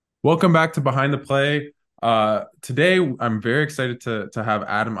Welcome back to Behind the Play. Today, I'm very excited to have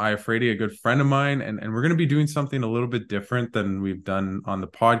Adam Iafrate, a good friend of mine, and we're going to be doing something a little bit different than we've done on the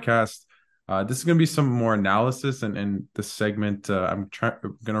podcast. This is going to be some more analysis, and this segment, going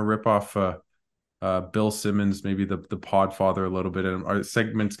to rip off Bill Simmons, maybe the Podfather, a little bit, and our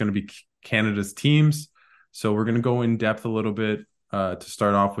segment's going to be Canada's teams. So we're going to go in depth a little bit to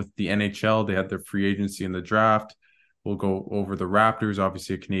start off with the NHL. They had their free agency in the draft. We'll go over the Raptors,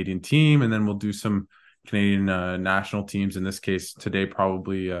 obviously a Canadian team, and then we'll do some Canadian national teams. In this case, today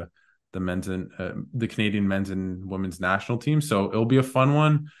probably the Canadian men's and women's national team. So it'll be a fun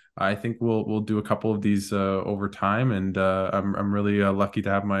one. I think we'll do a couple of these over time, and I'm really lucky to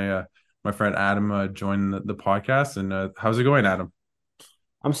have my friend Adam join the podcast. And how's it going, Adam?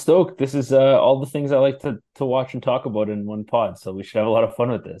 I'm stoked. This is all the things I like to watch and talk about in one pod, so we should have a lot of fun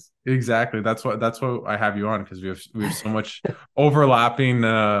with this. Exactly. That's what I have you on, because we have so much overlapping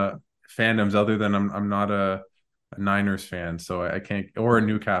fandoms. Other than I'm not a Niners fan, so I can't, or a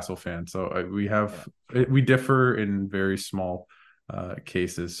Newcastle fan. So we differ in very small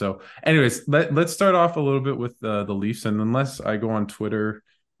cases. So, anyways, let's start off a little bit with the Leafs, and unless I go on Twitter,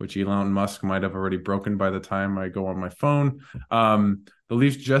 which Elon Musk might have already broken by the time I go on my phone, the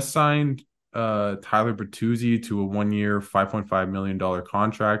Leafs just signed Tyler Bertuzzi to a 1 year, $5.5 million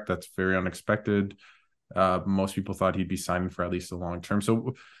contract. That's very unexpected. Most people thought he'd be signing for at least a long term.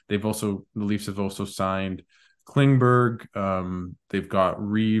 So the Leafs have also signed Klingberg. They've got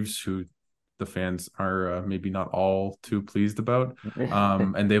Reeves, who the fans are maybe not all too pleased about.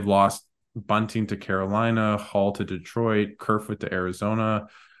 And they've lost Bunting to Carolina, Hall to Detroit, Kerfoot to Arizona,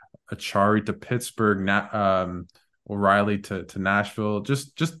 Achari to Pittsburgh, O'Reilly to Nashville.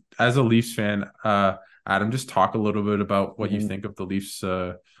 Just as a Leafs fan, Adam, just talk a little bit about what you Mhm. think of the Leafs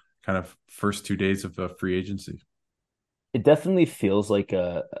kind of first 2 days of free agency. It definitely feels like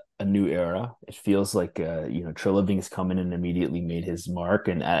a new era. It feels like Treliving's come in and immediately made his mark,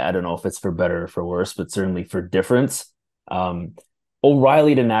 and I don't know if it's for better or for worse, but certainly for difference. Um,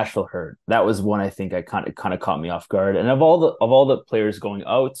 O'Reilly to Nashville hurt. That was one I think I kind of caught me off guard. And of all the players going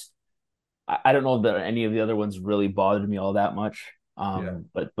out, I don't know that any of the other ones really bothered me all that much. Yeah.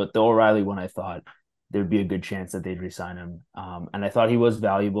 But the O'Reilly one, I thought there'd be a good chance that they'd resign him. And I thought he was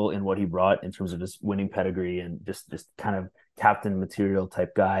valuable in what he brought in terms of his winning pedigree and just kind of captain material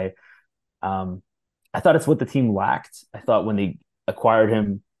type guy. Um, I thought it's what the team lacked. I thought when they acquired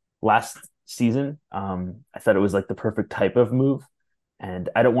him last season, I thought it was like the perfect type of move. And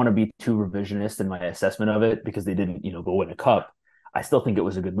I don't want to be too revisionist in my assessment of it because they didn't, go win a cup. I still think it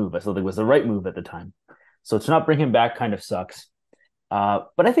was a good move. I still think it was the right move at the time. So to not bring him back kind of sucks.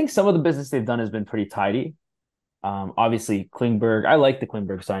 But I think some of the business they've done has been pretty tidy. Obviously, Klingberg. I like the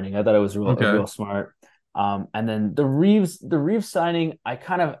Klingberg signing. I thought it was Okay. real smart. And then the Reeves signing,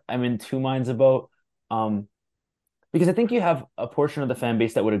 I'm in two minds about. Um, because I think you have a portion of the fan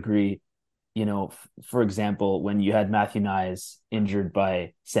base that would agree. For example, when you had Matthew Nyes injured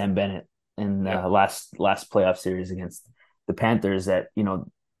by Sam Bennett in Yeah. the last playoff series against the Panthers, that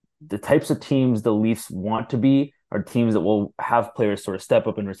the types of teams the Leafs want to be are teams that will have players sort of step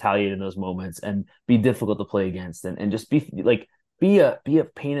up and retaliate in those moments and be difficult to play against and just be a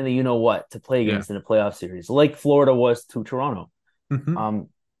pain in the what to play Yeah. against in a playoff series, like Florida was to Toronto. Hmm. Um,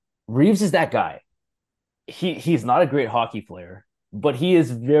 Reeves is that guy. He's not a great hockey player, but he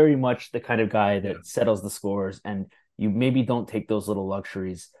is very much the kind of guy Yeah. that settles the scores, and you maybe don't take those little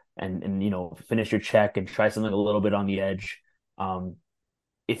luxuries and finish your check and try something a little bit on the edge.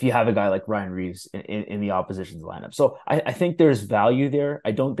 If you have a guy like Ryan Reeves in the opposition's lineup. So I think there's value there.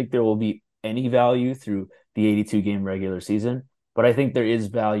 I don't think there will be any value through the 82 game regular season, but I think there is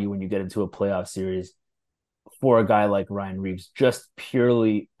value when you get into a playoff series for a guy like Ryan Reeves, just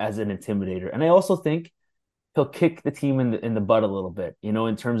purely as an intimidator. And I also think he'll kick the team in the butt a little bit,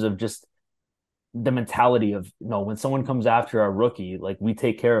 in terms of just the mentality of when someone comes after our rookie, like we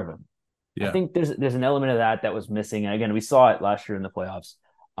take care of him. I Yeah. think there's an element of that was missing. And again, we saw it last year in the playoffs.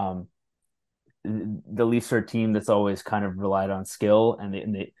 Um, the Leafs are a team that's always kind of relied on skill, and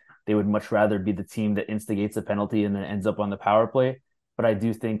they would much rather be the team that instigates a penalty and then ends up on the power play. But I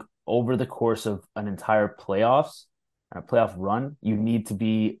do think over the course of an entire playoffs, a playoff run, you need to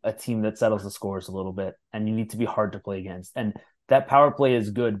be a team that settles the scores a little bit, and you need to be hard to play against. And that power play is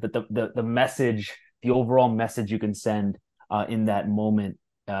good, but the message, the overall message you can send in that moment,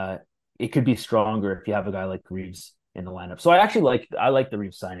 it could be stronger if you have a guy like Reeves in the lineup. So I like the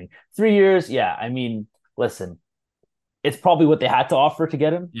Reeves signing. 3 years, yeah. I mean, listen, it's probably what they had to offer to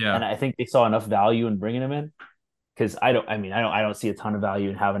get him, and Yeah. I think they saw enough value in bringing him in. Because I don't see a ton of value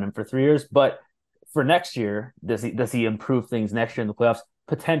in having him for 3 years. But for next year, does he improve things next year in the playoffs?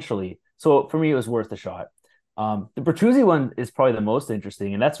 potentially. So for me, it was worth a shot. The Bertuzzi one is probably the most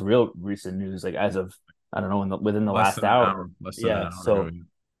interesting, and that's real recent news, like as of I don't know, within the last hour. Less than Yeah. an hour ago.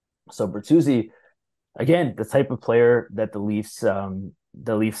 So Bertuzzi, again, the type of player that the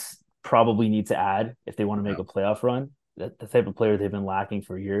Leafs probably need to add if they want to Yeah. make a playoff run. That the type of player they've been lacking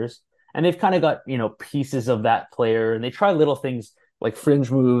for years, and they've kind of got pieces of that player, and they try little things like fringe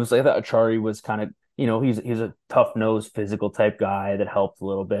moves. Like I thought Achari was kind of he's a tough nosed physical type guy that helped a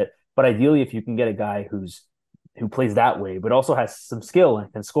little bit. But ideally, if you can get a guy who plays that way, but also has some skill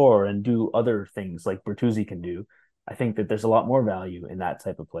and can score and do other things like Bertuzzi can do, I think that there's a lot more value in that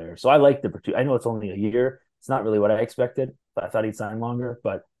type of player. So I like the Bertuzzi. I know it's only a year. It's not really what I expected, but I thought he'd sign longer.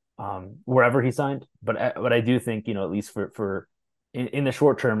 But wherever he signed, but I do think at least for in the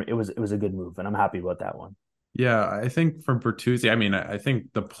short term, it was a good move, and I'm happy about that one. Yeah, I think for Bertuzzi, I mean, I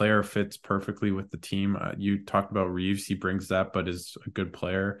think the player fits perfectly with the team. You talked about Reeves; he brings that, but is a good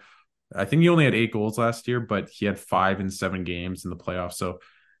player. I think he only had 8 goals last year, but he had 5 in 7 games in the playoffs. So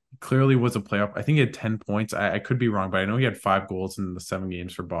clearly was a playoff. I think he had 10 points. I could be wrong, but I know he had 5 goals in the 7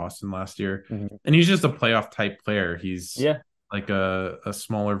 games for Boston last year. Mm-hmm. And he's just a playoff type player. He's Yeah. like a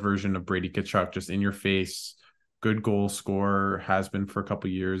smaller version of Brady Tkachuk, just in your face, good goal scorer, has been for a couple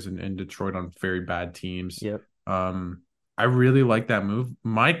years in Detroit on very bad teams. Yep. I really like that move.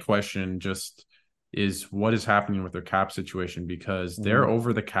 My question just is what is happening with their cap situation because they're Mm-hmm.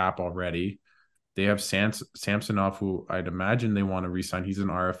 over the cap already. They have Samsonov, who I'd imagine they want to resign. He's an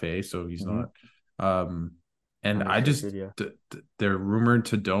RFA, so he's Mm-hmm. not. Um, and I just Unrestricted. Yeah. they're rumored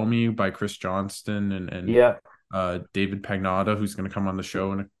to Domi by Chris Johnston and Yeah. David Pagnotta, who's going to come on the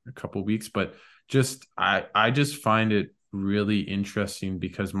show in a couple of weeks. But just I just find it really interesting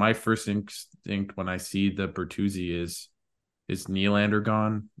because my first instinct when I see the Bertuzzi is Nylander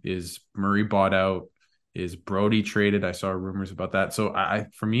gone? Is Murray bought out? Is Brody traded? I saw rumors about that. So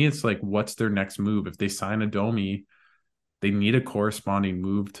for me, it's like, what's their next move? If they sign a Domi, they need a corresponding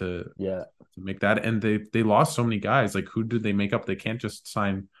move Yeah. to make that. And they lost so many guys. Like, who did they make up? They can't just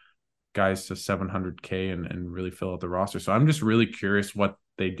sign guys to 700K and really fill out the roster. So I'm just really curious what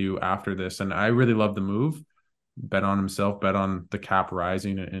they do after this. And I really love the move. Bet on himself, bet on the cap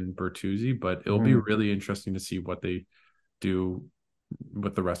rising in Bertuzzi, but it'll be Mm-hmm. really interesting to see what they do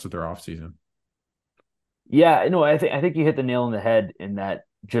with the rest of their offseason. Yeah, no, I think you hit the nail on the head in that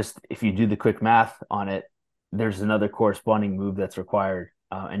just if you do the quick math on it, there's another corresponding move that's required.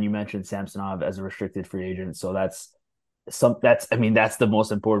 And you mentioned Samsonov as a restricted free agent, so that's I mean that's the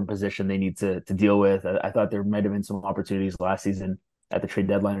most important position they need to deal with. I thought there might have been some opportunities last season at the trade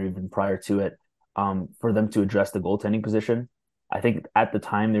deadline or even prior to it for them to address the goaltending position. I think at the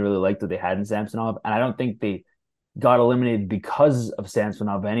time they really liked what they had in Samsonov, and I don't think they got eliminated because of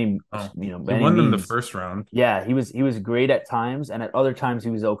Samsonov Oh, by he any won them the means. first round. Yeah, he was great at times, and at other times he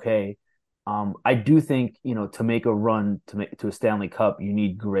was okay. I do think to make a run to a Stanley Cup, you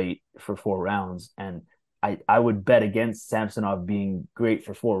need great for 4 rounds, and I would bet against Samsonov being great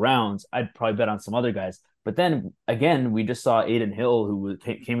for 4 rounds. I'd probably bet on some other guys, but then again, we just saw Aiden Hill, who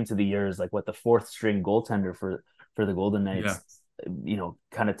came into the year as like what the fourth string goaltender for the Golden Yeah. Knights,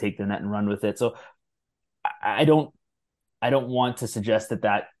 kind of take the net and run with it. So I don't I don't want to suggest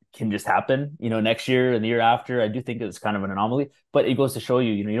that can just happen, next year and the year after. I do think it's kind of an anomaly, but it goes to show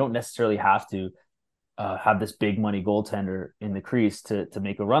you, you don't necessarily have to have this big money goaltender in the crease to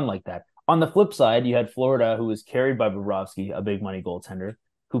make a run like that. On the flip side, you had Florida, who was carried by Bobrovsky, a big money goaltender,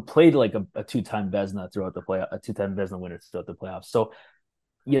 who played like a two-time Vezina throughout the play, a two-time Vezina winner throughout the playoffs. So,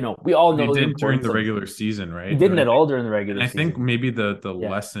 we all But he know the did during importance the of. regular season, He right? didn't at all during the And regular I think season. maybe the Yeah.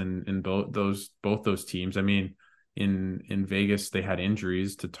 lesson in both those teams. I mean, in Vegas they had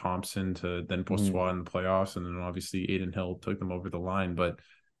injuries to Thompson, to then Mm-hmm. Brossoit in the playoffs, and then obviously Aiden Hill took them over the line. But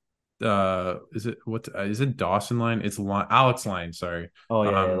is it Dawson line? It's Alex Line, sorry. Oh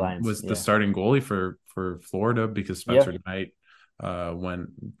yeah, yeah, Lions. Was the Yeah, starting goalie for Florida because yeah. Spencer Knight when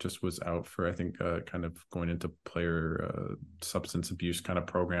just was out for I think kind of going into player substance abuse kind of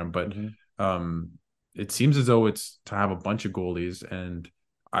program. But Mm-hmm. um it seems as though it's to have a bunch of goalies, and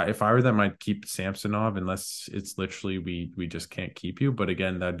if I were them, I'd keep Samsonov unless it's literally we just can't keep you. But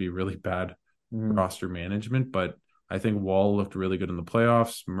again, that'd be really bad Mm-hmm. roster management. But I think Wall looked really good in the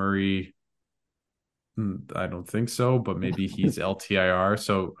playoffs. Murray, I don't think so, but maybe he's LTIR.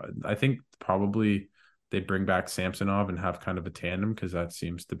 So I think probably they bring back Samsonov and have kind of a tandem because that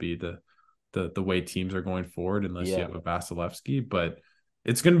seems to be the way teams are going forward, unless you Yeah. have a Vasilevsky. But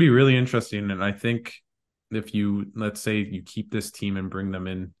it's going to be really interesting. And I think if you, let's say you keep this team and bring them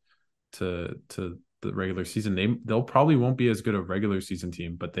in to the regular season, they'll probably won't be as good a regular season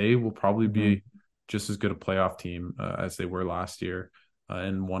team, but they will probably Mm-hmm. be just as good a playoff team as they were last year.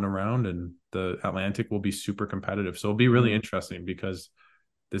 and won a round, and the Atlantic will be super competitive. So it'll be really interesting because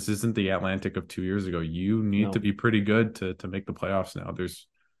this isn't the Atlantic of 2 years ago. You need to No. be pretty good to make the playoffs now. There's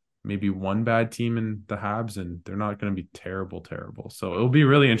maybe one bad team in the Habs, and they're not going to be terrible, terrible. So it'll be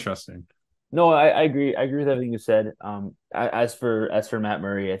really interesting. No, I agree. I agree with everything you said. As for Matt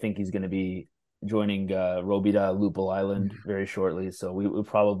Murray, I think he's going to be joining Robida Lupul Island very shortly. So we'll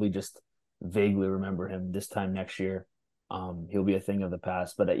probably just vaguely remember him this time next year. He'll be a thing of the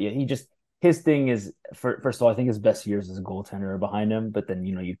past. But yeah, his thing is first of all, I think his best years as a goaltender are behind him. But then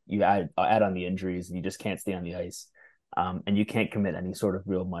you add on the injuries, and you just can't stay on the ice. And you can't commit any sort of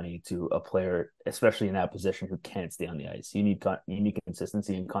real money to a player, especially in that position, who can't stay on the ice. You need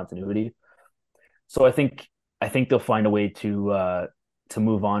consistency and continuity. So I think they'll find a way to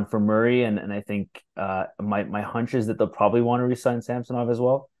move on from Murray, and I think my hunch is that they'll probably want to resign Samsonov as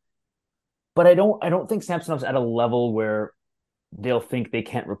well. But I don't think Samsonov's at a level where they'll think they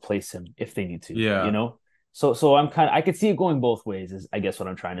can't replace him if they need to, Yeah, So I could see it going both ways, is I guess what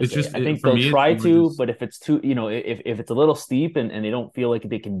I'm trying to it's say. just I think for they'll me, it's try more to, just but if it's too, if it's a little steep and they don't feel like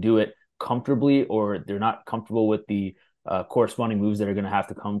they can do it comfortably, or they're not comfortable with the corresponding moves that are going to have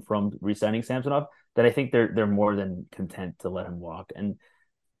to come from re-signing Samsonov, then I think they're more than content to let him walk. And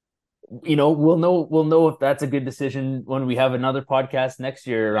we'll know if that's a good decision when we have another podcast next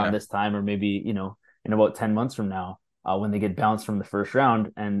year around yeah. this time, or maybe in about 10 months from now, when they get bounced from the first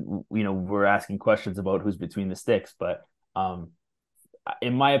round, and we're asking questions about who's between the sticks. But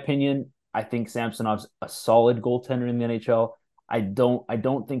in my opinion, I think Samsonov's a solid goaltender in the NHL. I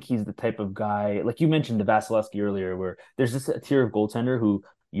don't think he's the type of guy, like you mentioned the Vasilevsky earlier, where there's just a tier of goaltender who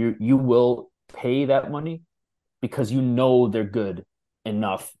you will pay that money because they're good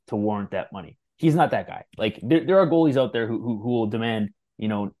enough to warrant that money. He's not that guy. Like there are goalies out there who will demand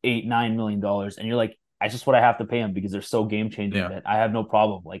 $8-9 million, and you're like, that's just what I have to pay him because they're so game changing Yeah. that I have no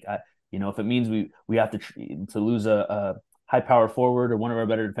problem. Like if it means we have to lose a high power forward or one of our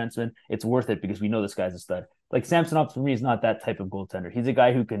better defensemen, it's worth it because we know this guy's a stud. Like Samsonov for me is not that type of goaltender. He's a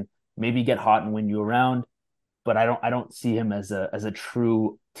guy who can maybe get hot and win you around, but I don't see him as a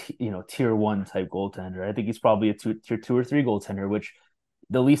true tier one type goaltender. I think he's probably a tier two or three goaltender, which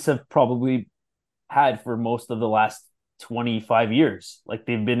the Leafs have probably had for most of the last 25 years. Like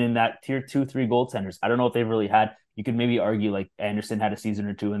they've been in that tier 2, 3 goaltenders. I don't know if they've really had. You could maybe argue like Anderson had a season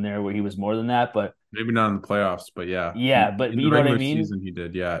or two in there where he was more than that, but Maybe not in the playoffs, but yeah, yeah, but in the you know what I regular mean? season he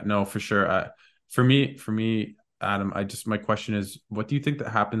did. Yeah, no, for sure. For me, Adam, my question is, what do you think that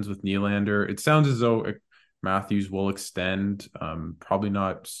happens with Nylander? It sounds as though Matthews will extend, probably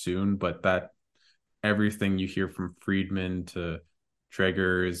not soon, but that everything you hear from Friedman to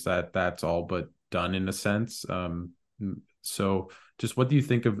Traeger is that that's all but done in a sense. So just what do you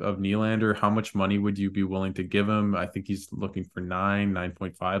think of Nylander? How much money would you be willing to give him? I think he's looking for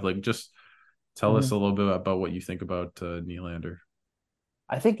 9.5. Like, just tell us Mm-hmm. a little bit about what you think about Nylander.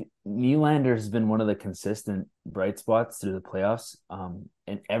 I think Nylander has been one of the consistent bright spots through the playoffs.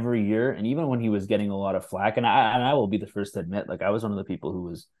 And every year, and even when he was getting a lot of flack, and I will be the first to admit, like I was one of the people who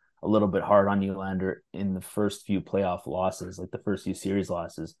was a little bit hard on Nylander in the first few playoff losses, like the first few series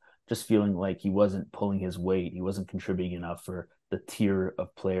losses, just feeling like he wasn't pulling his weight, he wasn't contributing enough for the tier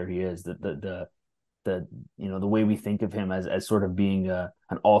of player he is, the way we think of him as sort of being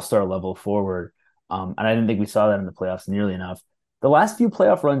an all-star level forward. And I didn't think we saw that in the playoffs nearly enough. The last few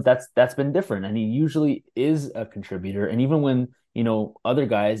playoff runs, that's been different, and he usually is a contributor. And even when other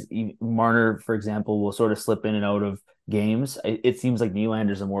guys, Marner, for example, will sort of slip in and out of games, it seems like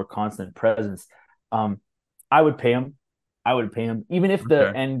Nylander's a more constant presence. Um, I would pay him. I would pay him, even if the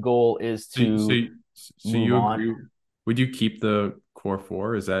Okay. end goal is So, so, to so move you on. agree? Would you keep the core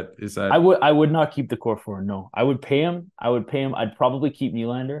four? Is I that would I would not keep the core four. No, I would pay him. I would pay him. I'd probably keep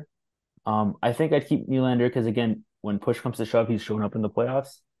Nylander. I think I'd keep Nylander because again, when push comes to shove, he's shown up in the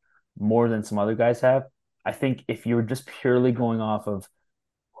playoffs more than some other guys have. I think if you're just purely going off of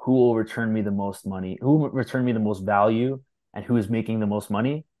who will return me the most money, who will return me the most value, and who is making the most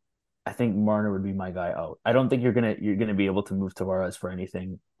money, I think Marner would be my guy out. I don't think you're gonna be able to move Tavares for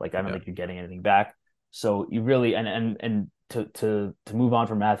anything. Like I don't yeah? think you're getting anything back. So you really and to move on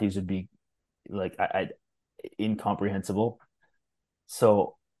from Matthews would be like I incomprehensible.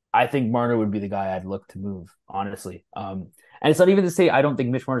 So I think Marner would be the guy I'd look to move, honestly. And it's not even to say I don't think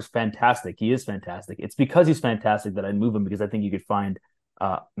Mitch Marner's fantastic. He is fantastic. It's because he's fantastic that I'd move him because I think you could find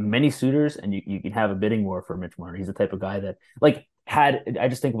many suitors and you can have a bidding war for Mitch Marner. He's the type of guy that, like, had I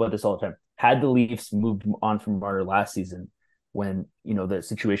just think about this all the time. Had the Leafs moved on from Marner last season when the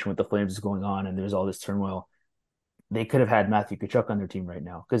situation with the Flames is going on and there's all this turmoil, they could have had Matthew Tkachuk on their team right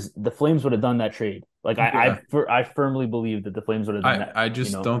now because the Flames would have done that trade. Like Yeah. I firmly believe that the Flames would have done that. I You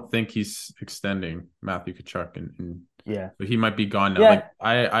just know, don't think he's extending Matthew Tkachuk, and yeah, so he might be gone now. Like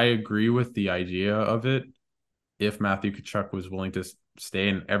yeah, I agree with the idea of it if Matthew Tkachuk was willing to stay,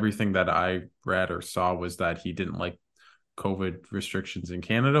 and everything that I read or saw was that he didn't like COVID restrictions in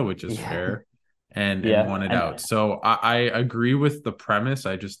Canada, which is yeah, fair, and yeah, wanted and out. So I agree with the premise.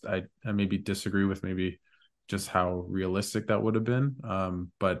 I maybe disagree with maybe just how realistic that would have been.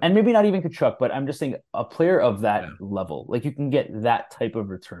 But and maybe not even Kachuk, but I'm just saying a player of that yeah, level, like you can get that type of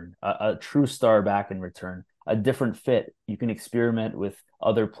return, a true star back in return, a different fit. You can experiment with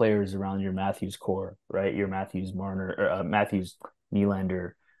other players around your Matthews core, right? Your Matthews Marner, or, Matthews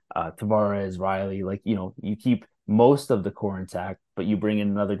Nylander, Tavares, Riley. Like you keep most of the core intact, but you bring in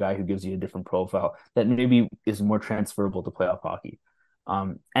another guy who gives you a different profile that maybe is more transferable to playoff hockey.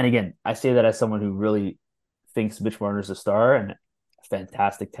 And again, I say that as someone who really thinks Mitch Marner's a star and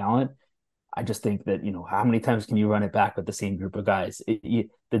fantastic talent. I just think that, how many times can you run it back with the same group of guys?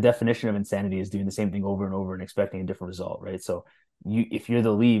 The definition of insanity is doing the same thing over and over and expecting a different result, right? So if you're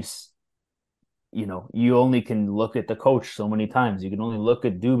the Leafs, you only can look at the coach so many times. You can only look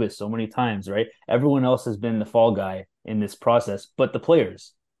at Dubois so many times, right? Everyone else has been the fall guy in this process, but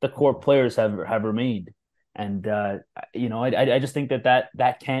the core players have remained. And I just think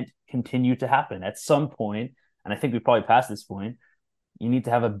that can't continue to happen at some point. And I think we probably passed this point. You need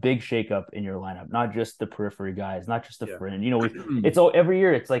to have a big shakeup in your lineup, not just the periphery guys, not just the yeah. fringe. It's all every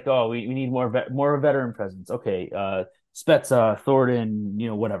year. It's like, oh, we need more veteran presence. Okay, Spezza, Thornton,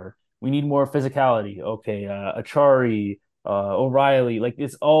 whatever. We need more physicality. Okay, Achari, O'Reilly. Like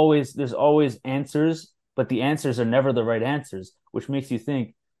there's always answers, but the answers are never the right answers, which makes you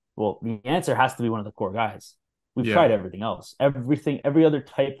think, well, the answer has to be one of the core guys. We've Yeah. tried everything else, every other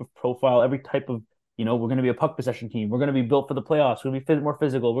type of profile, every type of we're going to be a puck possession team. We're going to be built for the playoffs. We're going to be more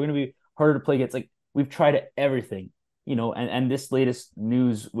physical. We're going to be harder to play against. Like we've tried everything, and this latest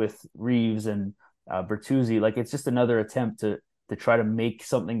news with Reeves and Bertuzzi, like it's just another attempt to try to make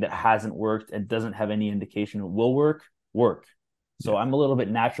something that hasn't worked and doesn't have any indication it will work. So Yeah. I'm a little bit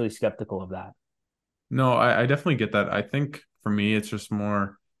naturally skeptical of that. No, I definitely get that. I think for me, it's just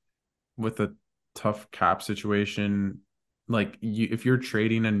more with a tough cap situation. Like if you're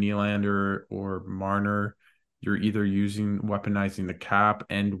trading a Nylander or Marner, you're either weaponizing the cap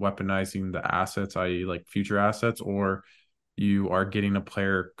and weaponizing the assets, i.e., like future assets, or you are getting a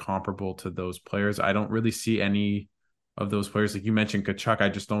player comparable to those players. I don't really see any of those players. Like you mentioned Kachuk, I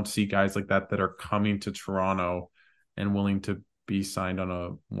just don't see guys like that are coming to Toronto and willing to be signed on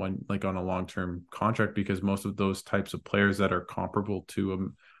a long-term contract, because most of those types of players that are comparable to a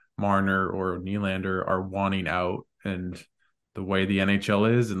Marner or Nylander are wanting out. And the way the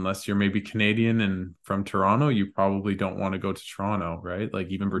NHL is, unless you're maybe Canadian and from Toronto, you probably don't want to go to Toronto, right? Like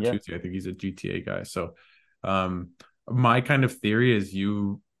even Yeah, Bertuzzi, I think he's a GTA guy. So my kind of theory is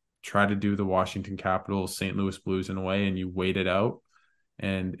you try to do the Washington Capitals, St. Louis Blues in a way, and you wait it out.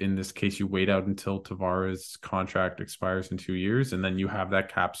 And in this case, you wait out until Tavares' contract expires in 2 years, and then you have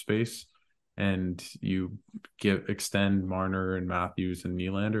that cap space, and you extend Marner and Matthews and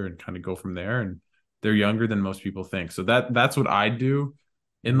Nylander, and kind of go from there. And they're younger than most people think, so that's what I do.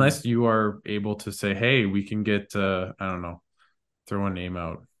 mm-hmm. Unless you are able to say, "Hey, we can get I don't know, throw a name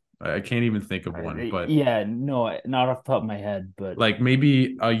out." I can't even think of one, but Yeah, no, not off the top of my head, but like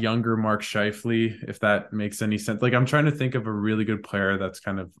maybe a younger Mark Scheifele, if that makes any sense. Like I'm trying to think of a really good player that's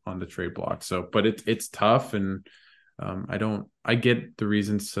kind of on the trade block. So, but it's tough, and I get the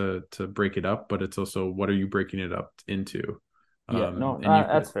reasons to break it up, but it's also what are you breaking it up into? yeah, no, And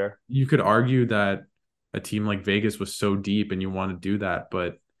that's fair. you could argue that a team like Vegas was so deep and you want to do that,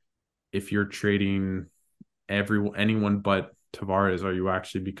 but if you're trading anyone but Tavares, are you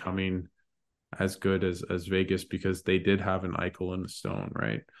actually becoming as good as Vegas, because they did have an Eichel and a Stone,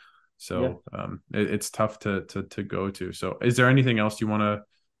 right? Yeah. So it's tough to go to. So is there anything else you want to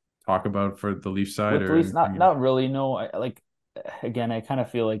talk about for the Leaf side With the or Leafs, anything? not really. No, like again, I kind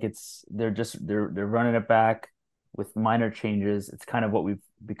of feel like they're running it back with minor changes. It's kind of what we've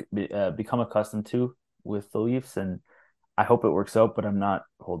become accustomed to with the Leafs, and I hope it works out. But I'm not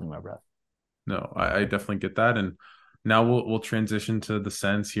holding my breath. No, I definitely get that. And now we'll transition to the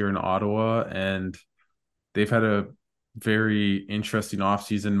Sens here in Ottawa, and they've had a very interesting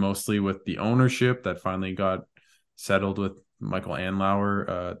offseason, mostly with the ownership that finally got settled with Michael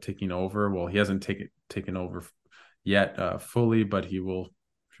Andlauer taking over. Well, he hasn't taken over yet fully, but he will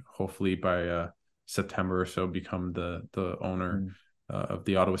hopefully by September or so become the owner Mm. of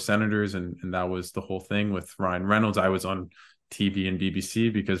the Ottawa Senators, and that was the whole thing with Ryan Reynolds. I was on TV and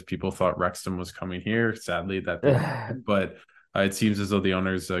BBC because people thought Wrexham was coming here. Sadly, that didn't happen, but it seems as though the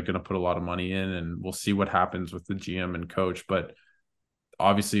owner's going to put a lot of money in, and we'll see what happens with the GM and coach. But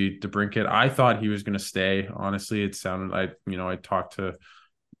obviously, Debrincat, I thought he was going to stay. Honestly, it sounded like, I talked to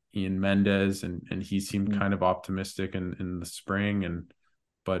Ian Mendes, and he seemed kind of optimistic in the spring,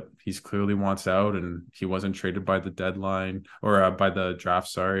 but he's clearly wants out, and he wasn't traded by the deadline or by the draft,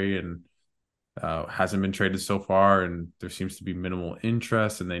 sorry, and hasn't been traded so far, and there seems to be minimal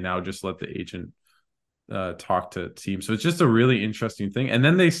interest, and they now just let the agent talk to teams. So it's just a really interesting thing. And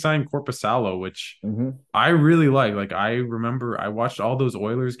then they signed Korpisalo, which I really like. Like, I remember I watched all those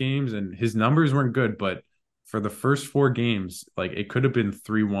Oilers games, and his numbers weren't good, but for the first 4 games, like, it could have been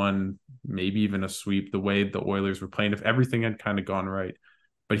 3-1, maybe even a sweep, the way the Oilers were playing if everything had kind of gone right.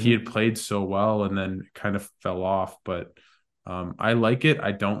 But he had played so well, and then kind of fell off. But I like it.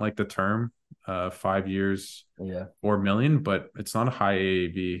 I don't like the term 5 years, 4 million, but it's not a high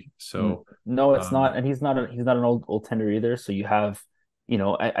AAV. So no, it's not, and he's not an old tender either. So you have,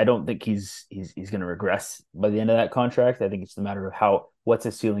 I don't think he's going to regress by the end of that contract. I think it's a matter of what's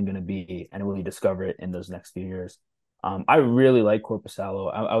his ceiling going to be, and will he discover it in those next few years. I really like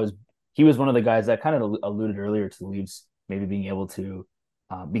Korpisalo. He was one of the guys that kind of alluded earlier to the Leafs maybe being able to,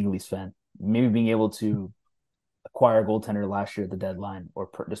 being a Leafs fan, maybe being able to acquire a goaltender last year at the deadline or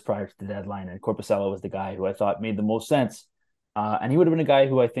just prior to the deadline. And Korpisalo was the guy who I thought made the most sense. And he would have been a guy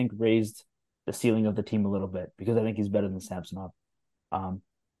who I think raised the ceiling of the team a little bit, because I think he's better than Samsonov.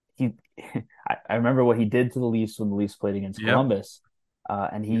 He, I remember what he did to the Leafs when the Leafs played against Columbus.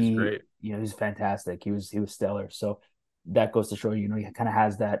 And he's great. He's fantastic. He was stellar. So that goes to show, he kind of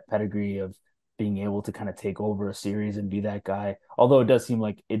has that pedigree of being able to kind of take over a series and be that guy. Although it does seem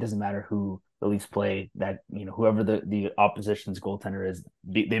like it doesn't matter who the Leafs play, that, whoever the opposition's goaltender is,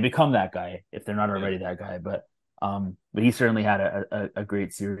 they become that guy if they're not already that guy. But he certainly had a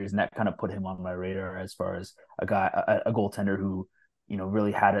great series, and that kind of put him on my radar as far as a goaltender who,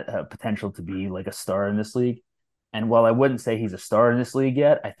 really had a potential to be like a star in this league. And while I wouldn't say he's a star in this league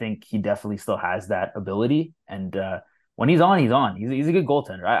yet, I think he definitely still has that ability. And when he's on, he's on. He's a good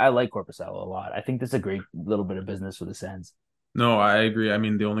goaltender. I like Korpisalo a lot. I think this is a great little bit of business for the Sens. No, I agree. I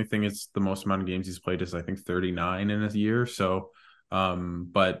mean, the only thing is the most amount of games he's played is, I think, 39 in a year. So,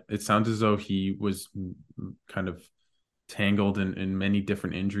 but it sounds as though he was kind of tangled in many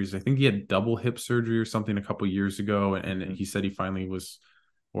different injuries. I think he had double hip surgery or something a couple years ago, and he said he finally was,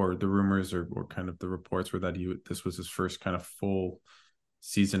 or the rumors or kind of the reports were that this was his first kind of full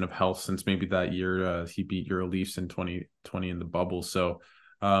season of health since maybe that year he beat Euro Leafs in 2020 in the bubble. So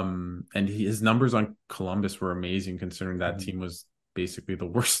and his numbers on Columbus were amazing, considering that team was basically the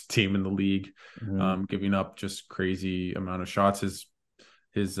worst team in the league, giving up just crazy amount of shots.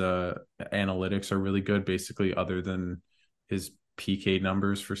 His analytics are really good, basically, other than his PK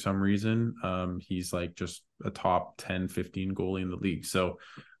numbers. For some reason, he's like just a top 10-15 goalie in the league. So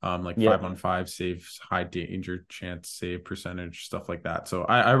 5-on-5 saves, high danger chance save percentage, stuff like that. So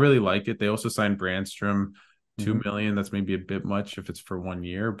I really like it. They also signed Brandstrom, 2 million. That's maybe a bit much if it's for 1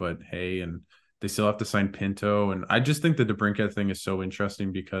 year, but hey, and they still have to sign Pinto. And I just think the Debrincat thing is so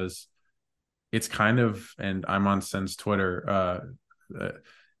interesting because it's kind of, and I'm on Sens Twitter,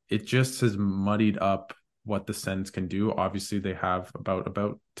 it just has muddied up what the Sens can do. Obviously, they have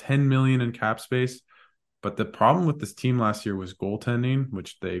about 10 million in cap space, but the problem with this team last year was goaltending,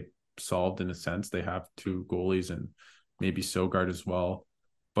 which they solved in a sense. They have 2 goalies and maybe Sogard as well,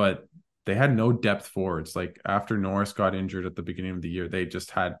 but they had no depth forwards. Like, after Norris got injured at the beginning of the year, they just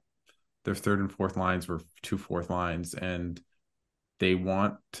had their 3rd and 4th lines were 2 fourth lines, and they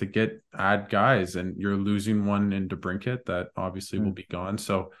want to add guys, and you're losing one in Debrincat that obviously will be gone.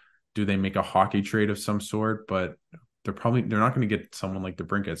 So do they make a hockey trade of some sort? But they're not going to get someone like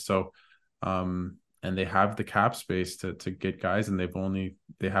Debrincat. So and they have the cap space to get guys, and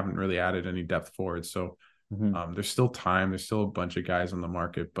they haven't really added any depth forwards. So there's still time. There's still a bunch of guys on the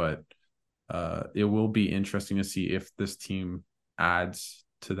market, but it will be interesting to see if this team adds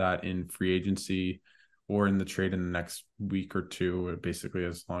to that in free agency or in the trade in the next week or two, or basically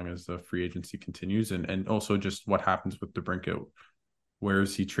as long as the free agency continues, and also just what happens with Debrincat. Where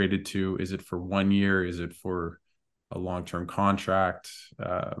is he traded to? Is it for 1 year? Is it for a long-term contract?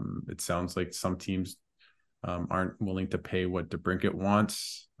 It sounds like some teams aren't willing to pay what Debrincat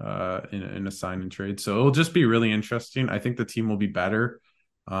wants in a sign and trade. So it'll just be really interesting. I think the team will be better.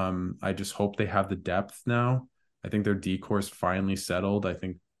 I just hope they have the depth now. I think their D-course finally settled. I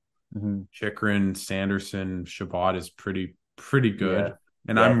think Chychrun, Sanderson, Chabot is pretty good. Yeah.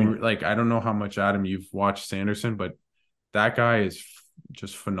 And I don't know how much, Adam, you've watched Sanderson, but that guy is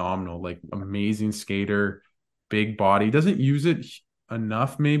just phenomenal. Like, amazing skater. big body. He doesn't use it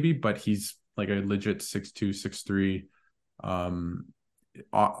enough, maybe, but he's like a legit 6'2", 6'3".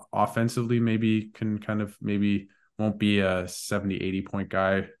 Offensively, maybe can kind of maybe won't be a 70, 80 point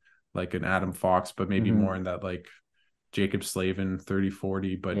guy like an Adam Fox, but maybe Mm-hmm. more in that like Jacob Slavin 30,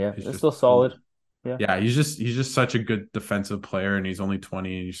 40. But Yeah, it's it's just still solid. Yeah. yeah, he's just such a good defensive player, and he's only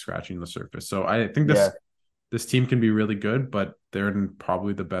 20 and he's scratching the surface. So I think Yeah. this team can be really good, but they're in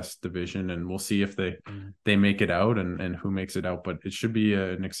probably the best division, and we'll see if they make it out and who makes it out. But it should be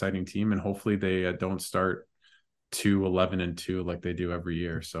an exciting team, and hopefully they don't start 2-11-2 like they do every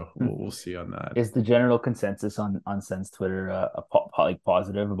year. So we'll see on that. Is the general consensus on Sens Twitter like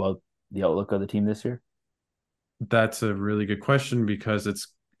positive about the outlook of the team this year? That's a really good question because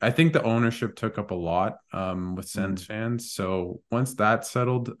I think the ownership took up a lot with Sens Mm. fans. So once that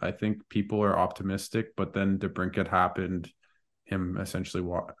settled, I think people are optimistic. But then Debrincat happened, him essentially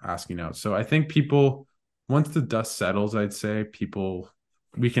asking out. So I think people, once the dust settles, I'd say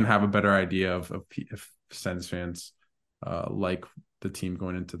we can have a better idea of if Sens fans like the team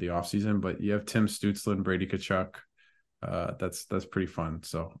going into the offseason. But you have Tim Stützle and Brady Tkachuk. That's pretty fun.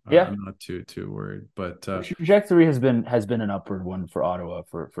 So Yeah, I'm not too worried. But the trajectory has been an upward one for Ottawa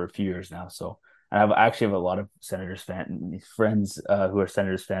for a few years now. So I actually have a lot of Senators friends who are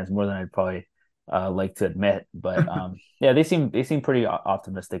Senators fans more than I'd probably like to admit. But yeah, they seem pretty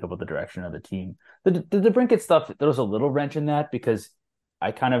optimistic about the direction of the team. The DeBrincat stuff, there was a little wrench in that because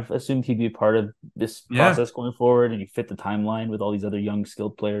I kind of assumed he'd be a part of this yeah, process going forward, and he fit the timeline with all these other young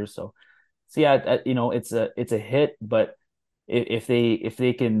skilled players. So yeah, it's a hit, but if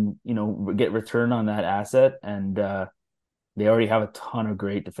they can get return on that asset, and they already have a ton of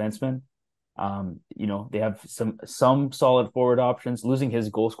great defensemen. They have some solid forward options. Losing his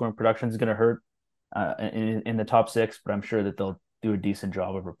goal scoring production is going to hurt in the top six, but I'm sure that they'll do a decent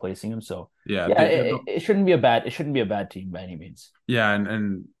job of replacing him. So yeah. yeah, it shouldn't be a bad team by any means. Yeah,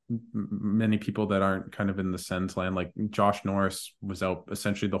 and many people that aren't kind of in the Sens land, like Josh Norris was out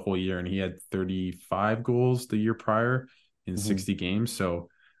essentially the whole year, and he had 35 goals the year prior in Mm-hmm. 60 games. So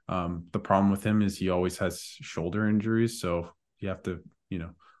the problem with him is he always has shoulder injuries. So you have to,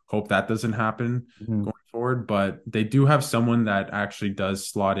 hope that doesn't happen Mm-hmm. going forward. But they do have someone that actually does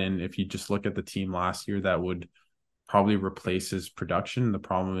slot in. If you just look at the team last year, that would probably replace his production. The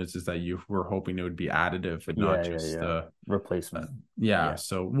problem is that you were hoping it would be additive and not Yeah, yeah, just yeah. Replacement. yeah. Yeah.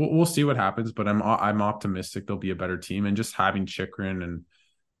 So we'll see what happens, but I'm optimistic they'll be a better team, and just having Chikrin and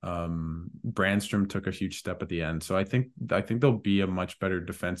Brandstrom took a huge step at the end. So I think they'll be a much better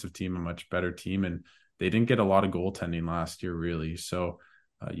defensive team, a much better team, and they didn't get a lot of goaltending last year really. So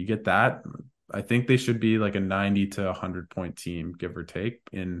you get that. I think they should be like a 90 to 100 point team, give or take,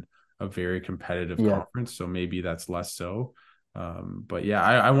 in a very competitive Yeah. conference. So maybe that's less so. But yeah,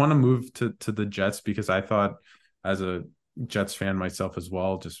 I want to move to the Jets because I thought, as a Jets fan myself as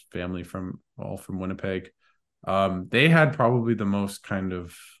well, just family from Winnipeg. They had probably the most kind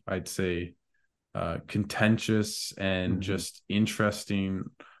of, I'd say, contentious and Mm-hmm. just interesting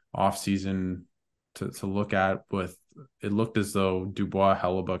offseason to look at. With it looked as though Dubois,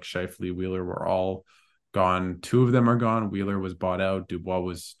 Hellebuyck, Scheifele, Wheeler were all gone. Two of them are gone. Wheeler was bought out. Dubois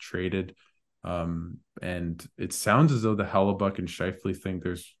was traded. And it sounds as though the Hellebuyck and Scheifele think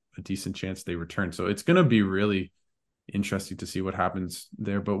there's a decent chance they return. So it's going to be really interesting to see what happens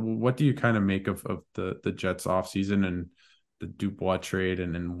there. But what do you kind of make of the Jets offseason and the Dubois trade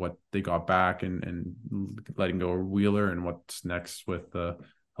and what they got back and letting go of Wheeler, and what's next with Hellebuyck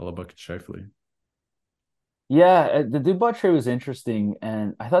and Scheifele? Yeah, the Dubois trade was interesting,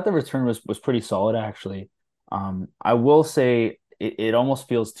 and I thought the return was pretty solid actually. I will say it almost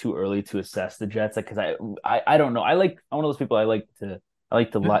feels too early to assess the Jets, like, because I don't know. I'm one of those people. I like to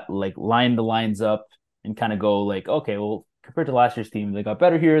Yeah. like line the lines up and kind of go like, okay, well, compared to last year's team, they got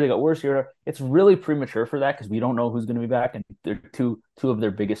better here, they got worse here. It's really premature for that because we don't know who's going to be back, and they're two of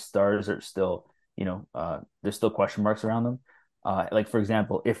their biggest stars are still, there's still question marks around them. Like for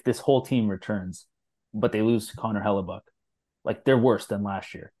example, if this whole team returns but they lose Connor Hellebuyck, like they're worse than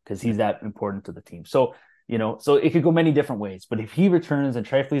last year because he's that important to the team. So it could go many different ways. But if he returns and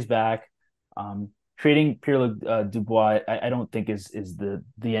Trifley's back, trading Pierre Dubois, I don't think is the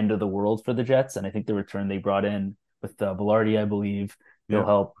end of the world for the Jets. And I think the return they brought in with Velarde, I believe, he'll Yeah,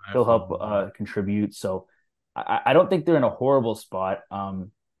 help. He'll help absolutely. contribute. So I don't think they're in a horrible spot.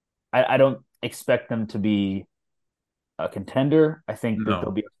 I don't expect them to be a contender. I think that they'll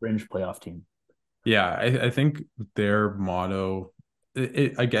No. be a fringe playoff team. Yeah, I think their motto.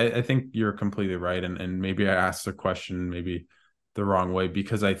 I think you're completely right, and maybe I asked the question maybe the wrong way,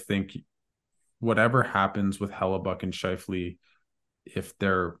 because I think whatever happens with Hellebuyck and Scheifele, if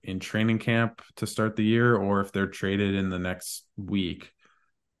they're in training camp to start the year or if they're traded in the next week.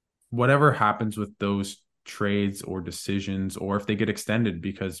 Whatever happens with those trades or decisions, or if they get extended,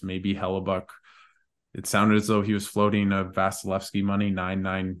 because maybe Hellebuyck, it sounded as though he was floating a Vasilevsky money, nine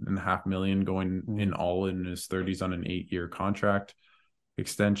and a half million going in all in his 30s on an 8-year contract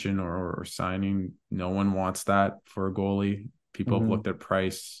extension or signing. No one wants that for a goalie. People have Mm-hmm. looked at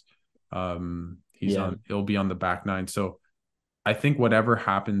Price. Yeah. He'll be on the back nine. So I think whatever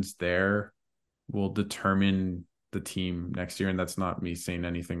happens there will determine the team next year. And that's not me saying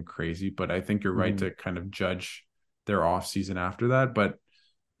anything crazy, but I think you're right Mm-hmm. to kind of judge their off season after that. But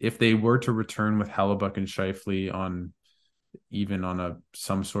if they were to return with Hellebuyck and Scheifele on even on a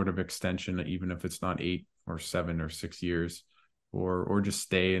some sort of extension, even if it's not 8 or 7 or 6 years, or just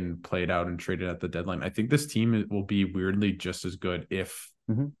stay and play it out and trade it at the deadline, I think this team will be weirdly just as good if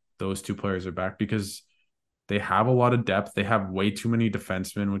Mm-hmm. those two players are back, because they have a lot of depth. They have way too many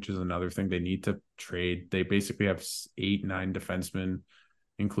defensemen, which is another thing they need to trade. They basically have 8, 9 defensemen,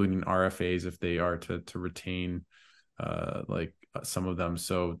 including RFAs if they are to retain some of them.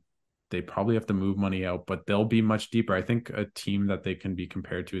 So they probably have to move money out, but they'll be much deeper. I think a team that they can be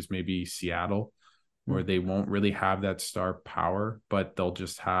compared to is maybe Seattle, where they won't really have that star power, but they'll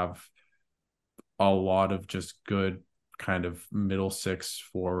just have a lot of just good kind of middle six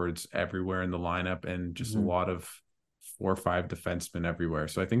forwards everywhere in the lineup and just a Mm-hmm. lot of 4 or 5 defensemen everywhere.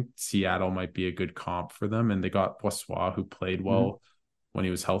 So I think Seattle might be a good comp for them. And they got Boissois, who played Mm-hmm. well when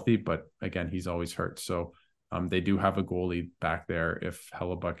he was healthy, but again, he's always hurt. So they do have a goalie back there if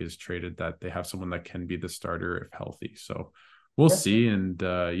Hellebuyck is traded, that they have someone that can be the starter if healthy. So we'll Yeah. see. And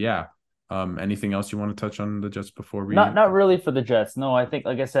yeah. Anything else you want to touch on the Jets before Not we? not really for the Jets. No, I think,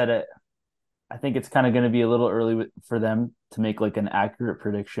 like I said, I think it's kind of going to be a little early for them to make like an accurate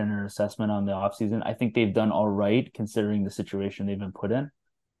prediction or assessment on the offseason. I think they've done all right considering the situation they've been put in.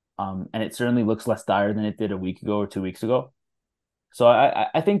 And it certainly looks less dire than it did a week ago or 2 weeks ago. So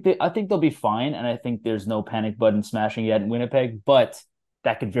I think they'll be fine, and I think there's no panic button smashing yet in Winnipeg, but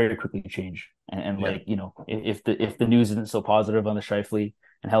that could very quickly change. And Yeah. like, if the news isn't so positive on the Scheifele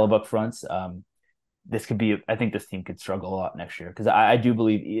and Hellebuck fronts, this could be, I think this team could struggle a lot next year, because I do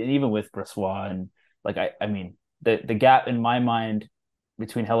believe even with Brossoit and like I mean the gap in my mind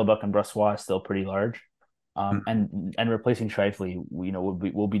between Hellebuck and Brossoit is still pretty large. And replacing Scheifele,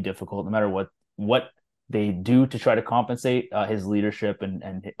 will be difficult no matter what they do to try to compensate. His leadership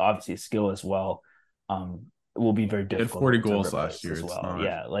and obviously his skill as well, it will be very He had 40 difficult to goals last replace year. as It's well. not.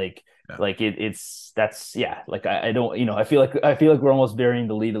 Yeah, Yeah. like it's that's yeah. Like I don't, I feel like we're almost burying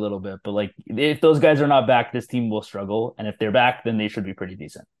the lead a little bit. But like if those guys are not back, this team will struggle, and if they're back, then they should be pretty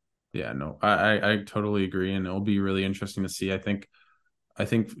decent. Yeah, no, I totally agree, and it'll be really interesting to see. I think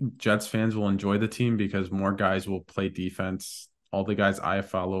Jets fans will enjoy the team because more guys will play defense. All the guys,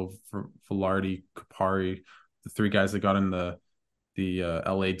 Iafrate, Velarde, Kupari, the 3 guys that got in the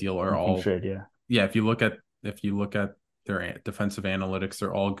LA deal are In team all, trade, yeah. yeah. If you look at their defensive analytics,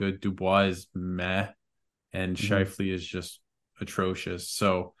 they're all good. Dubois is meh, and Mm-hmm. Scheifele is just atrocious.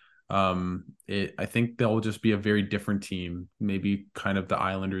 So I think they'll just be a very different team, maybe kind of the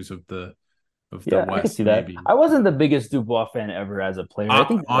Islanders of the Yeah, I could West, see that. maybe. I wasn't the biggest Dubois fan ever as a player. I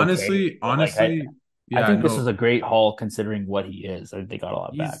think he's okay, but like Honestly, I yeah, think this is no, a great haul considering what he is. I think they got a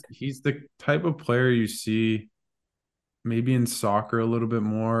lot back. he's the type of player you see maybe in soccer a little bit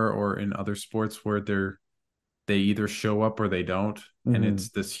more, or in other sports where they either show up or they don't, and Mm-hmm. it's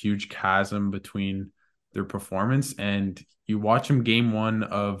this huge chasm between their performance. And you watch him game one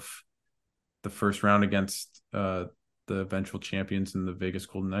of the first round against the eventual champions in the Vegas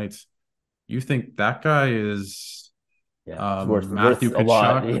Golden Knights, you think that guy is Yeah, it's worth Matthew a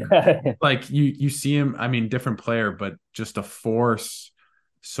lot. Kachuk. Yeah. Like you see him, I mean, different player, but just a force,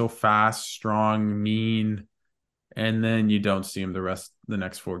 so fast, strong, mean, and then you don't see him the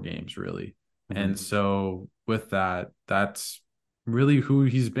next 4 games really. Mm-hmm. And so with that, that's really who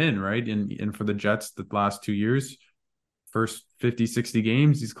he's been, right? And for the Jets the last 2 years, first 50, 60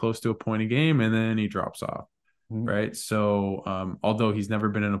 games, he's close to a point a game, and then he drops off. Mm-hmm. Right. So although he's never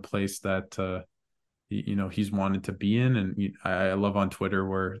been in a place that he's wanted to be in. And I love on Twitter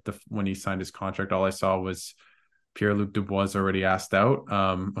where when he signed his contract, all I saw was Pierre-Luc Dubois already asked out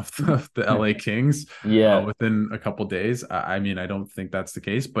of the LA Kings Yeah, within a couple days. I mean, I don't think that's the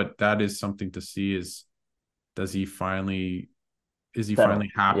case, but that is something to see. Does he finally is he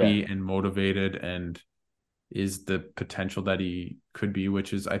finally settle. Yeah. happy and motivated, and is the potential that he could be,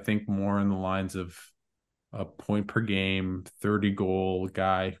 which is I think more in the lines of a point per game, 30 goal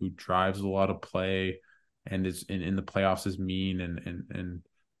guy who drives a lot of play and is in the playoffs is mean and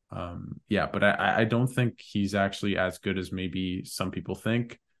Yeah, but I don't think he's actually as good as maybe some people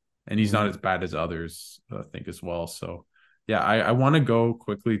think, and he's not Mhm. as bad as others think as well. So yeah, I want to go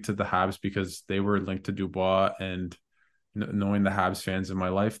quickly to the Habs because they were linked to Dubois, and knowing the Habs fans in my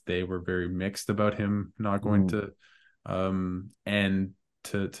life, they were very mixed about him not going Mhm. to and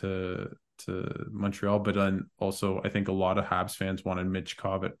to Montreal. But then also I think a lot of Habs fans wanted Mitch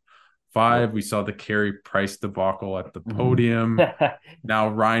Cobb at Yep. 5. We saw the Carey Price debacle at the Mhm. podium. Now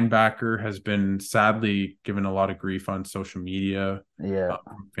Reinbacher has been sadly given a lot of grief on social media Yeah.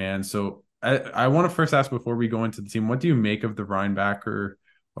 from fans. So I want to first ask before we go into the team, what do you make of the Reinbacher,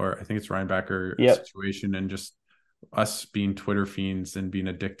 or I think it's Reinbacher Yep. situation, and just us being Twitter fiends and being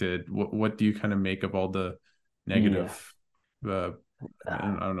addicted? What do you kind of make of all the Yeah. negative, uh, I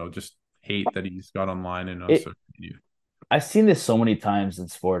don't know, just hate that he's got online and on It social media? I've seen this so many times in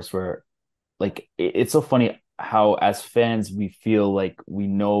sports where like it's so funny how as fans we feel like we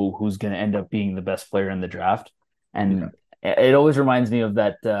know who's going to end up being the best player in the draft, Yeah. and it always reminds me of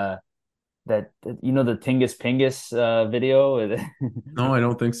that you know the Tingus Pingus video. No, I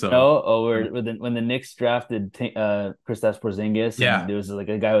don't think so. No, oh, where when the Knicks drafted Kristaps Porzingis, and Yeah. there was like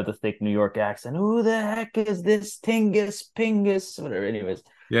a guy with a thick New York accent. Who the heck is this Tingus Pingus? Whatever. Anyways,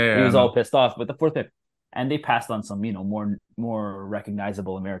 Yeah, he yeah, was no. all pissed off with the fourth pick, and they passed on some more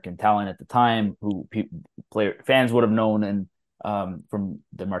recognizable American talent at the time, who player fans would have known, and from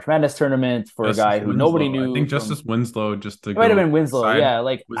the March Madness tournament for a guy Justice who nobody Winslow. I knew think from. Justice Winslow, just to It might have go been Winslow, side, yeah.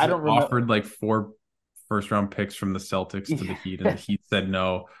 Like was I don't remember. offered like 4 first round picks from the Celtics to the Heat, and the Heat said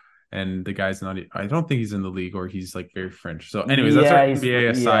no. And the guy's not. I don't think he's in the league, or he's like very French. So, anyways, that's our Yeah, NBA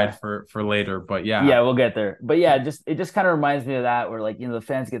aside yeah. for later. But yeah, Yeah, we'll get there. But yeah, just it just kind of reminds me of that where like, the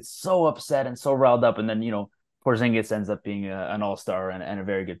fans get so upset and so riled up, and then, Porzingis ends up being an all-star and a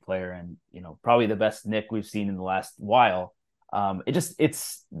very good player, and probably the best Nick we've seen in the last while.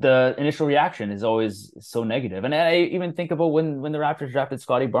 It's the initial reaction is always so negative. And I even think about when the Raptors drafted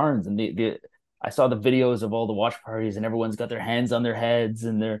Scotty Barnes, and I saw the videos of all the watch parties, and everyone's got their hands on their heads,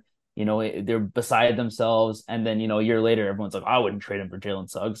 and they're beside themselves, and then a year later everyone's like, I wouldn't trade him for Jalen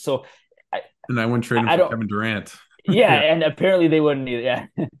Suggs. So I, and I wouldn't trade him I for don't. Kevin Durant. Yeah, Yeah, and apparently they wouldn't either. Yeah,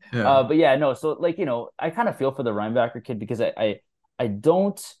 yeah, but yeah, no. So like I kind of feel for the Reinbacher kid because I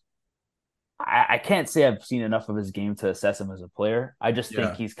don't. I can't say I've seen enough of his game to assess him as a player. I just think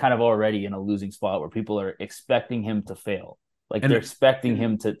yeah. he's kind of already in a losing spot where people are expecting him to fail. Like they're And expecting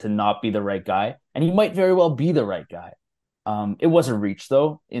him to not be the right guy, and he might very well be the right guy. It was a reach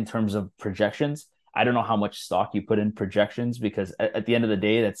though in terms of projections. I don't know how much stock you put in projections because at the end of the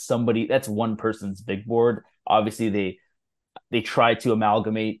day, that's one person's big board. Obviously, they try to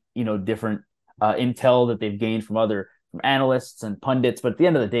amalgamate, different intel that they've gained from analysts and pundits. But at the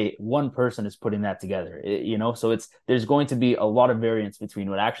end of the day, one person is putting that together, so there's going to be a lot of variance between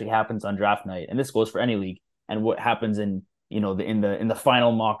what actually happens on draft night, and this goes for any league, and what happens in, in the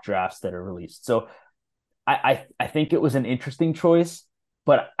final mock drafts that are released. So I think it was an interesting choice,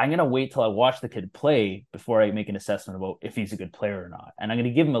 but I'm gonna wait till I watch the kid play before I make an assessment about if he's a good player or not, and I'm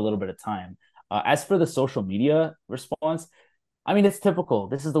gonna give him a little bit of time. As for the social media response, I mean, it's typical.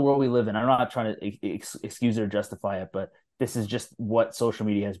 This is the world we live in. I'm not trying to excuse or justify it, but this is just what social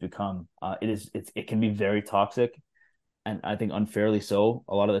media has become. It can be very toxic, and I think unfairly so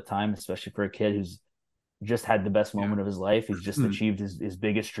a lot of the time, especially for a kid who's just had the best yeah. moment of his life. He's just achieved his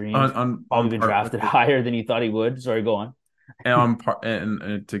biggest on dreams. on Probably been part with drafted the higher than he thought he would. Sorry, go on. and on part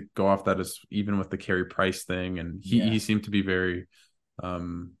and to go off that is even with the Carey Price thing, and he Yeah, seemed to be very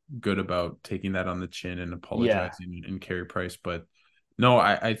good about taking that on the chin and yeah, apologizing and Carey Price. But no,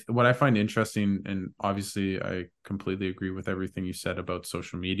 I what I find interesting, and obviously I completely agree with everything you said about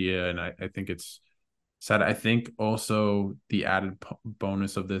social media, and I think it's sad. I think also the added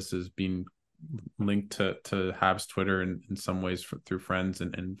bonus of this is being linked to Habs Twitter in some ways through friends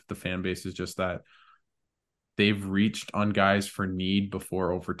and the fan base is just that they've reached on guys for need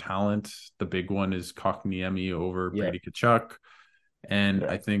before over talent. The big one is Kotkaniemi over yeah, Brady Tkachuk. And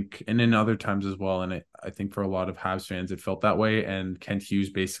yeah, I think, and in other times as well, and I think for a lot of Habs fans, it felt that way. And Kent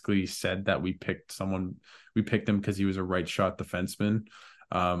Hughes basically said that we picked him because he was a right shot defenseman.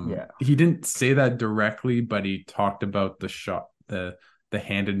 yeah, He didn't say that directly, but he talked about the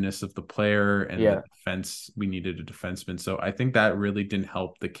handedness of the player and the yeah. defense. We needed a defenseman. So I think that really didn't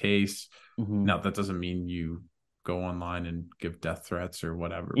help the case. Hmm. Now, that doesn't mean you go online and give death threats or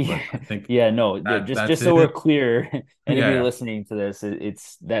whatever, but Yeah, I think yeah, no, that's just so we're it. clear, Yeah, anybody yeah. listening to this,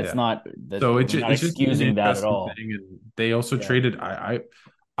 it's that's Yeah. not that So we're not it's just an excusing that at interesting all. thing, and they also Yeah, traded.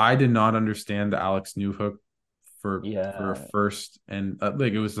 I did not understand the Alex Newhook for a yeah, first, and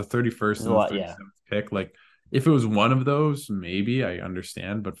like it was the 31st there's a and the lot. Yeah, 37th pick. Like If it was one of those, maybe I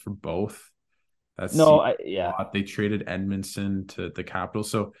understand, but for both, that No, seems a yeah. lot. They traded Edmondson to the Capitals,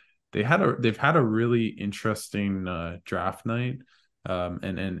 so they've had a really interesting draft night,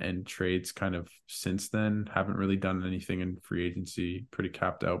 and trades kind of since then. Haven't really done anything in free agency, pretty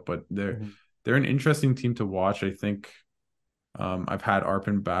capped out, but Mhm. they're an interesting team to watch. I think I've had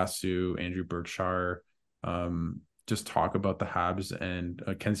Arpon Basu, Andrew Berkshire, just talk about the Habs and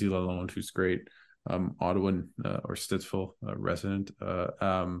Kenzie Lalonde, who's great, Ottawa or Stittsville resident.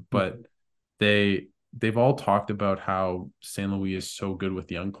 But they've all talked about how St. Louis is so good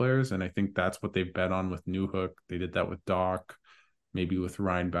with young players, and I think that's what they've bet on with Newhook. They did that with Doc, maybe with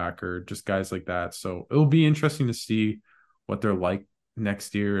Reinbacher, just guys like that. So it'll be interesting to see what they're like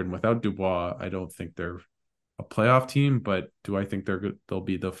next year. And without Dubois, I don't think they're a playoff team, but do I think they'll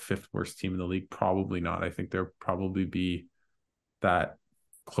be the fifth worst team in the league? Probably not. I think they'll probably be that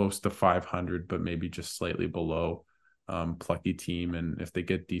close to 500, but maybe just slightly below plucky team. And if they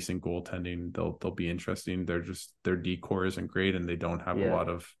get decent goaltending, they'll be interesting. Their decor isn't great, and they don't have a Yeah. lot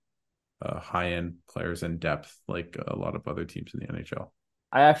of high end players in depth like a lot of other teams in the NHL.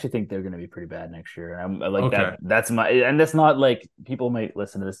 I actually think they're going to be pretty bad next year. I'm like that. Okay. That's my, and that's not like people might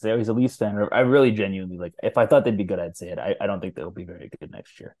listen to this. Say, oh, he's a Leafs fan. I really genuinely like, if I thought they'd be good, I'd say it. I don't think they'll be very good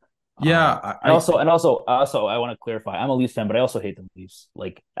next year. Yeah, And also, I want to clarify. I'm a Leafs fan, but I also hate the Leafs.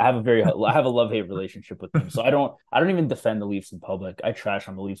 Like, I have a love hate relationship with them. So I don't even defend the Leafs in public. I trash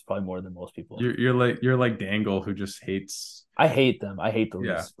on the Leafs probably more than most people. you're like Dangle who just hates. I hate them. I hate the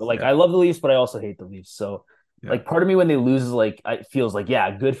Yeah, Leafs. But like, yeah, I love the Leafs, but I also hate the Leafs. So yeah. like, part of me when they lose is like, it feels like, yeah,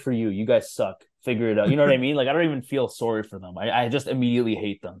 good for you. You guys suck. Figure it out. You know what I mean? Like, I don't even feel sorry for them. I just immediately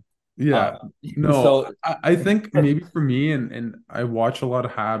hate them. Yeah. Uh, No, so I think maybe for me, and I watch a lot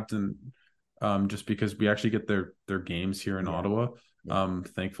of Habs, and just because we actually get their games here in yeah, Ottawa, yeah.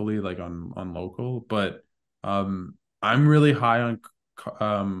 thankfully, like on local. But I'm really high on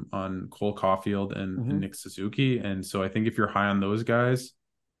Cole Caulfield and Hmm. Nick Suzuki. And so I think if you're high on those guys,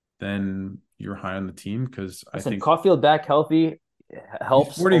 then you're high on the team, because I Listen, think Caulfield back healthy he's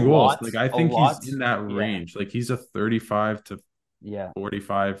helps 40 goals. Like I a think he's lot. in that Yeah, range. Like he's a 35 to yeah,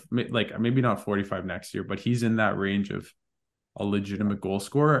 45, like maybe not 45 next year, but he's in that range of a yeah, legitimate goal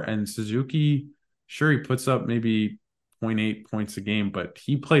scorer. And Suzuki, sure, he puts up maybe zero point 0.8 points a game, but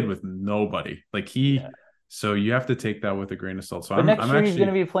he played with nobody. yeah. So you have to take that with a grain of salt. So But I'm next year he's going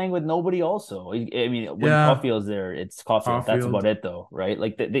to actually, be playing with nobody. Also, I mean, when yeah, Caulfield's there, it's Caulfield. That's Caulfield, about it, though, right?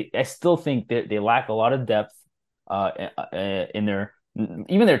 Like I still think that they lack a lot of depth. In their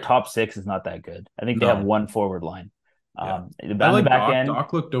even their top six is not that good. I think they have no, one forward line. yeah. I On the like back Doc. end,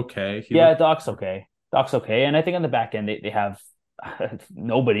 Doc looked okay. He yeah, looked, Doc's okay. Doc's okay, and I think on the back end they have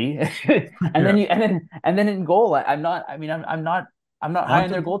nobody, yeah, and then in goal, I'm not. I mean, I'm not high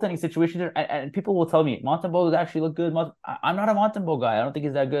in their Montembeau. goaltending situation there, and people will tell me Montembeau actually look good. I'm not a Montembeau guy. I don't think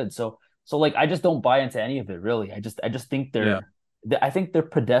he's that good. So like I just don't buy into any of it really. I just think Yeah. I think they're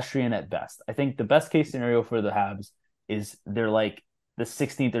pedestrian at best. I think the best case scenario for the Habs is they're like the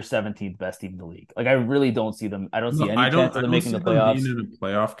 16th or 17th best team in the league. Like I really don't see them. I don't see No, any chance I of them don't making see the them being playoffs. in a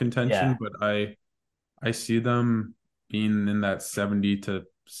playoff contention, Yeah, but I see them being in that 70 to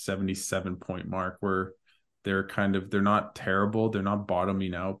 77 point mark where they're not terrible. They're not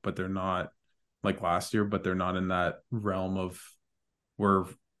bottoming out, but they're not like last year, but they're not in that realm of where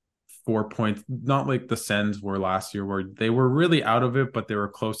 4 points, not like the Sens were last year, where they were really out of it, but they were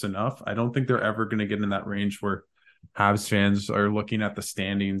close enough. I don't think they're ever going to get in that range where Habs fans are looking at the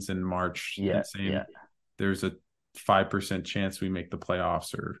standings in March yeah, and saying yeah. there's a 5% chance we make the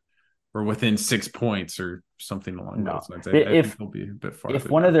playoffs, or within 6 points or something along No, those lines. I think if they'll be a bit if farther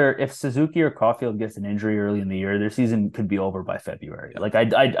one of down. their if Suzuki or Caulfield gets an injury early in the year, their season could be over by February. Yeah. Like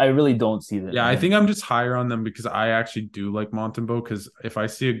I really don't see Yeah, I think them. I'm just higher on them because I actually do like Montembeau, because if I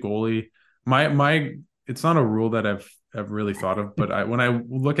see a goalie, my it's not a rule that I've really thought of, but when I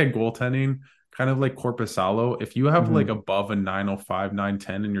look at goaltending, kind of like Korpisalo, if you have like Mhm. above a 905,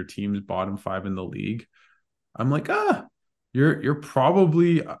 910 in your team's bottom five in the league, I'm like, you're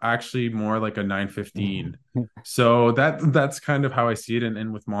probably actually more like a 915. So that's kind of how I see it.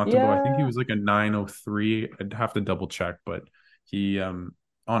 And with Montembeau, I think he Yeah, was like a 903. I'd have to double check, but he on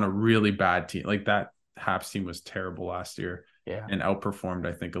a really bad team. Like that Habs team was terrible last year yeah, and outperformed,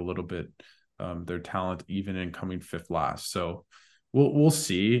 I think, a little bit their talent even in coming fifth last. So we'll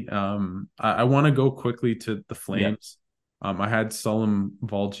see. I want to go quickly to the yeah. Flames. I had Sullum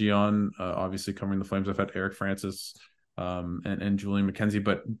Valgi on, obviously covering the Flames. I've had Eric Francis, and Julian McKenzie,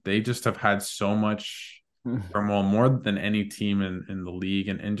 but they just have had so much turmoil, more than any team in the league.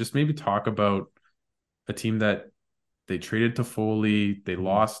 And just maybe talk about a team that they traded Toffoli, they Mhm.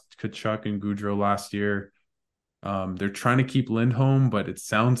 lost Kachuk and Goudreau last year. They're trying to keep Lindholm, but it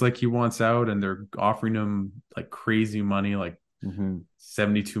sounds like he wants out, and they're offering him like crazy money, like Mm-hmm.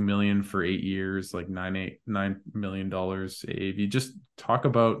 72 million for 8 years, like $9 million AAV. Just talk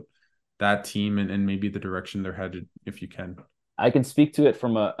about that team and maybe the direction they're headed, if you can. I can speak to it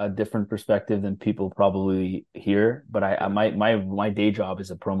from a different perspective than people probably hear, but my day job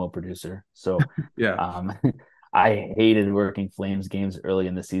is a promo producer. So Yeah. um I hated working Flames games early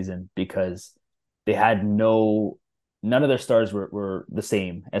in the season because they had none of their stars were the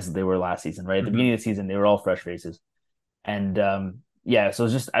same as they were last season, right? At the Mhm. beginning of the season, they were all fresh faces. And yeah, so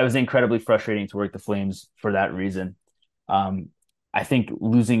it was incredibly frustrating to work the Flames for that reason. Um, I think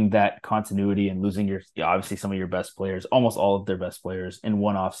losing that continuity and losing obviously some of your best players, almost all of their best players in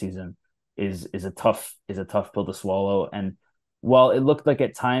one off season is a tough pill to swallow. And while it looked like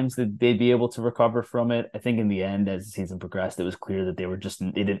at times that they'd be able to recover from it, I think in the end, as the season progressed, it was clear that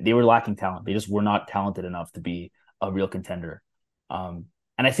they were lacking talent. They just were not talented enough to be a real contender.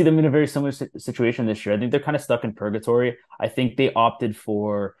 And I see them in a very similar situation this year. I think they're kind of stuck in purgatory. I think they opted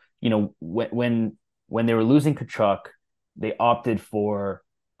for, when they were losing Kachuk, they opted for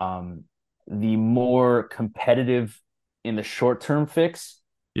the more competitive in the short term fix,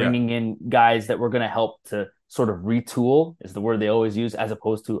 Yeah. bringing in guys that were going to help to sort of retool is the word they always use, as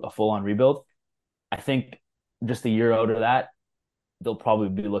opposed to a full on rebuild. I think just a year out of that, they'll probably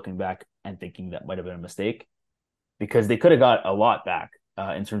be looking back and thinking that might have been a mistake because they could have got a lot back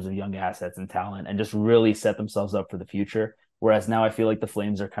in terms of young assets and talent and just really set themselves up for the future. Whereas now I feel like the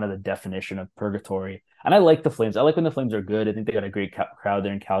Flames are kind of the definition of purgatory. And I like the Flames. I like when the Flames are good. I think they got a great crowd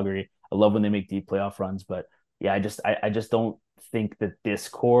there in Calgary. I love when they make deep playoff runs. But yeah, I just don't think that this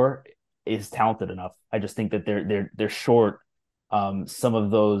core is talented enough. I just think that they're short some of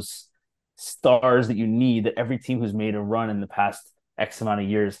those stars that you need that every team who's made a run in the past X amount of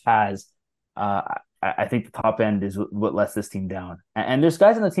years has. Uh, I think the top end is what lets this team down. And there's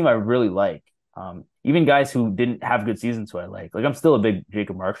guys on the team I really like. Even guys who didn't have good seasons who I like. Like I'm still a big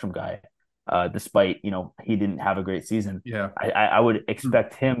Jacob Markstrom guy, despite he didn't have a great season. Yeah. I would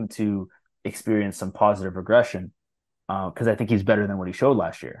expect him to experience some positive regression because I think he's better than what he showed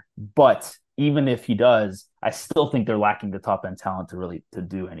last year. But even if he does, I still think they're lacking the top end talent to really to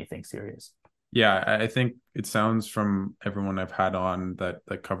do anything serious. Yeah, I think it sounds from everyone I've had on that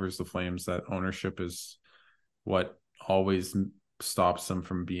covers the Flames that ownership is what always stops them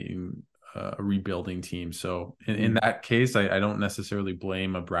from being a rebuilding team. So in Mm-hmm. that case, I don't necessarily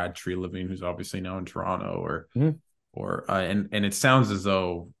blame a Brad Treliving, who's obviously now in Toronto, Mm-hmm. or and it sounds as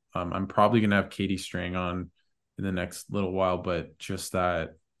though I'm probably gonna have Katie Strang on in the next little while, but just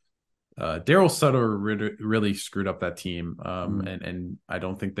that Daryl Sutter really screwed up that team, and I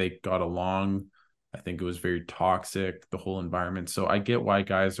don't think they got along. I think it was very toxic, the whole environment. So I get why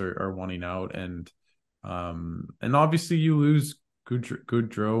guys are wanting out, and obviously you lose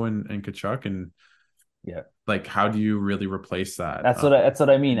Goudreau and Kachuk, and Yeah. like how do you really replace that? That's what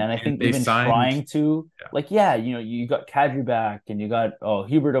I mean. And I think They even signed, trying to yeah, like, yeah, you got Kadri back and you got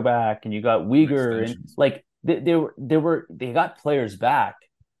Huberto back and you got Uyghur and extensions. like they got players back.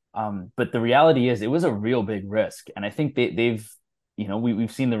 But the reality is it was a real big risk. And I think they've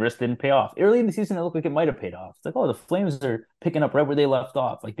we've seen the risk didn't pay off. Early in the season, it looked like it might have paid off. It's like, oh, the Flames are picking up right where they left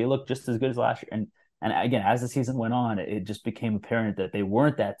off. Like they look just as good as last year. And again, as the season went on, it just became apparent that they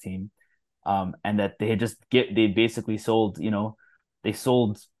weren't that team and that they basically sold, they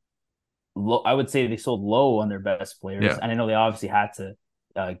sold low. I would say they sold low on their best players, Yeah, and I know they obviously had to.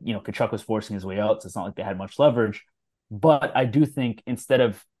 Kachuk was forcing his way out, so it's not like they had much leverage. But I do think instead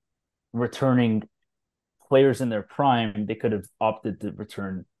of returning players in their prime, they could have opted to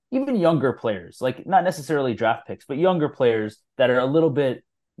return even younger players, like not necessarily draft picks, but younger players that are a little bit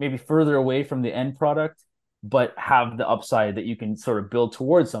maybe further away from the end product, but have the upside that you can sort of build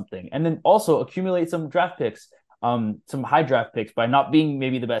towards something. And then also accumulate some draft picks, some high draft picks by not being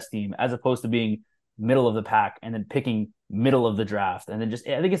maybe the best team, as opposed to being middle of the pack and then picking middle of the draft. And then just,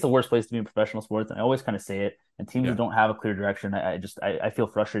 I think it's the worst place to be in professional sports. And I always kind of say it. And teams that yeah. don't have a clear direction, I feel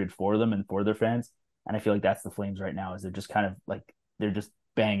frustrated for them and for their fans. And I feel like that's the Flames right now, is they're just kind of like they're just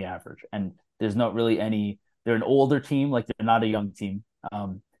bang average. And there's not really any they're an older team, like they're not a young team.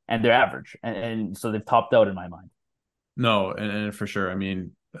 And they're average. And so they've topped out in my mind. No, and for sure. I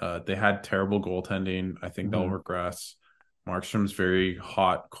mean, they had terrible goaltending. I think they'll Mm-hmm. regress. Markstrom's very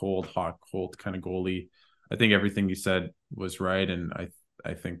hot, cold kind of goalie. I think everything you said was right, and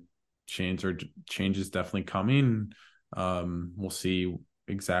I think change is definitely coming. We'll see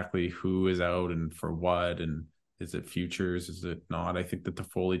exactly who is out and for what, and is it futures? Is it not? I think that the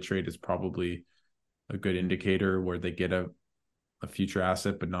Toffoli trade is probably a good indicator where they get a future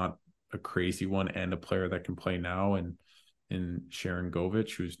asset, but not a crazy one and a player that can play now, and in Sharon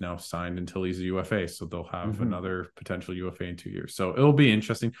Govich, who's now signed until he's a UFA. So they'll have another potential UFA in 2 years. So it'll be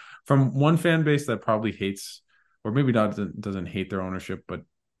interesting from one fan base that probably hates, or maybe not doesn't hate their ownership, but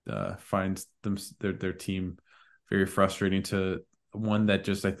finds their team very frustrating, to one that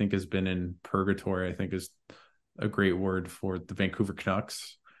just I think has been in purgatory. I think is a great word for the Vancouver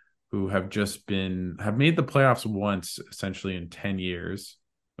Canucks, who have made the playoffs once essentially in 10 years,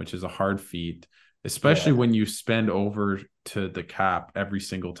 which is a hard feat, especially when you spend over to the cap every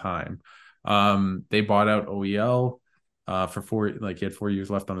single time. They bought out OEL for 4, like he had 4 years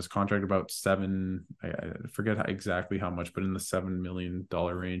left on his contract, about I forget exactly how much, but in the $7 million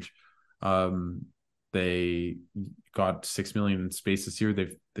range. They got $6 million in space this year.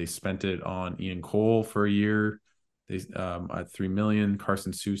 They spent it on Ian Cole for a year. They at $3 million.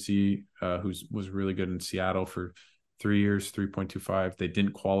 Carson Soucy, was really good in Seattle for 3 years, 3.25. They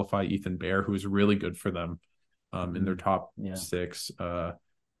didn't qualify Ethan Bear, who was really good for them in their top 6.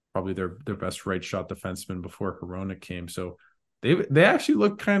 Probably their best right shot defenseman before Corona came. So they actually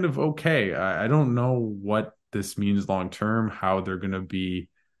look kind of okay. I don't know what this means long term, how they're going to be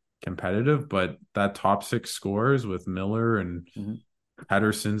competitive, but that top 6 scores with Miller and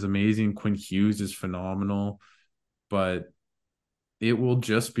Pedersen's amazing. Quinn Hughes is phenomenal, but it will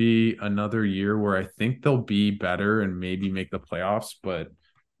just be another year where I think they'll be better and maybe make the playoffs, but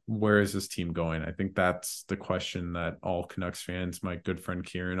where is this team going? I think that's the question that all Canucks fans, my good friend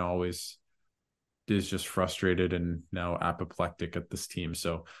Kieran, always is just frustrated and now apoplectic at this team.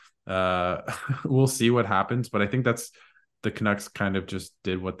 So we'll see what happens, but I think that's the Canucks kind of just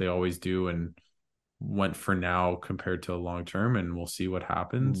did what they always do and went for now compared to long term, and we'll see what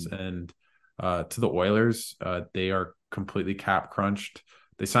happens. And to the Oilers, they are completely cap crunched.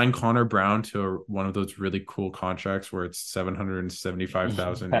 They signed Connor Brown to one of those really cool contracts where it's $775,000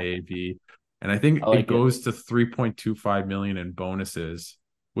 AAV, and I think it goes to $3.25 million in bonuses,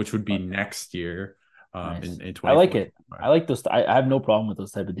 which would be next year. In 20. I like it. I like those. I have no problem with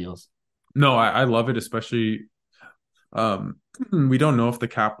those type of deals. No, I love it, especially. We don't know if the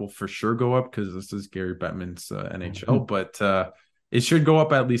cap will for sure go up because this is Gary Bettman's NHL, but it should go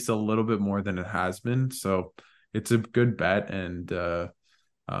up at least a little bit more than it has been. So it's a good bet, and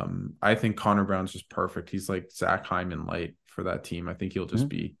I think Connor Brown's just perfect. He's like Zach Hyman light for that team. I think he'll just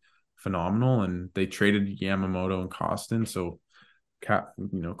be phenomenal. And they traded Yamamoto and Costin, so cap,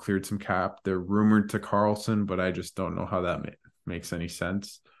 cleared some cap. They're rumored to Carlson, but I just don't know how that makes any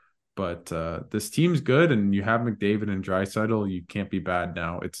sense. But this team's good, and you have McDavid and Draisaitl. You can't be bad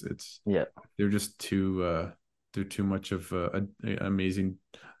now. They're just too much of an amazing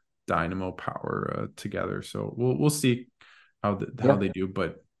dynamo power together. So we'll see how they do,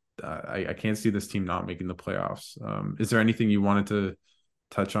 but I can't see this team not making the playoffs. Is there anything you wanted to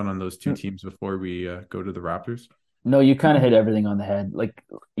touch on those two teams before we go to the Raptors? No, you kind of hit everything on the head. Like,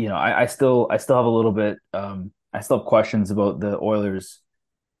 I still have a little bit. I still have questions about the Oilers'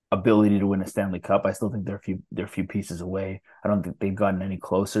 ability to win a Stanley Cup. I still think they're a few pieces away. I don't think they've gotten any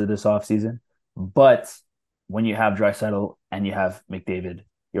closer this offseason. But when you have Draisaitl and you have McDavid,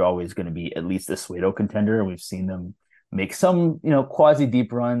 you're always going to be at least a pseudo contender. And we've seen them make some, quasi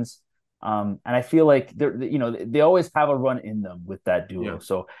deep runs. And I feel like they always have a run in them with that duo. Yeah.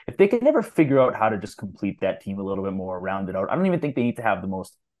 So if they can never figure out how to just complete that team a little bit more, round it out, I don't even think they need to have the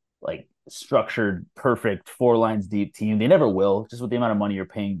most structured, perfect 4 lines deep team. They never will, just with the amount of money you're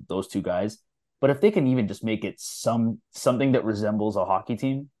paying those two guys. But if they can even just make it something that resembles a hockey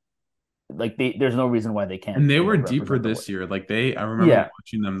team, there's no reason why they can't. And they were deeper this year. I remember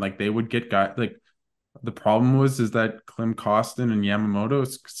watching them. They would get guys the problem is that Klim Kostin and Yamamoto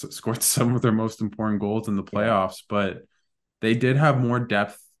scored some of their most important goals in the playoffs, but they did have more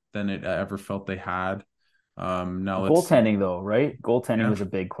depth than it ever felt they had. Now goaltending though, right? Goaltending was a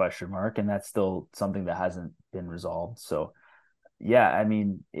big question mark, and that's still something that hasn't been resolved. So, I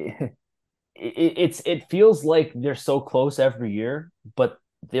mean, it feels like they're so close every year, but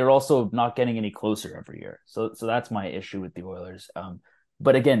they're also not getting any closer every year. So that's my issue with the Oilers.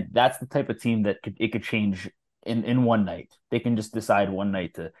 But again, that's the type of team that could change in one night. They can just decide one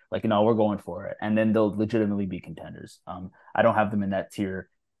night to no, we're going for it, and then they'll legitimately be contenders. I don't have them in that tier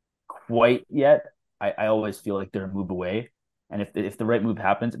quite yet. I always feel like they're a move away, and if the right move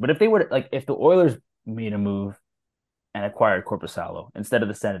happens, but if they were if the Oilers made a move and acquired Korpisalo instead of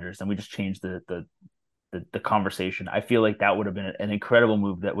the Senators, and we just changed the conversation, I feel like that would have been an incredible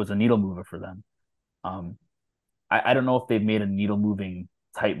move that was a needle mover for them. I don't know if they've made a needle moving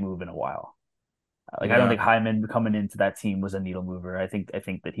type move in a while. I don't think Hyman coming into that team was a needle mover. I think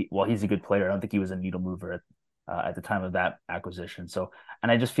that he's a good player. I don't think he was a needle mover at the time of that acquisition. So,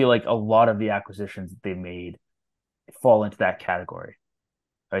 and I just feel like a lot of the acquisitions that they made fall into that category.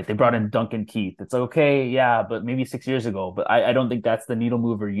 Right? They brought in Duncan Keith. It's like, okay, yeah, but maybe 6 years ago. But I don't think that's the needle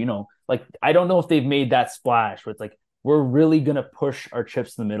mover. Like I don't know if they've made that splash where it's like we're really gonna push our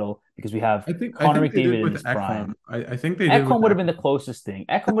chips in the middle because we have I Connor think they did McDavid in with his prime. Ekholm. I think they did with Ekholm would have been the Ekholm. closest thing.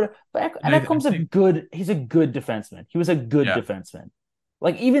 Ekholm would have, And and I Ekholm's a think good. He's a good defenseman. He was a good yeah. defenseman.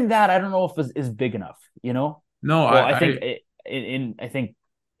 Like even that, I don't know if is big enough. You know. No, Well, I think I think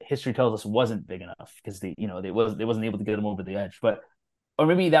history tells us it wasn't big enough because they wasn't able to get him over the edge. But or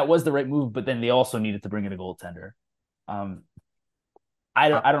maybe that was the right move, but then they also needed to bring in a goaltender. Um,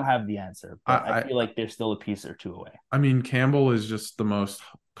 I I don't have the answer, but I I feel like they're still a piece or two away. I mean Campbell is just the most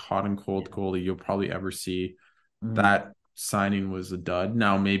hot and cold Yeah. goalie you'll probably ever see. Mm-hmm. That signing was a dud.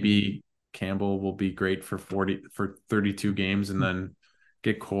 Now maybe Campbell will be great for 32 games and then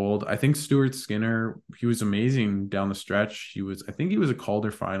get cold. I think Stuart Skinner, he was amazing down the stretch. I think he was a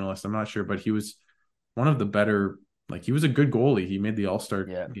Calder finalist. I'm not sure, but he was one of the better, like he was a good goalie. He made the All-Star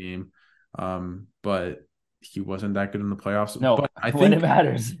Yeah. game. But he wasn't that good in the playoffs. No, But I when it think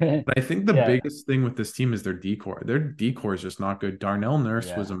matters. the Yeah. biggest thing with this team is their decor. Their decor is just not good. Darnell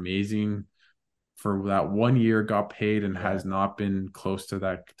Nurse was Yeah. amazing for that 1 year, got paid and Yeah. has not been close to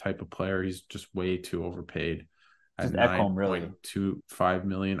that type of player. He's just way too overpaid at Just Ekholm, really. 9.25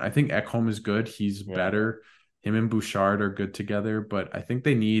 million. I think Ekholm is good. He's Yeah. better. Him and Bouchard are good together, but I think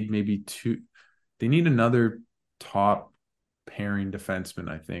they need they need another top pairing defenseman,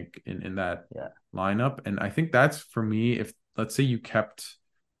 I think, in that Yeah. lineup. And I think that's for me, if let's say you kept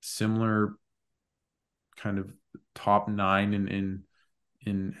similar kind of top nine in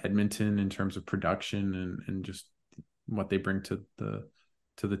Edmonton in terms of production and just what they bring to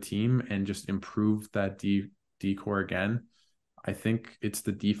the team and just improve that decor again. I think it's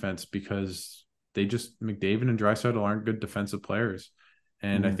the defense because they just McDavid and Draisaitl aren't good defensive players.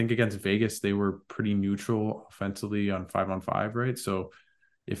 And I Mm-hmm. think against Vegas they were pretty neutral offensively on 5-on-5, right? So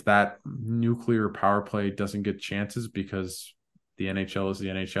if that nuclear power play doesn't get chances because the NHL is the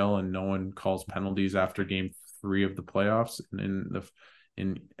NHL and no one calls penalties after game 3 of the playoffs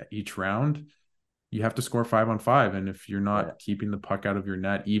in each round, you have to score 5-on-5. And if you're Yeah. not keeping the puck out of your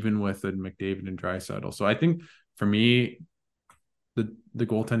net, even with a McDavid and Draisaitl. So I think for me, the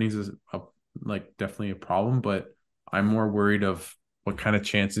goaltending is like definitely a problem, but I'm more worried of what kind of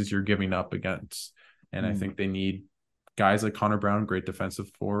chances you're giving up against. And I Mm-hmm. think they need guys like Connor Brown, great defensive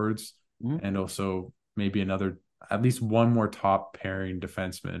forwards, Mm-hmm. and also maybe at least one more top pairing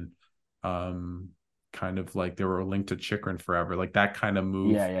defenseman. Kind of like they were linked to Chikrin forever, like that kind of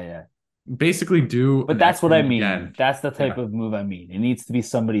move. Yeah. Yeah. Yeah. Basically, do But an that's what I Ekholm mean. again. That's the type Yeah, of move I mean. It needs to be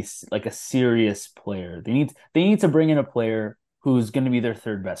somebody like a serious player. They need to bring in a player who's going to be their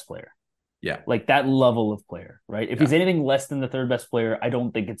third best player. yeah, Like that level of player, right? If yeah. he's anything less than the third best player, I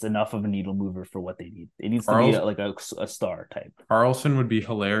don't think it's enough of a needle mover for what they need. It needs to be Carl's like a star type. Carlson would be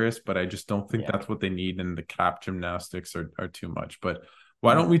hilarious, but I just don't think Yeah. that's what they need, and the cap gymnastics are too much. But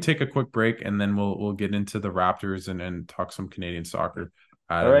why don't Mm. we take a quick break and then we'll get into the Raptors and talk some Canadian soccer,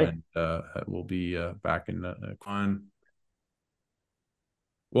 All Adam, right. and we'll be back in on.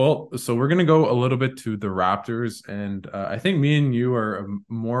 Well, so we're gonna go a little bit to the Raptors, and I think me and you are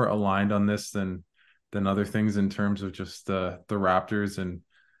more aligned on this than other things in terms of just the Raptors, and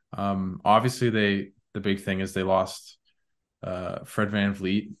obviously the big thing is they lost Fred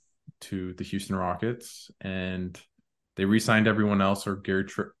VanVleet to the Houston Rockets, and they re-signed everyone else, or Gary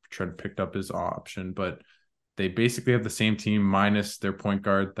Trent picked up his option, but they basically have the same team minus their point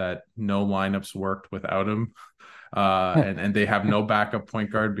guard that no lineups worked without him. And they have no backup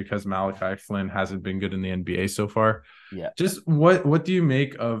point guard because Malachi Flynn hasn't been good in the NBA so far. Yeah. Just what do you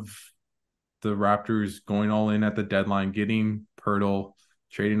make of the Raptors going all in at the deadline, getting Pirtle,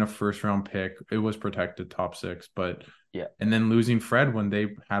 trading a first round pick? It was protected top 6, but Yeah. and then losing Fred when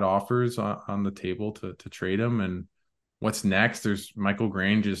they had offers on the table to trade him. And what's next? There's Michael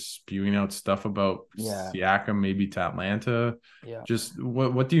Grange just spewing out stuff about Yeah. Siakam maybe to Atlanta. Yeah. Just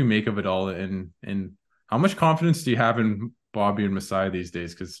what do you make of it all? And how much confidence do you have in Bobby and Masai these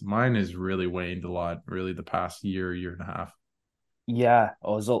days? Because mine has really waned a lot, really the past year and a half. Yeah.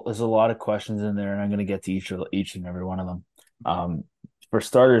 Oh, there's a lot of questions in there, and I'm going to get to each and every one of them. Um, for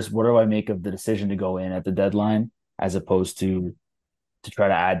starters, what do I make of the decision to go in at the deadline as opposed to try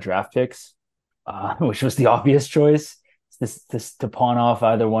to add draft picks, which was the obvious choice? This to pawn off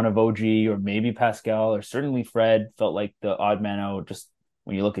either one of OG or maybe Pascal or certainly Fred felt like the odd man out just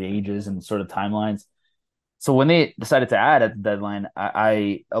when you look at ages and sort of timelines. So when they decided to add at the deadline,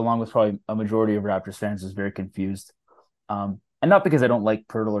 I along with probably a majority of Raptors fans, was very confused. And not because I don't like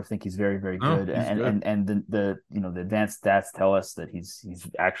Pirtle or think he's very, very No, good. he's And good. the advanced stats tell us that he's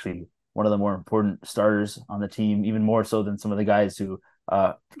actually one of the more important starters on the team, even more so than some of the guys who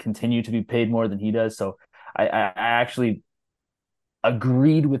continue to be paid more than he does. So I actually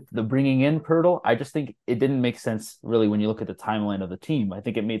agreed with the bringing in Pirtle. I just think it didn't make sense really when you look at the timeline of the team. I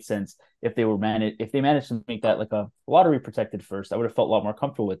think it made sense if they managed to make that like a lottery protected first. I would have felt a lot more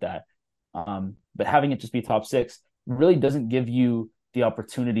comfortable with that. But having it just be top six really doesn't give you the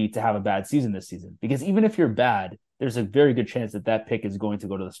opportunity to have a bad season this season, because even if you're bad, there's a very good chance that that pick is going to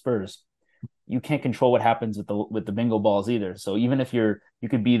go to the Spurs. You can't control what happens with the bingo balls either. So even if you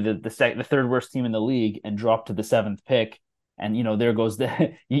could be the third worst team in the league and drop to the seventh pick, and there goes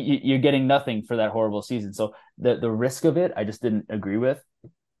you're getting nothing for that horrible season. So the risk of it, I just didn't agree with.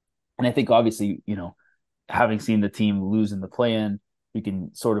 And I think obviously, having seen the team lose in the play-in, we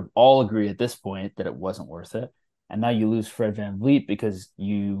can sort of all agree at this point that it wasn't worth it. And now you lose Fred VanVleet because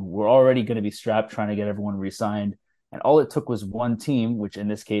you were already going to be strapped trying to get everyone re-signed. And all it took was one team, which in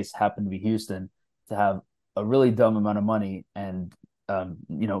this case happened to be Houston, to have a really dumb amount of money and I kind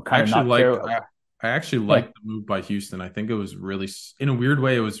of actually not like care. I actually Yeah, liked the move by Houston. I think it was really, in a weird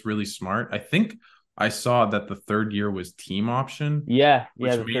way, it was really smart. I think I saw that the third year was team option, yeah.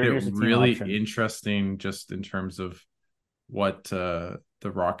 which The made third it year's a team really option. interesting just in terms of what the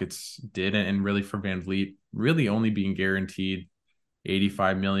Rockets did, and really for Van Vliet, really only being guaranteed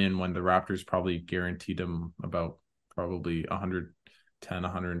 85 million when the Raptors probably guaranteed him about probably 110,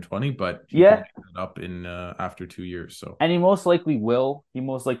 120, but he can Yeah, make that up in after 2 years. So and he most likely will. He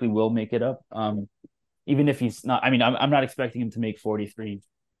most likely will make it up. Even if he's not. I mean, I'm not expecting him to make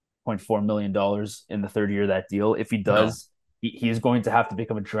 $43.4 million in the third year of that deal. If he no, does, he is going to have to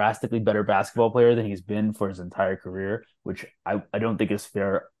become a drastically better basketball player than he's been for his entire career, which I don't think is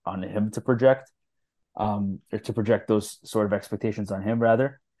fair on him to project. Or to project those sort of expectations on him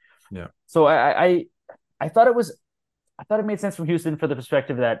rather. yeah. So I thought it made sense from Houston for the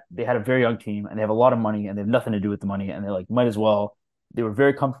perspective that they had a very young team and they have a lot of money and they have nothing to do with the money, and they're like, might as well. They were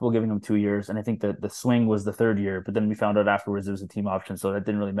very comfortable giving him 2 years, and I think that the swing was the third year, but then we found out afterwards it was a team option, so that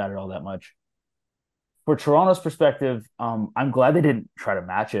didn't really matter all that much. For Toronto's perspective, I'm glad they didn't try to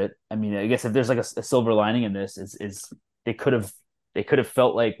match it. I mean, I guess if there's like a silver lining in this, is they could have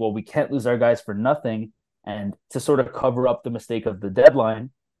felt like, well, we can't lose our guys for nothing, and to sort of cover up the mistake of the deadline,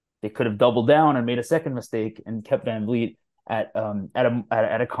 they could have doubled down and made a second mistake and kept Van Vliet at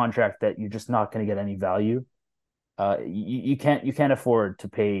a contract that you're just not going to get any value. You can't afford to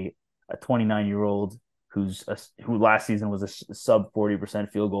pay a 29-year-old who last season was a sub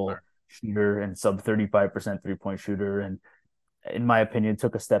 40% field goal shooter and sub 35% 3-point shooter, and in my opinion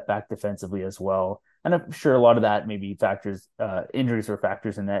took a step back defensively as well. And I'm sure a lot of that maybe factors injuries were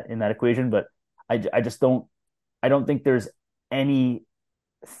factors in that equation, but I just don't think there's any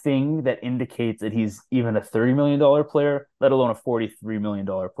thing that indicates that he's even a $30 million player, let alone a $43 million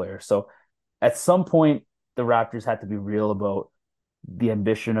player. So at some point, the Raptors had to be real about the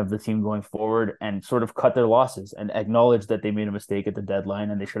ambition of the team going forward and sort of cut their losses and acknowledge that they made a mistake at the deadline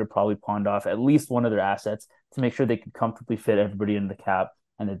and they should have probably pawned off at least one of their assets to make sure they could comfortably fit everybody in the cap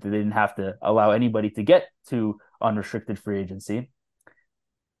and that they didn't have to allow anybody to get to unrestricted free agency.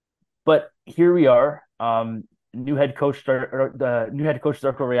 But here we are. The new head coach Darko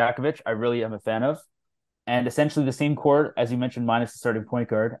Rajakovic, I really am a fan of, and essentially the same core as you mentioned, minus the starting point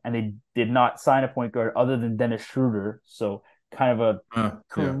guard, and they did not sign a point guard other than Dennis Schroeder. So kind of a Yeah,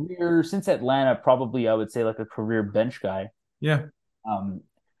 career since Atlanta, probably I would say like a career bench guy. yeah. Um,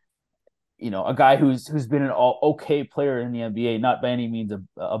 a guy who's been an all okay player in the NBA, not by any means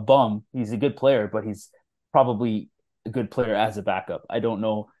a bum. He's a good player, but he's probably a good player as a backup. I don't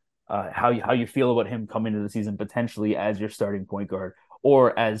know how you feel about him coming into the season potentially as your starting point guard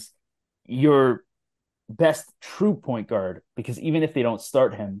or as your best true point guard, because even if they don't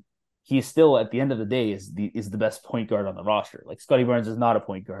start him, he's still at the end of the day is the best point guard on the roster. Like Scotty Barnes is not a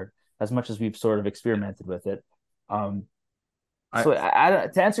point guard as much as we've sort of experimented with it. Um, I so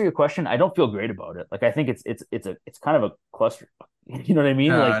to answer your question, I don't feel great about it. Like I think it's kind of a cluster. You know what I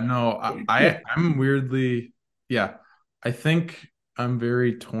mean? Like no, I'm weirdly, yeah. I think I'm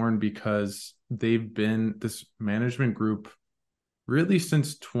very torn because they've been this management group really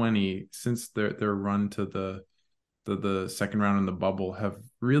since their run to the second round in the bubble have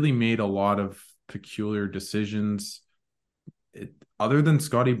really made a lot of peculiar decisions. Other than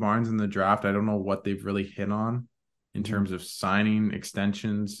Scotty Barnes in the draft, I don't know what they've really hit on in mm-hmm, terms of signing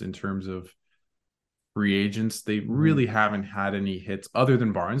extensions, in terms of free agents. They mm-hmm. really haven't had any hits other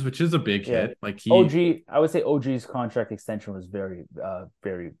than Barnes, which is a big Yeah. hit. Like I would say OG's contract extension was very,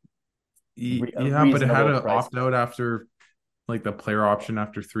 very yeah, but it had reasonable to price. opt out after like the player option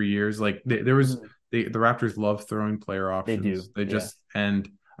after 3 years. Like there was Mhm. the Raptors love throwing player They options. do. They Yeah. just and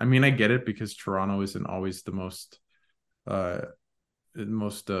I mean I get it because Toronto isn't always uh the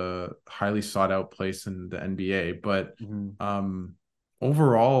most highly sought out place in the NBA, but Mhm. um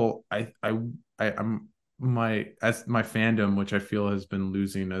overall I'm my fandom, which I feel has been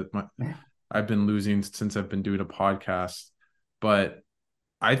losing I've been losing since I've been doing a podcast, but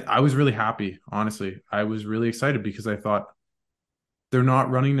I was really happy, honestly. I was really excited because I thought they're not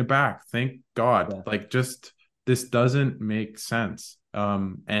running it back. Thank God. Yeah. Like, just this doesn't make sense.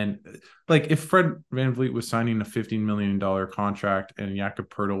 And like if Fred VanVleet was signing a $15 million contract and Jakob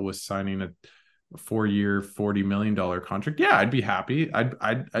Poeltl was signing a 4 year, $40 million contract, yeah, I'd be happy. I'd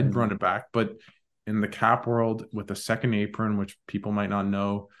Mhm. run it back. But in the cap world with a second apron, which people might not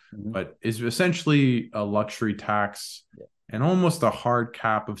know, Mhm. but is essentially a luxury tax Yeah. and almost a hard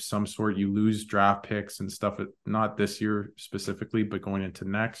cap of some sort. You lose draft picks and stuff, not this year specifically, but going into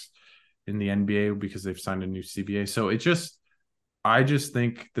next in the NBA because they've signed a new CBA. So I just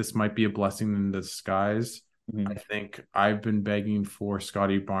think this might be a blessing in disguise. I Mhm. think I've been begging for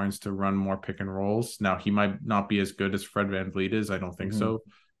Scotty Barnes to run more pick and rolls. Now, he might not be as good as Fred VanVleet is. I don't think Mhm. so.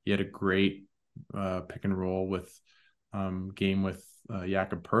 He had a great pick and roll with game with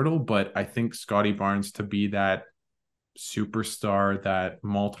Jakob Poeltl, but I think Scotty Barnes to be that superstar, that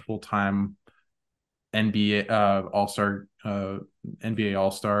multiple time NBA All-Star NBA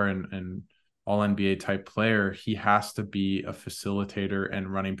All-Star and all NBA type player, he has to be a facilitator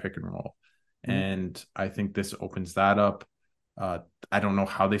and running pick and roll. Mhm. And I think this opens that up. Uh, I don't know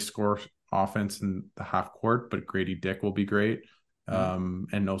how they score offense in the half court, but Grady Dick will be great. Mhm.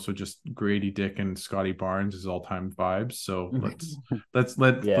 And also just Grady Dick and Scotty Barnes is all time vibes. So let's Mhm. let's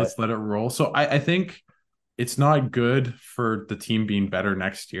let Yeah. let's let it roll. So I think it's not good for the team being better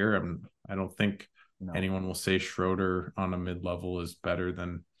next year. I don't think No. anyone will say Schroeder on a mid level is better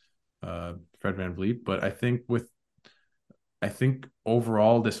than Fred VanVleet, but I think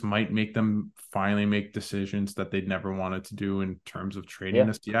overall this might make them finally make decisions that they'd never wanted to do in terms of trading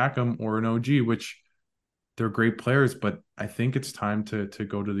Yeah. a Siakam or an OG, which they're great players, but I think it's time to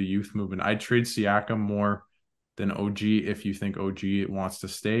go to the youth movement. I'd trade Siakam more than OG if you think OG wants to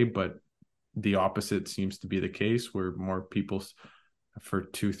stay, but the opposite seems to be the case where more people for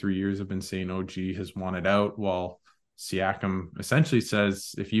 2 3 years have been saying OG has wanted out while Siakam essentially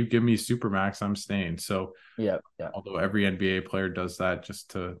says if you give me supermax I'm staying. So Yeah. Yeah. although every NBA player does that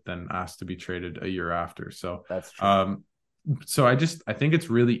just to then ask to be traded a year after. That's true. Um so I think it's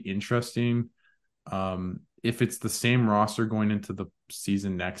really interesting. If it's the same roster going into the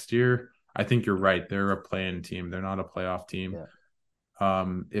season next year, I think you're right. They're a play-in team. They're not a playoff team. Yeah.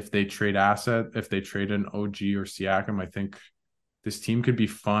 If if they trade an OG or Siakam, I think this team could be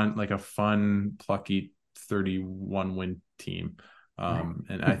fun, like a fun, plucky 31 win team.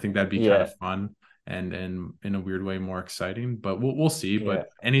 And I think that'd be kind Yeah. of fun and in a weird way more exciting. But we'll see. Yeah. But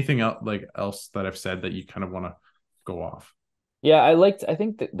anything else that I've said that you kind of want to go off? Yeah, I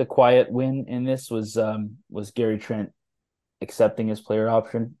think the quiet win in this was Gary Trent accepting his player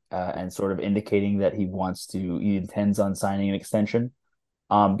option and sort of indicating that he intends on signing an extension.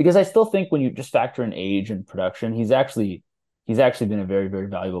 Because I still think when you just factor in age and production, he's actually been a very, very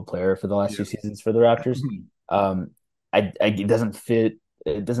valuable player for the last Yeah. few seasons for the Raptors. Um, it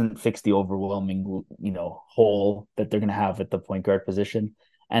doesn't fix the overwhelming, hole that they're going to have at the point guard position.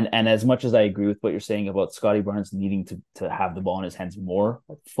 And as much as I agree with what you're saying about Scotty Barnes needing to have the ball in his hands more,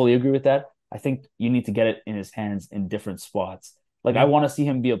 I fully agree with that. I think you need to get it in his hands in different spots. Like I Yeah. want to see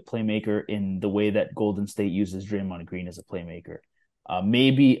him be a playmaker in the way that Golden State uses Draymond Green as a playmaker.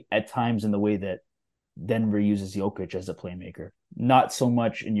 Maybe at times in the way that Denver uses Jokic as a playmaker, not so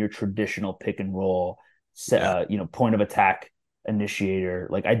much in your traditional pick and roll, Yeah. point of attack initiator.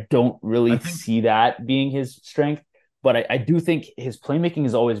 Like I don't I really think see that being his strength, but I do think his playmaking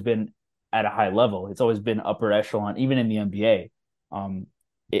has always been at a high level. It's always been upper echelon, even in the NBA. Um,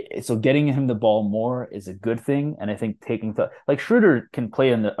 so getting him the ball more is a good thing, and I think like Schroeder can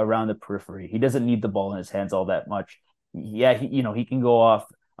play around the periphery. He doesn't need the ball in his hands all that much. Yeah, he can go off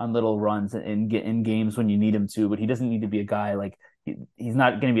on little runs and get in games when you need him to, but he doesn't need to be a guy like he's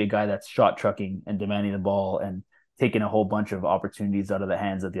not going to be a guy that's shot trucking and demanding the ball and taking a whole bunch of opportunities out of the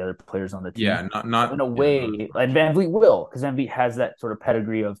hands of the other players on the team. yeah, So in a yeah, not way, and VanVleet will, because VanVleet has that sort of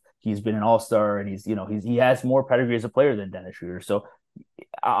pedigree of he's been an all-star and he has more pedigree as a player than Dennis Schroeder. So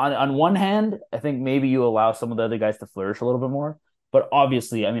on one hand, I think maybe you allow some of the other guys to flourish a little bit more. But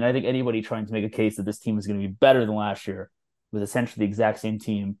obviously, I mean, I think anybody trying to make a case that this team is going to be better than last year with essentially the exact same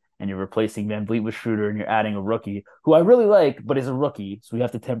team, and you're replacing VanVleet with Schroeder, and you're adding a rookie who I really like, but is a rookie, so we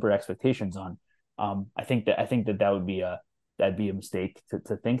have to temper expectations on. I think that would be that'd be a mistake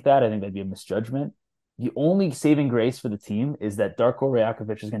to think that. I think that'd be a misjudgment. The only saving grace for the team is that Darko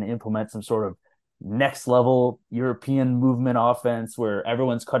Rajakovic is going to implement some sort of next level European movement offense where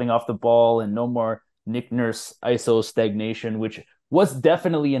everyone's cutting off the ball and no more Nick Nurse ISO stagnation, which was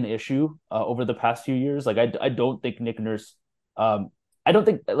definitely an issue over the past few years. Like I don't think Nick Nurse, I don't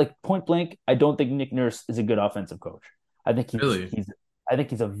think like point blank, I don't think Nick Nurse is a good offensive coach. I think Really? I think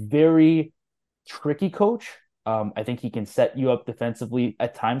he's a very tricky coach. I think he can set you up defensively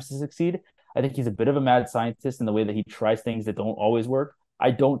at times to succeed. I think he's a bit of a mad scientist in the way that he tries things that don't always work.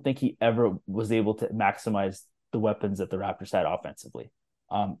 I don't think he ever was able to maximize the weapons that the Raptors had offensively.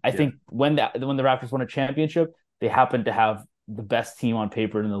 I Yeah. think when the Raptors won a championship, they happened to have the best team on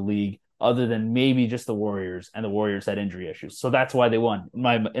paper in the league, other than maybe just the Warriors, and the Warriors had injury issues, so that's why they won,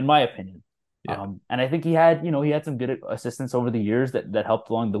 in my opinion. Yeah. And I think he had some good assistants over the years that helped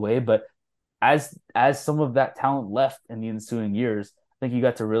along the way, but as some of that talent left in the ensuing years, I think you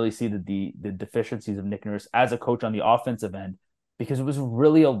got to really see the deficiencies of Nick Nurse as a coach on the offensive end, because it was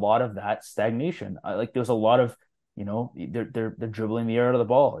really a lot of that stagnation. Like there was a lot of they're dribbling the air out of the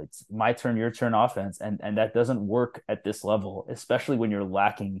ball. It's my turn, your turn offense, and that doesn't work at this level, especially when you're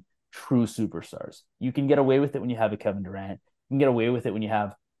lacking true superstars. You can get away with it when you have a Kevin Durant. You can get away with it when you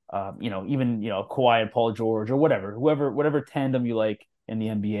have even Kawhi and Paul George or whatever tandem you like in the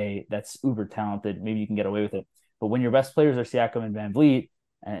NBA that's uber talented. Maybe you can get away with it. But when your best players are Siakam and VanVleet,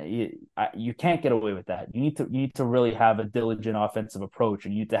 you can't get away with that. You need to really have a diligent offensive approach,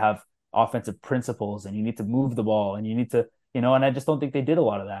 and you need to have offensive principles, and you need to move the ball, and you need to and I just don't think they did a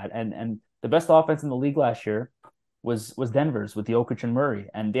lot of that. And the best offense in the league last year was Denver's with Jokic and Murray,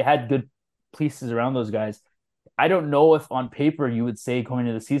 and they had good pieces around those guys. I don't know if on paper you would say going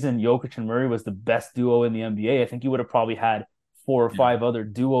into the season Jokic and Murray was the best duo in the NBA. I think you would have probably had four or Yeah. five other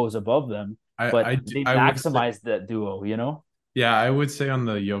duos above them, but they I would say, maximized that duo. yeah, I would say on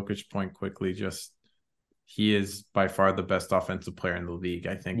the Jokic point quickly, just he is by far the best offensive player in the league.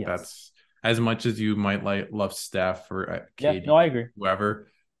 I think Yes. that's as much as you might love Steph or Yeah, no, I KD, agree. whoever.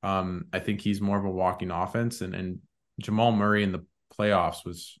 I think he's more of a walking offense, and Jamal Murray in the playoffs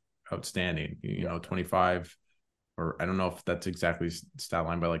was outstanding. Yeah. 25, or I don't know if that's exactly stat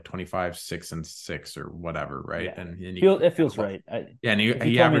line, but like 25, 6 and 6 or whatever, right? Yeah. And It feels right. yeah, and If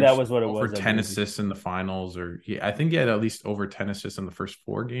you he told me that averaged was what it over was, I'd 10 believe you. assists in the finals, or I think he had at least over 10 assists in the first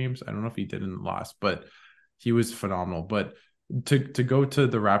 4 games. I don't know if he did in the last, but he was phenomenal. But to go to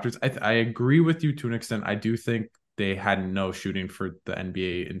the Raptors, I agree with you to an extent. I do think they had no shooting for the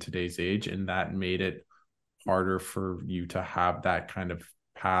NBA in today's age, and that made it harder for you to have that kind of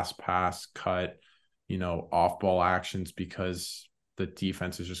pass, cut, off ball actions, because the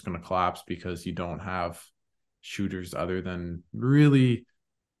defense is just going to collapse because you don't have shooters other than really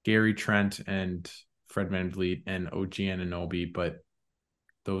Gary Trent and Fred VanVleet and OG Anunoby, but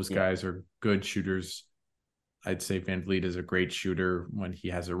those Yeah. guys are good shooters. I'd say VanVleet is a great shooter when he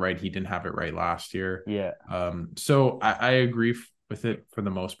has it right. He didn't have it right last year. Yeah. So I agree with it for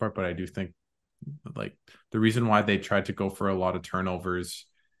the most part, but I do think like the reason why they tried to go for a lot of turnovers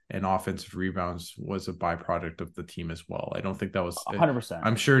and offensive rebounds was a byproduct of the team as well. I don't think that was 100%.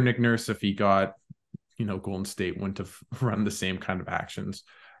 I'm sure Nick Nurse, if he got Golden State, wouldn't have run the same kind of actions.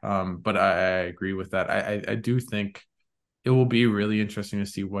 But I agree with that. I do think it will be really interesting to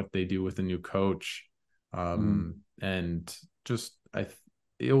see what they do with a new coach. And just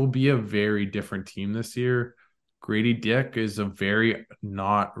it will be a very different team this year. Grady Dick is a very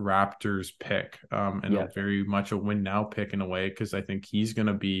not Raptors pick, and Yeah. a very much a win now pick in a way, because I think he's going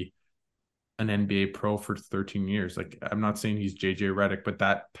to be an NBA pro for 13 years. Like, I'm not saying he's JJ Redick, but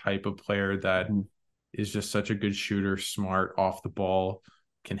that type of player that is just such a good shooter, smart off the ball,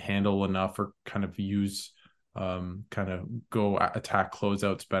 can handle enough, or kind of use kind of go attack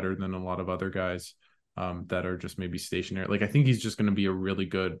closeouts better than a lot of other guys that are just maybe stationary. Like, I think he's just going to be a really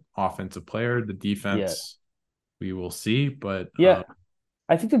good offensive player. The Yeah. defense, we will see, but Yeah.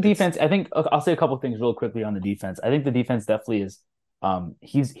 I think the it's defense, I'll say a couple things real quickly on the defense. I think the defense definitely is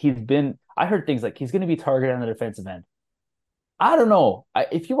he's been I heard things like he's going to be targeted on the defensive end. I don't know.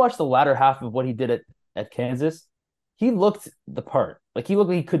 If you watch the latter half of what he did at Kansas, he looked the part. Like he looked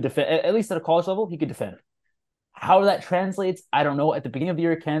like he could defend, at least at a college level, he could defend. How that translates, I don't know. At the beginning of the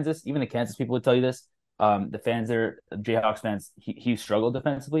year at Kansas, even the Kansas people would tell you this. The fans there, Jayhawks fans, he struggled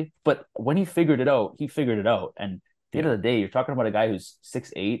defensively. But when he figured it out, he figured it out. And at the end of the day, you're talking about a guy who's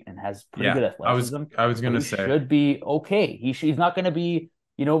 6'8" and has pretty good athleticism. I was gonna He say should be okay. He's not going to be.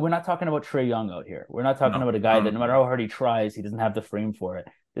 We're not talking about Trae Young out here. We're not talking no, about a guy that no matter how hard he tries, he doesn't have the frame for it.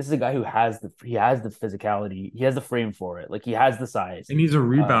 this is a guy who has the physicality, he has the frame for it, like he has the size. And he's a Uh,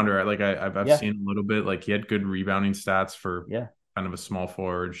 rebounder. Like I've yeah, seen a little bit. Like he had good rebounding stats for yeah. kind of a small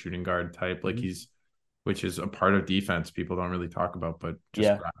forward, shooting guard type. Like Mhm. he's which is a part of defense people don't really talk about, but just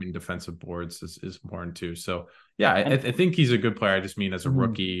Yeah. grabbing defensive boards is important too. So yeah, And I think he's a good player. I just mean as a mhm.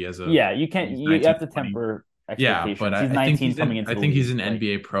 rookie, Yeah, you can't, he's you 19, have to 20. temper Yeah, but expectations. He's I think 19 coming into I the think he's league. an Like,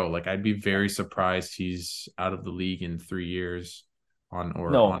 NBA pro. Like I'd be yeah. very surprised he's out of the league in 3 years on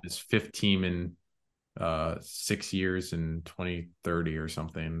No, his fifth team in 6 years in 2030 or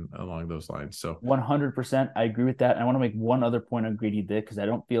something along those lines. So 100%. I agree with that. And I want to make one other point on Grady Dick because I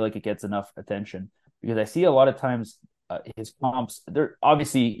don't feel like it gets enough attention because I see a lot of times his comps. They're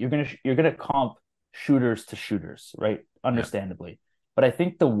obviously you're gonna comp shooters to shooters, right? yeah. Understandably, but I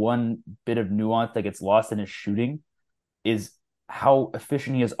think the one bit of nuance that gets lost in his shooting is how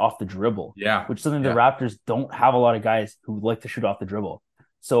efficient he is off the dribble, Yeah. which is something the Yeah. Raptors don't have a lot of guys who like to shoot off the dribble.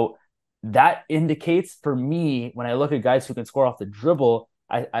 So that indicates for me when I look at guys who can score off the dribble,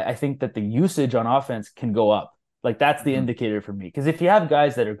 I think that the usage on offense can go up. Like that's the Mhm. indicator for me. Because if you have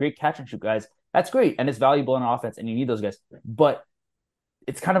guys that are great catch and shoot guys, that's great and it's valuable in offense and you need those guys. But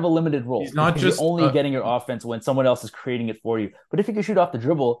it's kind of a limited role He's not because you're just only getting your offense when someone else is creating it for you. But if you can shoot off the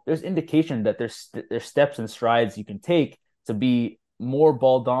dribble, there's indication that there's steps and strides you can take to be more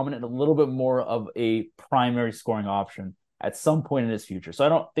ball dominant, a little bit more of a primary scoring option at some point in his future. So I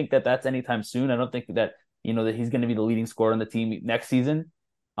don't think that that's anytime soon. I don't think that that he's going to be the leading scorer on the team next season.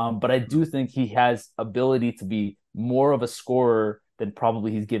 But I do think he has ability to be more of a scorer than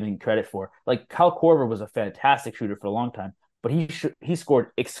probably he's giving credit for. Like Kyle Korver was a fantastic shooter for a long time, but he scored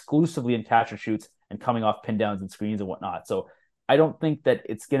exclusively in catch and shoots and coming off pin downs and screens and whatnot. So I don't think that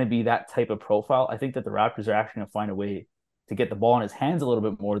it's going to be that type of profile. I think that the Raptors are actually going to find a way to get the ball in his hands a little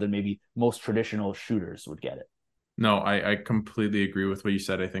bit more than maybe most traditional shooters would get it. No, I completely agree with what you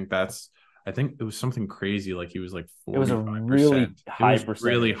said. I think it was something crazy. Like he was like It was a 45%. really It high was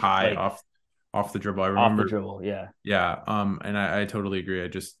really percentage, high like off the dribble. I off the remember. dribble. Yeah. Yeah. And I totally agree.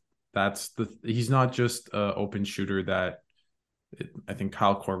 He's not just a open shooter I think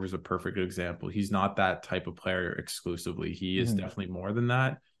Kyle Korver is a perfect example. He's not that type of player exclusively. He is Mm-hmm. definitely more than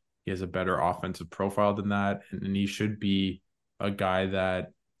that. He has a better offensive profile than that. And he should be a guy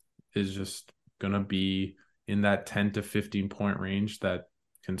that is just going to be in that 10 to 15 point range that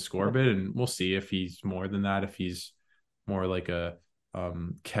can score a Yeah. bit. And we'll see if he's more than that, if he's more like a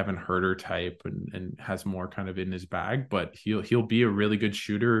Kevin Herter type and has more kind of in his bag, but he'll be a really good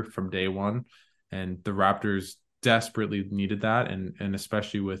shooter from day one. And the Raptors desperately needed that, and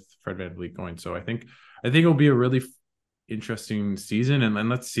especially with Fred VanVleet going. So I think it'll be a really interesting season, and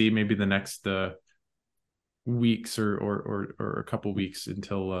let's see maybe the next weeks or a couple weeks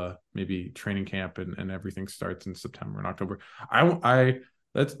until maybe training camp and everything starts in September and October. I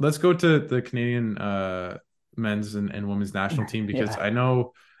let's go to the Canadian men's and women's national team because Yeah. I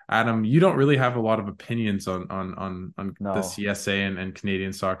know Adam, you don't really have a lot of opinions on the No. CSA and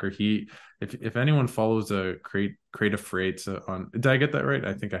Canadian soccer. If anyone follows a creative freights on, did I get that right?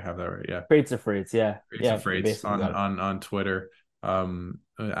 I think I have that right. Yeah, Crates of freights. Yeah. creates a Yeah. freights Basically got it. on Twitter.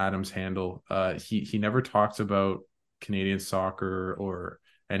 Adam's handle. He never talks about Canadian soccer or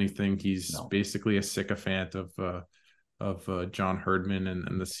anything. He's No. basically a sycophant of John Herdman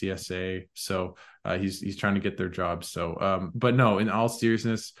and the CSA. So he's trying to get their jobs. So but no, in all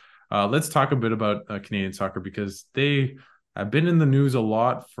seriousness, let's talk a bit about Canadian soccer because they have been in the news a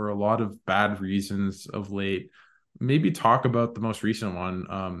lot for a lot of bad reasons of late. Maybe talk about the most recent one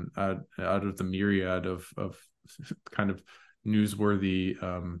out of the myriad of kind of newsworthy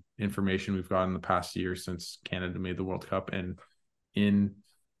information we've got in the past year since Canada made the World Cup, and in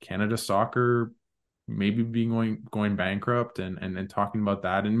Canada soccer maybe being going bankrupt and talking about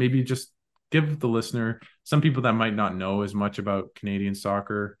that, and maybe just give the listener, some people that might not know as much about Canadian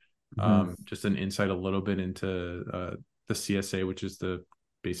soccer, Mm-hmm. just an insight a little bit into the CSA, which is the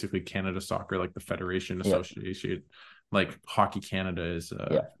basically Canada soccer, like the Federation Yeah. Association, like Hockey Canada is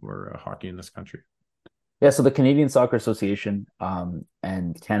Yeah. for hockey in this country. Yeah. So the Canadian Soccer Association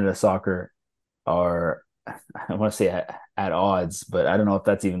and Canada Soccer are, I want to say at odds, but I don't know if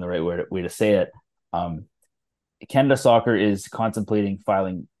that's even the right way to say it. Um, Canada Soccer is contemplating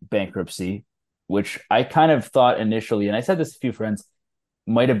filing bankruptcy, which I kind of thought initially, and I said this to a few friends,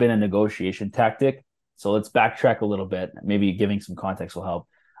 might have been a negotiation tactic. So let's backtrack a little bit. Maybe giving some context will help.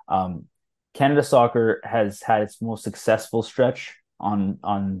 Um, Canada Soccer has had its most successful stretch on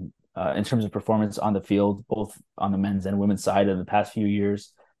in terms of performance on the field, both on the men's and women's side in the past few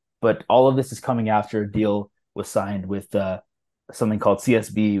years. But all of this is coming after a deal was signed with something called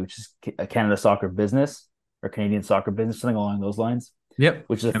CSB, which is a Canada Soccer Business or Canadian Soccer Business, something along those lines. Yep.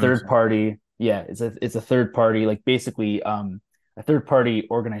 which is a Canucks. third party. Yeah, it's a third party, like basically a third party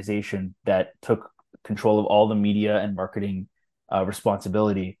organization that took control of all the media and marketing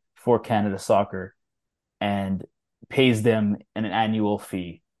responsibility for Canada Soccer and pays them an annual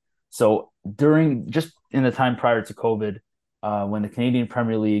fee. So during just in the time prior to COVID, when the Canadian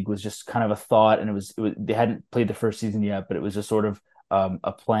Premier League was just kind of a thought, and they hadn't played the first season yet, but it was just sort of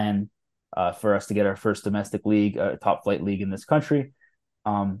a plan for us to get our first domestic league, top flight league in this country.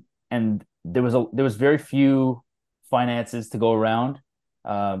 And there was very few finances to go around.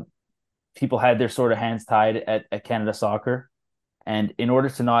 Um, People had their sort of hands tied at Canada Soccer, and in order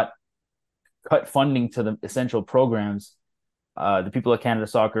to not cut funding to the essential programs, the people at Canada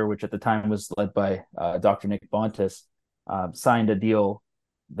Soccer, which at the time was led by Dr. Nick Bontis, signed a deal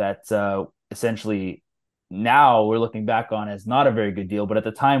that essentially now we're looking back on as not a very good deal, but at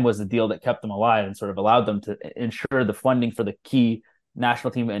the time was the deal that kept them alive and sort of allowed them to ensure the funding for the key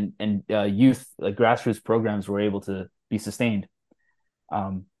national team and youth like grassroots programs were able to be sustained.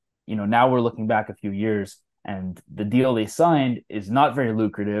 Um, Now we're looking back a few years, and the deal they signed is not very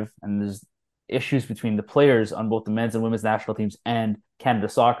lucrative, and there's issues between the players on both the men's and women's national teams and Canada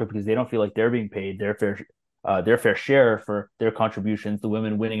Soccer because they don't feel like they're being paid their fair share for their contributions. The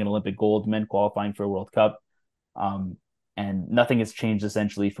women winning an Olympic gold, men qualifying for a World Cup, and nothing has changed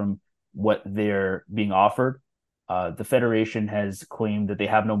essentially from what they're being offered. The federation has claimed that they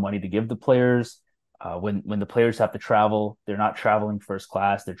have no money to give the players. When the players have to travel, they're not traveling first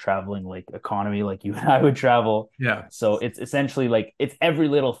class; they're traveling like economy, like you and I would travel. Yeah. So it's essentially like it's every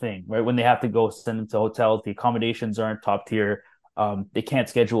little thing, right? When they have to go send them to hotels, the accommodations aren't top tier. They can't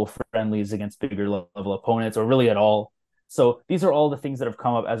schedule friendlies against bigger level opponents or really at all. So these are all the things that have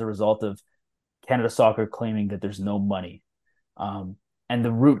come up as a result of Canada Soccer claiming that there's no money. And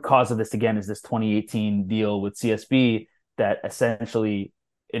the root cause of this again is this 2018 deal with CSB that essentially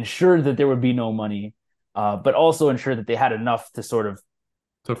ensured that there would be no money, but also ensured that they had enough to sort of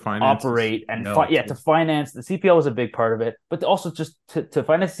To finance operate and CPL to finance the CPL was a big part of it, but also just to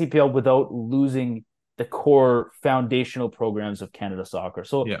finance CPL without losing the core foundational programs of Canada Soccer.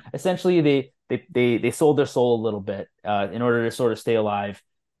 So Yeah. essentially, they sold their soul a little bit in order to sort of stay alive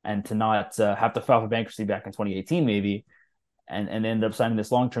and to not have to file for bankruptcy back in 2018, maybe, and end up signing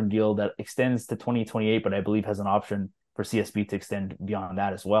this long term deal that extends to 2028, but I believe has an option for CSB to extend beyond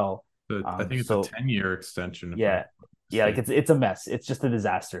that as well. I think it's a 10-year extension. If I'm Yeah, yeah, like mistaken. it's a mess. It's just a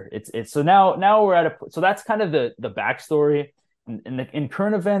disaster. It's so now we're at a so that's kind of the backstory in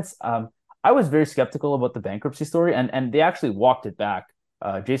current events. I was very skeptical about the bankruptcy story, and they actually walked it back.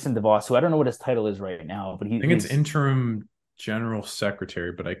 Jason DeVos, who I don't know what his title is right now, but I think it's he's interim general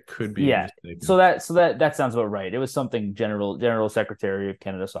secretary, but I could be yeah. mistaken. So that sounds about right. It was something general secretary of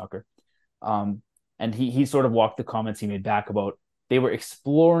Canada Soccer, um, and he sort of walked the comments he made back about they were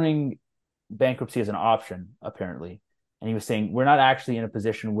exploring bankruptcy as an option apparently, and he was saying we're not actually in a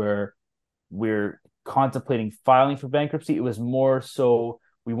position where we're contemplating filing for bankruptcy. It was more so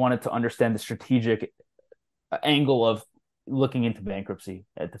we wanted to understand the strategic angle of looking into bankruptcy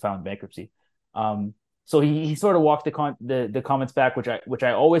at the found bankruptcy. So he sort of walked the comments back, which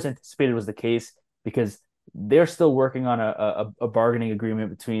I always anticipated was the case because they're still working on a bargaining agreement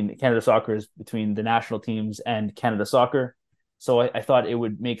between Canada Soccer's between the national teams and Canada Soccer. So I thought it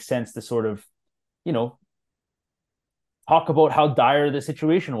would make sense to sort of, you know, talk about how dire the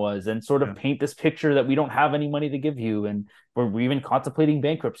situation was and sort Yeah. of paint this picture that we don't have any money to give you and we're even contemplating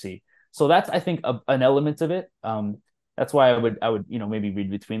bankruptcy. So that's I think an element of it. That's why I would maybe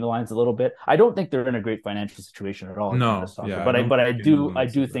read between the lines a little bit. I don't think they're in a great financial situation at all in Canada No, Soccer, yeah, I but I don't but I think do anyone I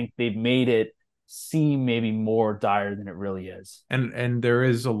else do is. think they've made it seem maybe more dire than it really is. And there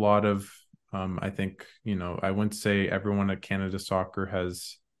is a lot of I think, I wouldn't say everyone at Canada Soccer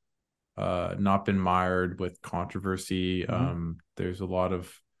has not been mired with controversy. Mm-hmm. There's a lot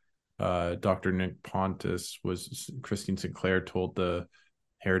of Dr. Nick Pontus Christine Sinclair told the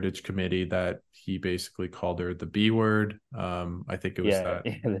Heritage Committee that he basically called her the B word. I think it was Yeah, that.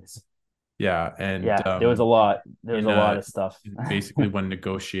 yeah, Yeah, and yeah. There was a lot. There was in a lot of stuff. basically when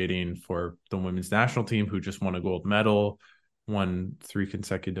negotiating for the women's national team, who just won a gold medal, won 3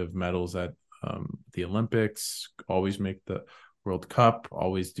 consecutive medals at the Olympics, always make the World Cup,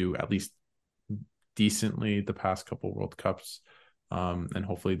 always do at least decently the past couple World Cups, and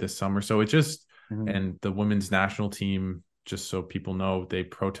hopefully this summer. So it just Mhm. and the women's national team, just so people know, they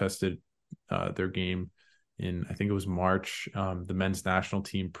protested their game in I think it was March. The men's national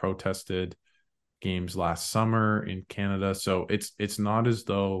team protested games last summer in Canada. So it's not as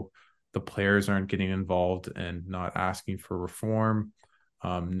though the players aren't getting involved and not asking for reform.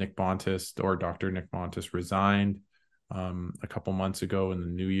 Nick Bontis or Dr. Nick Bontis resigned. a couple months ago in the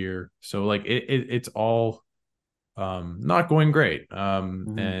new year. So like it's all not going great.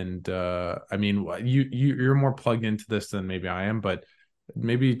 Mm-hmm. And I mean, you're more plugged into this than maybe I am, but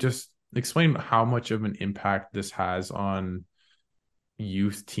maybe just explain how much of an impact this has on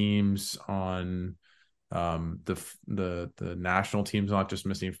youth teams, on the national teams, not just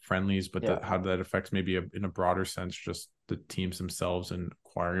missing friendlies, but Yeah. how that affects maybe in a broader sense just the teams themselves and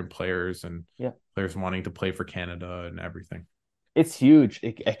acquiring players and Yeah. players wanting to play for Canada and everything. It's huge.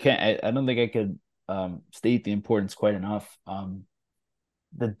 I can't. I don't think I could state the importance quite enough.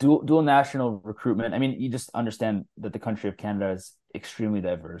 The dual national recruitment. I mean, you just understand that the country of Canada is extremely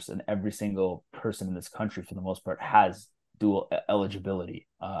diverse, and every single person in this country, for the most part, has dual eligibility,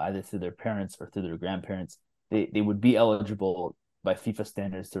 either through their parents or through their grandparents. They would be eligible by FIFA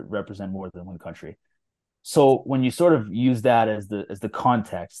standards to represent more than one country. So when you sort of use that as the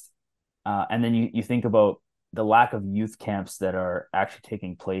context, and then you think about the lack of youth camps that are actually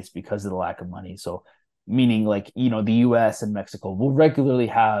taking place because of the lack of money. So meaning like, the US and Mexico will regularly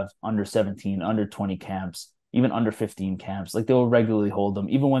have under 17, under 20 camps, even under 15 camps. Like they will regularly hold them,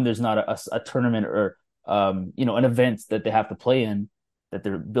 even when there's not a tournament or an event that they have to play in that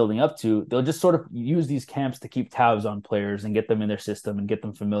they're building up to. They'll just sort of use these camps to keep tabs on players and get them in their system and get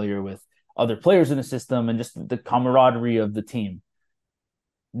them familiar with other players in the system and just the camaraderie of the team.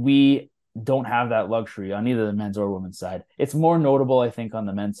 We don't have that luxury on either the men's or women's side. It's more notable, I think, on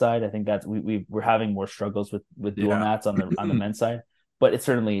the men's side. I think that's we're having more struggles with dual Yeah. nats on the men's side, but it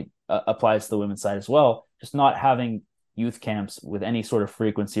certainly applies to the women's side as well. Just not having youth camps with any sort of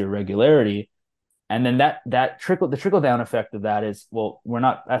frequency or regularity, and then the trickle down effect of that is, well, we're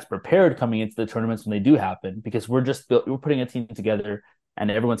not as prepared coming into the tournaments when they do happen because we're putting a team together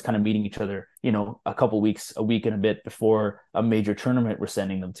and everyone's kind of meeting each other, a week and a bit before a major tournament we're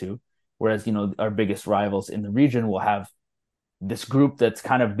sending them to. Whereas, our biggest rivals in the region will have this group that's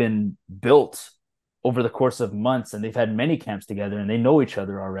kind of been built over the course of months and they've had many camps together and they know each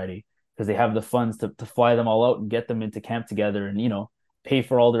other already because they have the funds to fly them all out and get them into camp together and, pay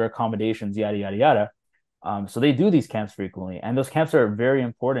for all their accommodations, yada, yada, yada. So they do these camps frequently, and those camps are very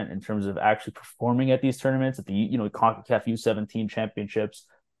important in terms of actually performing at these tournaments at the CONCACAF U17 championships,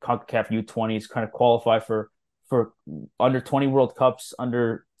 CONCACAF U20s, kind of qualify for under 20 World Cups,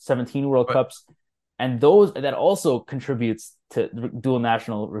 under 17 World But Cups, and those that also contributes to dual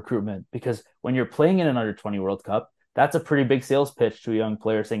national recruitment because when you're playing in an under 20 World Cup, that's a pretty big sales pitch to a young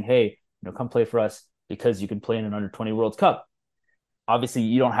player saying, "Hey, come play for us because you can play in an under 20 World Cup." Obviously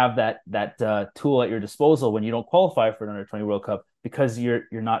you don't have that tool at your disposal when you don't qualify for an under 20 World Cup because you're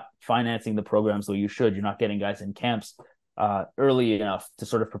not financing the programs the way you should. You're not getting guys in camps early enough to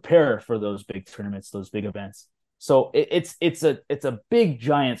sort of prepare for those big tournaments, those big events. So it's a big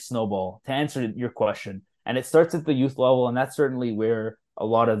giant snowball to answer your question, and it starts at the youth level, and that's certainly where a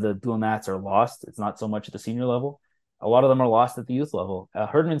lot of the dual nats are lost. It's not so much at the senior level. A lot of them are lost at the youth level.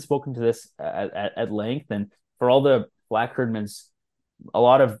 Herdman's spoken to this at length, and for all the Black Herdman's a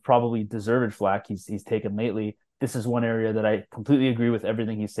lot of probably deserved flack he's taken lately. This is one area that I completely agree with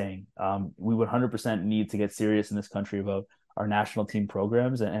everything he's saying. We would 100% need to get serious in this country about our national team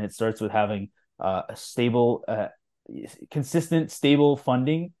programs, and it starts with having a stable, consistent, stable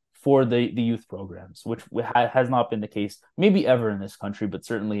funding for the youth programs, which has not been the case maybe ever in this country, but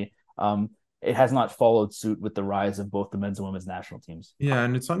certainly it has not followed suit with the rise of both the men's and women's national teams. yeah,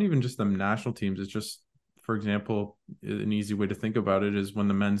 and it's not even just the national teams. It's just, for example, an easy way to think about it is when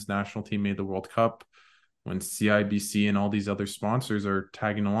the men's national team made the World Cup, when CIBC and all these other sponsors are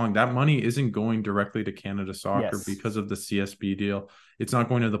tagging along, that money isn't going directly to Canada Soccer Yes. because of the CSB deal. It's not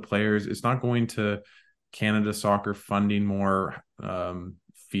going to the players. It's not going to Canada Soccer funding more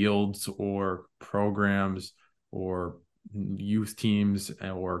fields or programs or youth teams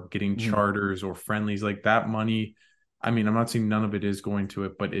or getting Mm-hmm. charters or friendlies. Like that money, I mean, I'm not saying none of it is going to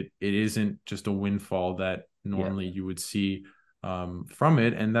it, but it isn't just a windfall that Yeah. normally you would see from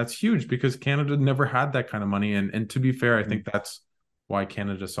it. And that's huge because Canada never had that kind of money. And to be fair, I Mm-hmm. think that's why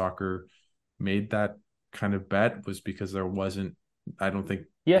Canada Soccer made that kind of bet, was because there wasn't, I don't think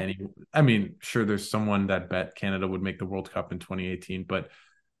Yeah. any, I mean, sure, there's someone that bet Canada would make the World Cup in 2018, but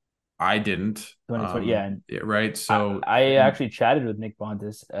I didn't. 2020. Yeah. And Right. So, I and actually chatted with Nick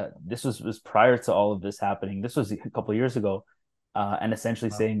Bontis. This was prior to all of this happening. This was a couple of years ago, and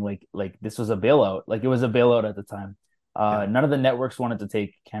essentially saying like this was a bailout. Like it was a bailout at the time. yeah, None of the networks wanted to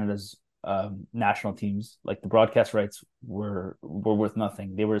take Canada's national teams. Like the broadcast rights were worth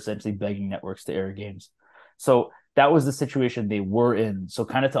nothing. They were essentially begging networks to air games. So that was the situation they were in. So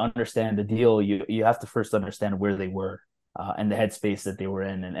kind of to understand the deal, you have to first understand where they were. and the headspace that they were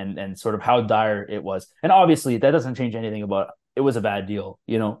in, and sort of how dire it was. And obviously, that doesn't change anything about it was a bad deal.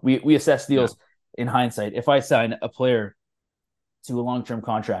 We assess Yeah. deals in hindsight. If I sign a player to a long-term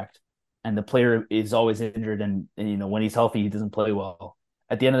contract and the player is always injured, and when he's healthy he doesn't play well,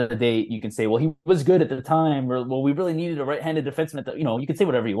 at the end of the day you can say, well, he was good at the time, or well, we really needed a right-handed defenseman. You can say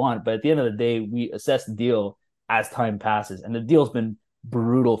whatever you want, but at the end of the day we assess the deal as time passes, and the deal's been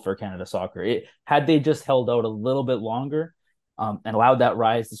brutal for Canada Soccer. Had they just held out a little bit longer, and allowed that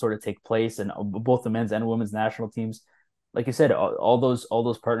rise to sort of take place, and both the men's and women's national teams, like you said, all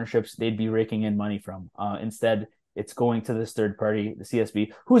those partnerships they'd be raking in money from. Instead, it's going to this third party, the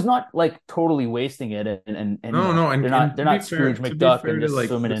CSB, who's not like totally wasting it, and No, no, they're and not to they're be not fair, Scrooge McDuck and to just like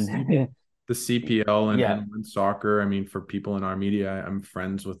swimming in. the CPL Yeah, and One Soccer. I mean, for people in our media, I'm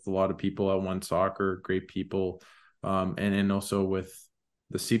friends with a lot of people at One Soccer, great people, and also with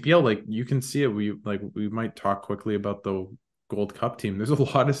the CPL. Like you can see it. We might talk quickly about the Gold Cup team. There's a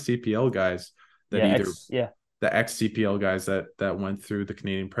lot of CPL guys that either yeah, the ex CPL guys that went through the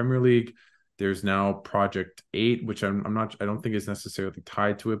Canadian Premier League. There's now Project 8, which I'm not, I don't think is necessarily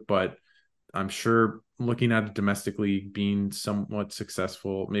tied to it, but I'm sure looking at it domestically being somewhat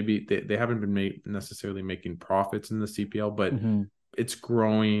successful. Maybe they haven't been necessarily making profits in the CPL, but mm-hmm. it's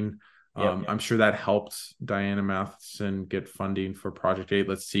growing. Yep, I'm sure that helped Diana Matheson get funding for Project 8.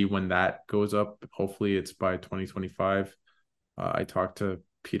 Let's see when that goes up. Hopefully it's by 2025. I talked to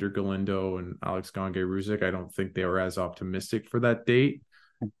Peter Galindo and Alex Gange-Ruzic. I don't think they were as optimistic for that date,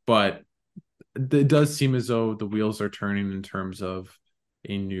 but it does seem as though the wheels are turning in terms of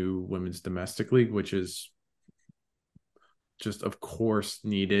a new women's domestic league, which is just, of course,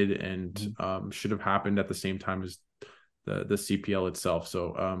 needed and should have happened at the same time as the CPL itself.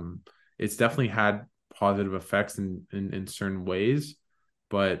 So it's definitely had positive effects in certain ways,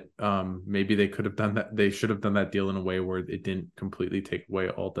 but maybe they could have done that. They should have done that deal in a way where it didn't completely take away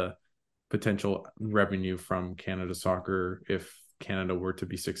all the potential revenue from Canada Soccer if Canada were to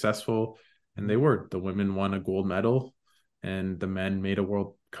be successful. And they were. The women won a gold medal, and the men made a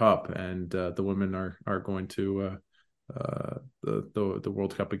World Cup, and the women are going to the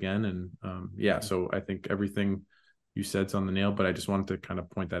World Cup again. And yeah, so I think everything you said's on the nail, but I just wanted to kind of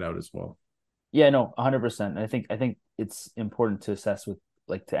point that out as well. yeah, no, 100%. I think it's important to assess with,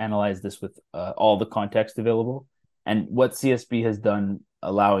 like, to analyze this with all the context available, and what CSB has done,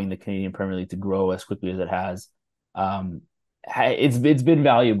 allowing the Canadian Premier League to grow as quickly as it has. Um, it's been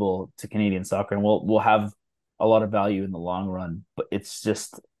valuable to Canadian soccer, and we'll have a lot of value in the long run. But it's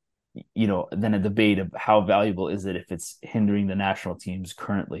just, then a debate of how valuable is it if it's hindering the national teams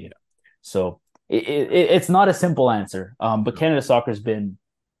currently. So it's not a simple answer. But Canada Soccer's been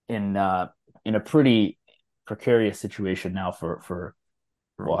in in a pretty precarious situation now for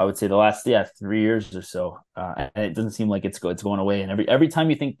well, I would say the last 3 years or so, and it doesn't seem like it's going away. And every time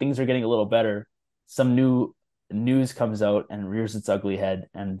you think things are getting a little better, some new news comes out and rears its ugly head,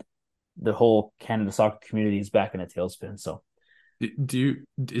 and the whole Canada soccer community is back in a tailspin. So,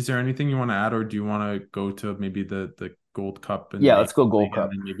 Is there anything you want to add, or do you want to go to maybe the Gold Cup and the yeah, let's go Nations Gold League, and Cup.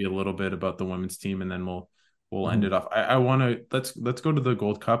 then maybe a little bit about the women's team, and then we'll end Mhm. it off. I want to let's go to the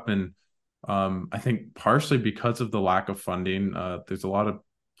Gold Cup, and I think partially because of the lack of funding, there's a lot of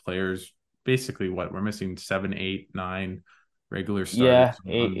players. Basically, what we're missing 7, 8, 9 regular Yeah, starters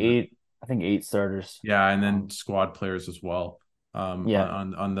eight, on the eight. I think eight starters. yeah, and then Um, squad players as well. yeah.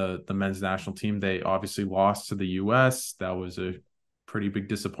 On the men's national team, they obviously lost to the U.S. That was a pretty big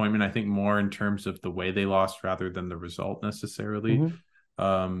disappointment. I think more in terms of the way they lost rather than the result necessarily.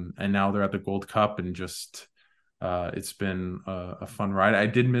 Hmm. And now they're at the Gold Cup, and just it's been a fun ride. I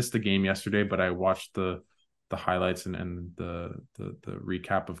did miss the game yesterday, but I watched the highlights and the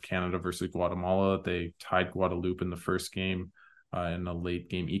recap of Canada versus Guatemala. They tied Guadeloupe in the first game in a late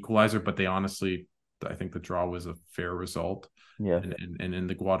game equalizer, but they honestly, I think the draw was a fair result. Yeah. And in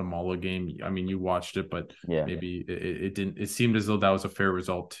the Guatemala game, I mean, you watched it, but Yeah. maybe it didn't. It seemed as though that was a fair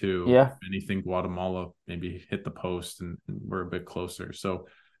result too. If Yeah. anything, Guatemala maybe hit the post and we're a bit closer. So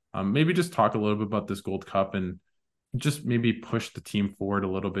maybe just talk a little bit about this Gold Cup and just maybe push the team forward a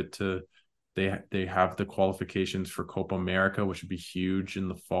little bit to they have the qualifications for Copa America, which would be huge in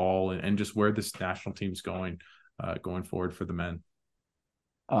the fall, and just where this national team's going forward for the men.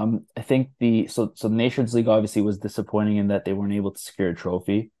 I think the Nations League obviously was disappointing in that they weren't able to secure a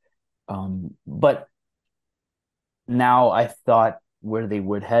trophy. But now I thought where they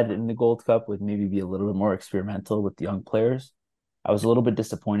would head in the Gold Cup would maybe be a little bit more experimental with young players. I was a little bit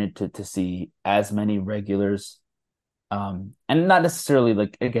disappointed to see as many regulars. And not necessarily,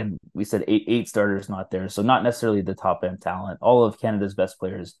 like, again, we said eight starters not there, so not necessarily the top end talent. All of Canada's best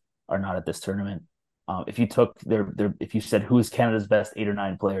players are not at this tournament. If you took if you said who's Canada's best 8 or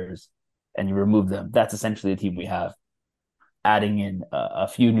 9 players, and you remove them, that's essentially the team we have. Adding in a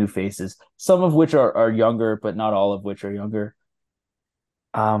few new faces, some of which are younger, but not all of which are younger.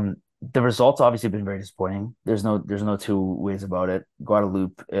 The results obviously have been very disappointing. There's no two ways about it.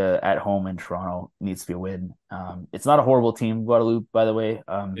 Guadeloupe at home in Toronto needs to be a win. It's not a horrible team, Guadeloupe, by the way.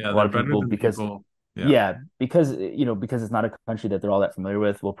 Yeah, A lot they're of better people than because people. Yeah. yeah, because it's not a country that they're all that familiar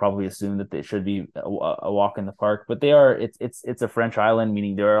with, we'll probably assume that they should be a walk in the park. But they are. It's a French island,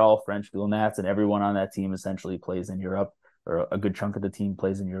 meaning they're all French Nats, and everyone on that team essentially plays in Europe, or a good chunk of the team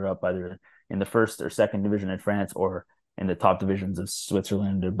plays in Europe, either in the first or second division in France or in the top divisions of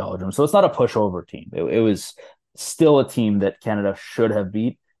Switzerland or Belgium. So it's not a pushover team. It was still a team that Canada should have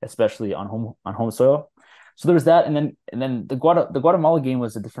beat, especially on home soil. So there was that, and then the Guatemala game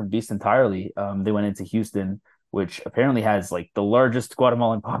was a different beast entirely. They went into Houston, which apparently has like the largest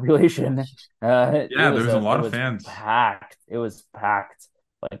Guatemalan population. Yeah, there's a It lot of was fans. packed. It was packed,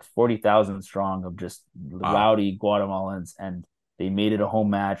 like 40,000 strong of just Wow. rowdy Guatemalans, and they made it a home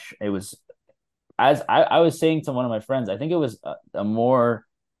match. It was, as I was saying to one of my friends, I think it was a more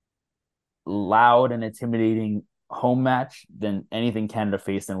loud and intimidating home match than anything Canada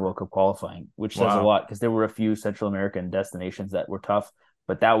faced in World Cup qualifying, which says a Wow. lot because there were a few Central American destinations that were tough,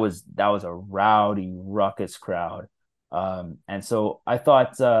 but that was a rowdy, ruckus crowd. And so I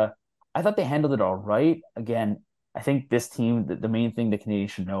thought they handled it all right. Again, I think this team, the main thing the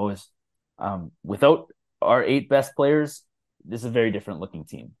Canadians should know is, without our 8 best players, this is a very different looking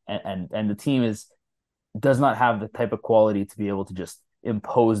team, and the team does not have the type of quality to be able to just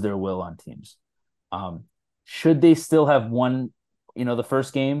impose their will on teams. Um, should they still have won, the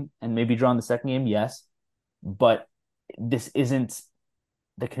first game and maybe drawn the second game? Yes, but this isn't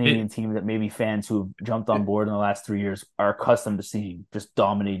the Canadian It, team that maybe fans who have jumped on it board in the last 3 years are accustomed to seeing, just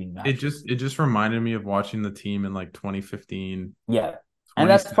dominating matches. it just reminded me of watching the team in like 2015, Yeah, and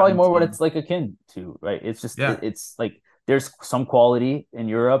that's probably more what 2017. it's like akin to, right? It's just Yeah. it's like there's some quality in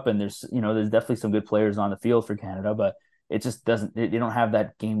Europe, and there's definitely some good players on the field for Canada, but it just doesn't. They don't have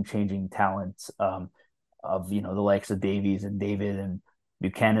that game changing talent, of the likes of Davies and David and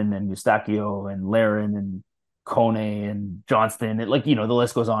Buchanan and Eustachio and Laren and Kone and Johnston. Like the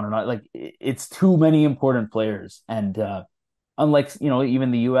list goes on and on. Like it's too many important players, and unlike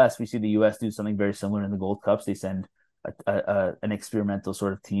even the U.S., we see the U.S. do something very similar in the Gold Cups. They send an experimental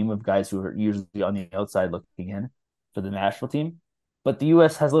sort of team of guys who are usually on the outside looking in for the national team. But the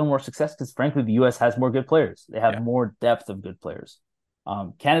U.S. has a little more success because, frankly, the U.S. has more good players. They have Yeah. more depth of good players.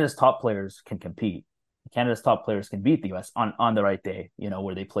 Canada's top players can compete. Canada's top players can beat the U.S. on the right day,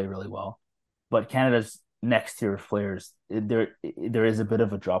 where they play really well. But Canada's next tier of players, there is a bit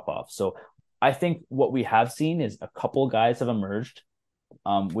of a drop off. So I think what we have seen is a couple guys have emerged,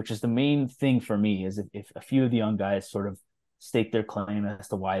 which is the main thing for me. Is if a few of the young guys sort of stake their claim as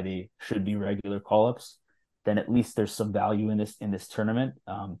to why they should be regular call ups, then at least there's some value in this tournament.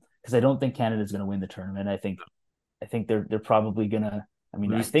 Because I don't think Canada's going to win the tournament. I think they're probably gonna. I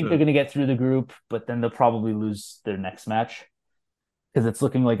mean, I Lose think they're to going to get through the group, but then they'll probably lose their next match because it's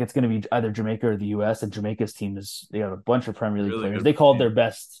looking like it's going to be either Jamaica or the U.S. And Jamaica's team they have a bunch of Premier League really players. good They called their team.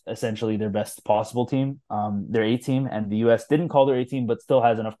 best, essentially their best possible team, their A team, and the U.S. didn't call their A team, but still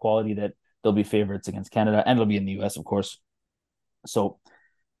has enough quality that they'll be favorites against Canada, and it'll be in the U.S. of course. So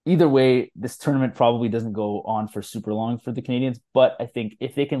either way, this tournament probably doesn't go on for super long for the Canadians, but I think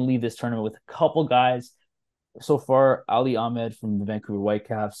if they can leave this tournament with a couple guys so far, Ali Ahmed from the Vancouver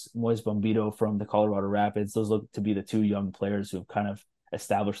Whitecaps, Moise Bombito from the Colorado Rapids. Those look to be the two young players who have kind of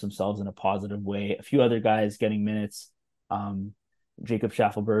established themselves in a positive way. A few other guys getting minutes. Um, Jacob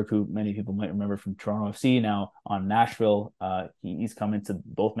Schaffelberg, who many people might remember from Toronto FC, now on Nashville. He's come into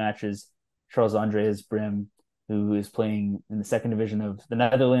both matches. Charles Andreas Brim, who is playing in the second division of the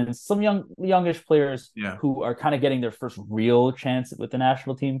Netherlands. Some youngish players Yeah. who are kind of getting their first real chance with the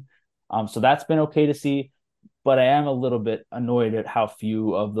national team. So that's been okay to see, but I am a little bit annoyed at how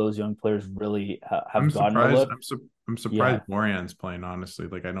few of those young players really I'm have gotten a surprised. look. I'm surprised Yeah, Borjan's playing, honestly.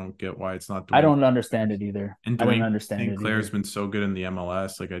 Like I don't get why it's not I Dwayne. don't understand it either. And I don't Dwayne understand St. it Clair's either. been so good in the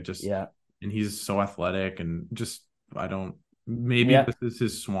MLS. Like I just Yeah, and he's so athletic and just I don't maybe yeah, this is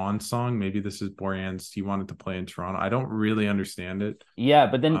his swan song. Maybe this is Borjan's he wanted to play in Toronto. I don't really understand it. yeah.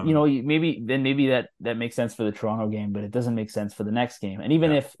 But then Um maybe that makes sense for the Toronto game, but it doesn't make sense for the next game. And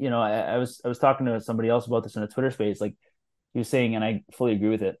even yeah. if I was talking to somebody else about this in a Twitter space, like he was saying, and I fully agree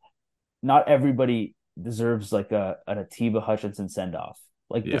with it. Not everybody deserves like an Atiba Hutchinson send off.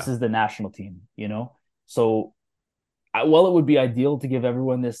 Like this Yeah. is the national team. So while it would be ideal to give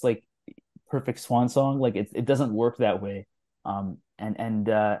everyone this like perfect swan song, like it doesn't work that way. And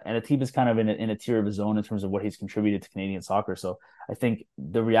a team is kind of in a tier of his own in terms of what he's contributed to Canadian soccer. So I think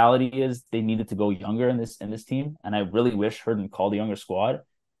the reality is they needed to go younger in this team, and I really wish Herdman called a younger squad.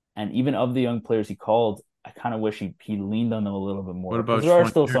 And even of the young players he called, I kind of wish he leaned on them a little bit What more because about there are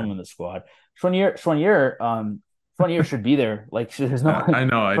still Schwanier? some in the squad. Schwanier should be there. Like there's Yeah, no I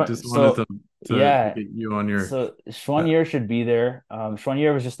know. I just wanted so to yeah. get you on your. So Uh, Schwanier should be there.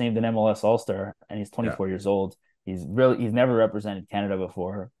 Schwanier was just named an MLS All Star, and he's yeah, 24 years old. He's never represented Canada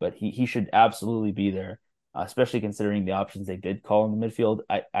before, but he should absolutely be there, especially considering the options they did call in the midfield.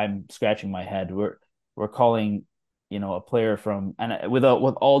 I'm scratching my head. We're calling, a player from, and with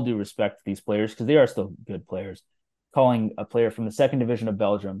all due respect to these players because they are still good players, calling a player from the second division of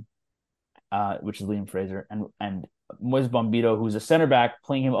Belgium, which is Liam Fraser, and Moise Bombito, who's a center back,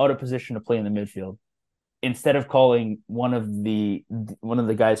 playing him out of position to play in the midfield instead of calling one of the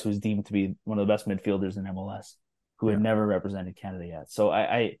guys who's deemed to be one of the best midfielders in MLS, who had yeah. never represented Canada yet. So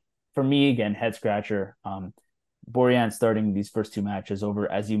I for me again, head scratcher. Borjan starting these first two matches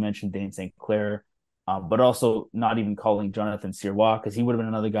over, as you mentioned, Dane St. Clair, but also not even calling Jonathan Sirois because he would have been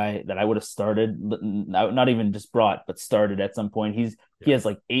another guy that I would have started, not even just brought, but started at some point. He Yeah. has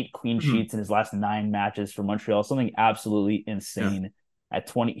like 8 clean sheets in his last 9 matches for Montreal, something absolutely Yeah. insane. At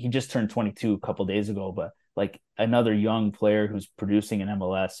 20, he just turned 22 a couple days ago, but like another young player who's producing in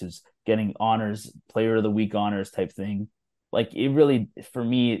MLS, who's getting honors, player of the week honors type thing. Like it really, for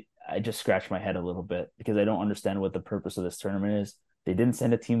me, I just scratch my head a little bit because I don't understand what the purpose of this tournament is. They didn't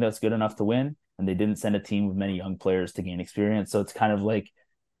send a team that's good enough to win, and they didn't send a team with many young players to gain experience. So it's kind of like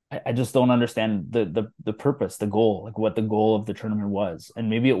I just don't understand the purpose, the goal, like what the goal of the tournament was. And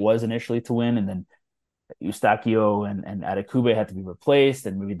maybe it was initially to win, and then Eustachio and Adekube had to be replaced,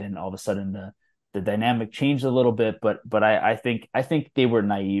 and maybe then all of a sudden the dynamic changed a little bit. But I think they were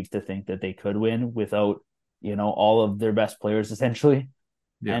naive to think that they could win without all of their best players essentially.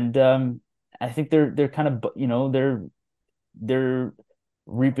 Yeah. And I think they're kind of they're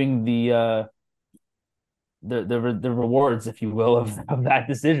reaping the rewards, if you will, of that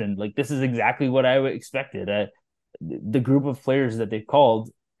decision. Like this is exactly what I expected. The group of players that they called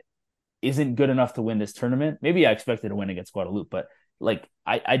isn't good enough to win this tournament. Maybe I expected a win against Guadeloupe, but like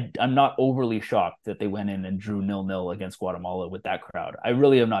I'm not overly shocked that they went in and drew 0-0 against Guatemala with that crowd. I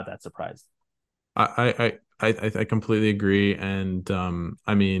really am not that surprised. I completely agree, and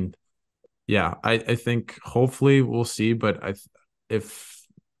I mean, yeah, I think hopefully we'll see, but if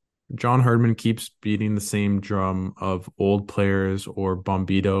John Herdman keeps beating the same drum of old players or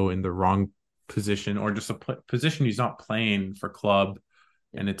Bombito in the wrong position or just a position he's not playing for club,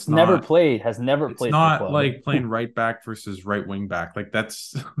 and Has never it's played for not club. like playing right back versus right wing back. Like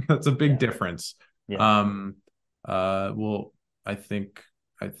that's that's a big Yeah, difference. yeah, Um well, I think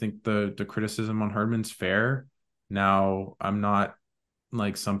the criticism on Herdman's fair. Now, I'm not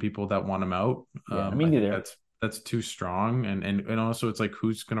like some people that want him out. yeah. Me I think neither. that's too strong, and also it's like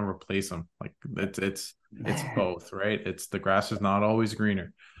who's gonna replace him? Like it's both, right? It's the grass is not always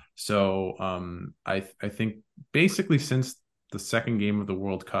greener. So I think basically since the second game of the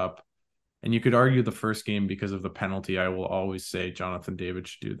World Cup, and you could argue the first game because of the penalty, I will always say Jonathan David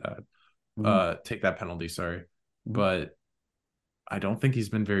should do that. Mhm, Take that penalty, sorry. mhm. But I don't think he's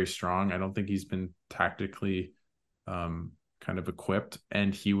been very strong. I don't think he's been tactically kind of equipped,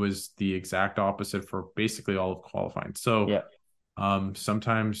 and he was the exact opposite for basically all of qualifying. So Yeah.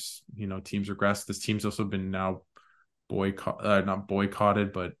 sometimes teams regress. This team's also been now not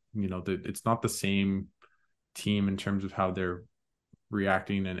boycotted, but it's not the same team in terms of how they're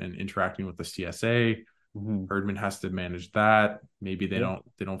reacting and interacting with the CSA. Mhm. Herdman has to manage that. Maybe they Yeah.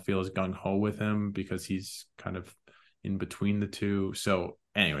 don't feel as gung ho with him because he's kind of in between the two. So,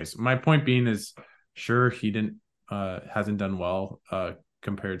 anyways, my point being is, sure, he didn't hasn't done well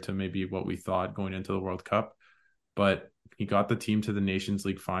compared to maybe what we thought going into the World Cup, but he got the team to the Nations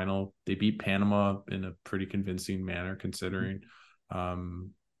League final. They beat Panama in a pretty convincing manner, considering.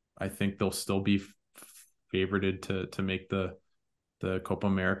 Um, I think they'll still be favorited to make the Copa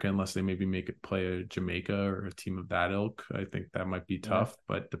America unless they maybe make it play a Jamaica or a team of that ilk. I think that might be Yeah. tough,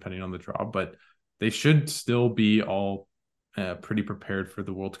 but depending on the draw, but they should still be all pretty prepared for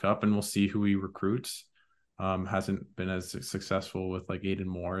the World Cup, and we'll see who he recruits. Hasn't been as successful with like Aiden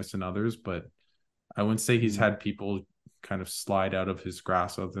Morris and others, but I wouldn't say he's Mhm. had people kind of slide out of his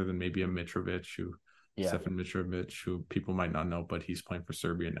grasp other than maybe a Mitrovic Yeah. Stefan Mitrovic, who people might not know, but he's playing for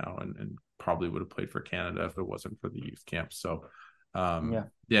Serbia now and probably would have played for Canada if it wasn't for the youth camp. So Yeah.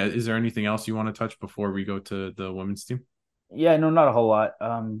 yeah, is there anything else you want to touch before we go to the women's team? Yeah. No, not a whole lot.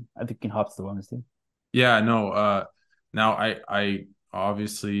 I think you can hop to the women's team. Yeah, no. Now I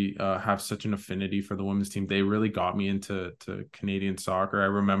obviously have such an affinity for the women's team. They really got me into Canadian soccer. I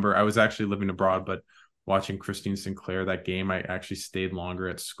remember I was actually living abroad, but watching Christine Sinclair that game, I actually stayed longer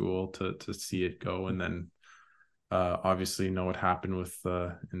at school to see it go, and then obviously know what happened with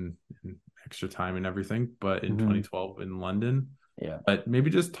in extra time and everything. But in Mm-hmm. 2012 in London, Yeah. but maybe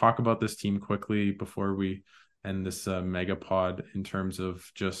just talk about this team quickly before we end this mega pod in terms of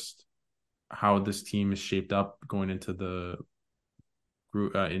just how this team is shaped up going into the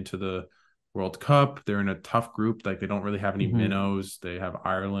group into the World Cup. They're in a tough group. Like they don't really have any Mm-hmm. minnows. They have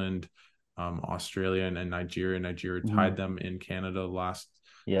Ireland, Australia, and Nigeria. Nigeria Mm-hmm. tied them in Canada last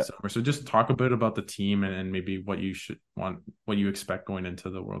Yeah. summer. So just talk a bit about the team and maybe what you expect going into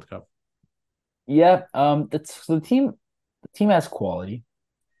the World Cup. Yeah. That's so the team has quality.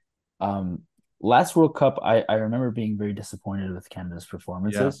 Um, Last World Cup, I remember being very disappointed with Canada's Yeah,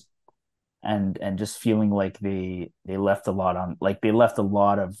 performances and just feeling like they left a lot on like they left a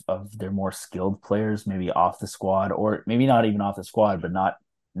lot of their more skilled players maybe off the squad or maybe not even off the squad, but not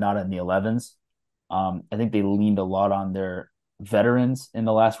in the 11s. I think they leaned a lot on their veterans in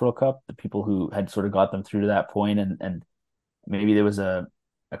the last World Cup, the people who had sort of got them through to that point, and maybe there was a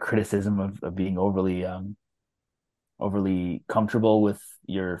criticism of being overly comfortable with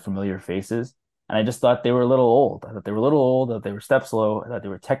your familiar faces. And I just thought they were a little old. I thought they were a little old, that they were steps slow. I thought they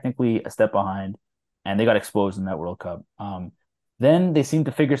were technically a step behind, and they got exposed in that World Cup. Then they seemed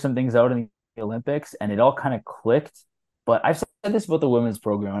to figure some things out in the Olympics, and it all kind of clicked. But I've said this about the women's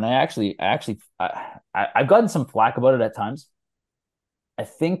program, and I've gotten some flack about it at times. I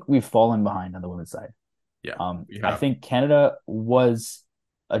think we've fallen behind on the women's side. yeah, we I have. think Canada was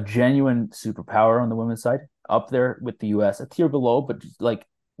a genuine superpower on the women's side, up there with the US, a tier below, but just like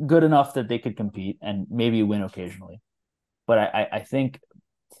good enough that they could compete and maybe win occasionally. But I think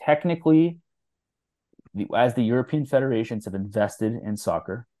technically, as the European federations have invested in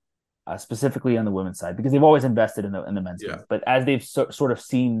soccer, specifically on the women's side, because they've always invested in the men's Yeah, game, but as they've sort of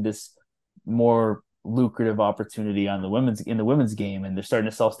seen this more lucrative opportunity on the women's game, and they're starting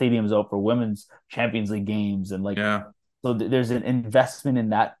to sell stadiums out for women's Champions League games, and like yeah, so there's an investment in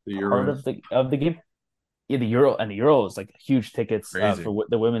that the part Euros, of the game. Yeah, the Euro is like huge tickets crazy. for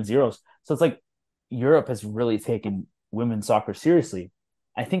the women's Euros. So it's like Europe has really taken women's soccer seriously.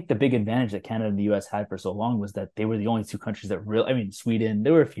 I think the big advantage that Canada and the US had for so long was that they were the only two countries that really, I mean, Sweden,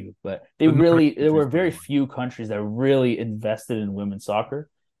 there were a few, but The Nordic there countries were for very sure. few countries that really invested in women's soccer.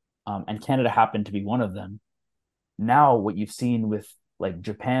 And Canada happened to be one of them. Now, what you've seen with like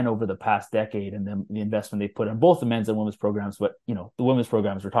Japan over the past decade and the investment they put in both the men's and women's programs, but the women's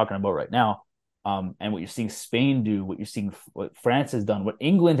programs we're talking about right now, and what you're seeing Spain do, what you're seeing what France has done, what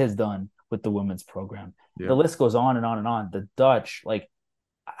England has done with the women's program, the Yeah, list goes on and on and on. The Dutch, like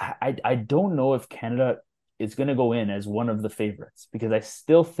I don't know if Canada is going to go in as one of the favorites because I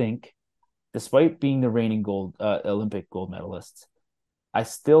still think, despite being the reigning gold Olympic gold medalists, I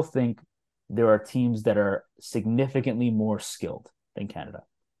still think there are teams that are significantly more skilled than Canada.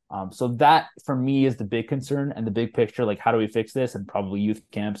 So that for me is the big concern and the big picture. Like, how do we fix this? And probably youth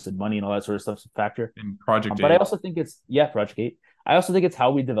camps and money and all that sort of stuff's a factor. in Project But I 8. also think it's yeah, Project Eight. I also think it's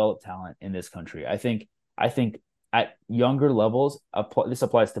how we develop talent in this country. I think at younger levels, this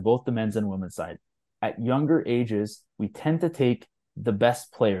applies to both the men's and women's side. At younger ages, we tend to take the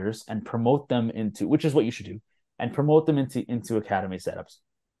best players and promote them into, which is what you should do, and promote them into academy setups.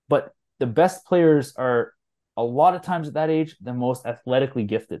 But the best players are a lot of times at that age the most athletically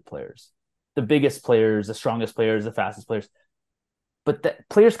gifted players, the biggest players, the strongest players, the fastest players. But the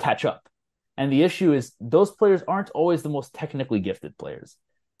players catch up. And the issue is those players aren't always the most technically gifted players.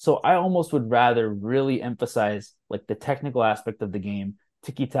 So I almost would rather really emphasize like the technical aspect of the game,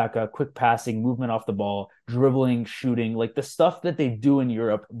 tiki taka, quick passing, movement off the ball, dribbling, shooting, like the stuff that they do in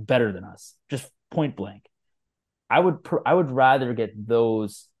Europe better than us, just point blank. I would rather get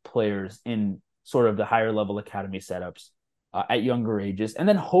those players in sort of the higher level academy setups at younger ages, and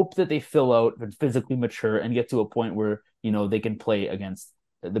then hope that they fill out and physically mature and get to a point where they can play against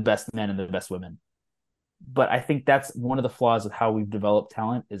the best men and the best women. But I think that's one of the flaws of how we've developed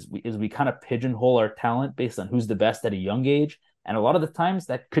talent is we kind of pigeonhole our talent based on who's the best at a young age, and a lot of the times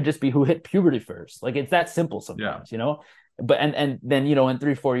that could just be who hit puberty first. Like it's that simple Yeah, sometimes. But and then in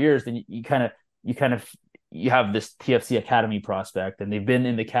 3-4 years, then you kind of you have this TFC Academy prospect, and they've been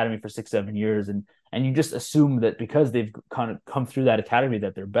in the academy for 6-7 years, and you just assume that because they've kind of come through that academy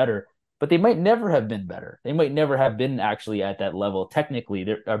that they're better, but they might never have been better. They might never have been actually at that level. Technically,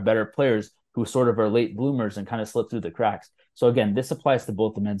 there are better players who sort of are late bloomers and kind of slip through the cracks. So again, this applies to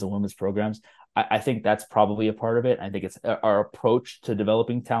both the men's and women's programs. I think that's probably a part of it. I think it's our approach to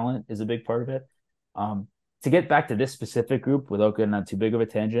developing talent is a big part of it. to get back to this specific group without getting on too big of a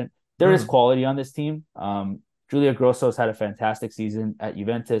tangent, there No, is no. quality on this team. Julia Grosso's had a fantastic season at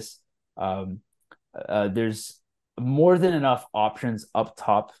Juventus. Um, there's more than enough options up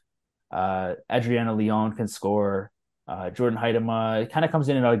top. Adriana Leon can score. Jordan Heidema kind of comes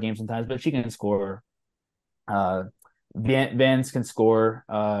in and out of games sometimes, but she can score. Uh, Vans can score.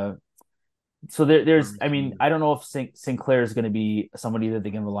 So there's, I mean, I don't know if Sinclair is going to be somebody that they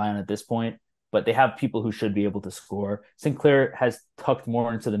can rely on at this point, but they have people who should be able to score. Sinclair has tucked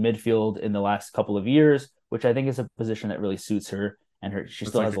more into the midfield in the last couple of years, which I think is a position that really suits her. And she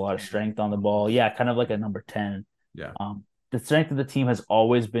It's still like has a a lot of team. strength on the ball. Yeah, kind of like a number 10. Yeah. The strength of the team has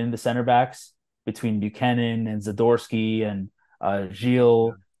always been the center backs between Buchanan and Zadorsky and Yeah.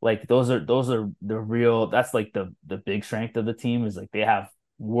 Gilles. Like those are the real. That's like the big strength of the team is like they have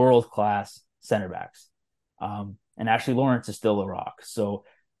world class center backs. And Ashley Lawrence is still a rock. So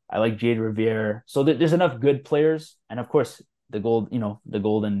I like Jade Riviere. So there's enough good players, and of course the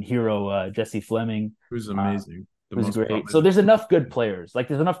golden hero Jesse Fleming, Who's uh, amazing. The who's most great. So probably. there's enough good players. Like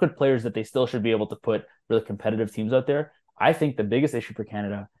there's enough good players that they still should be able to put really competitive teams out there. I think the biggest issue for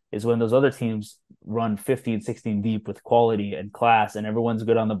Canada is when those other teams run 15, 16 deep with quality and class and everyone's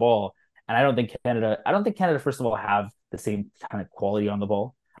good on the ball. And I don't think Canada, first of all, have the same kind of quality on the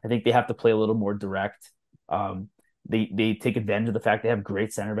ball. I think they have to play a little more direct. Um, they take advantage of the fact they have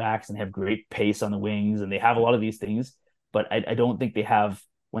great center backs and have great pace on the wings, and they have a lot of these things. But I don't think they have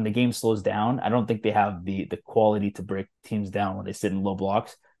when the game slows down. I don't think they have the quality to break teams down when they sit in low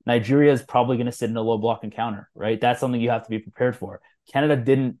blocks. Nigeria is probably going to sit in a low block and counter, right? That's something you have to be prepared for. Canada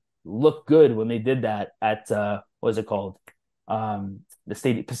didn't look good when they did that at what is it called? The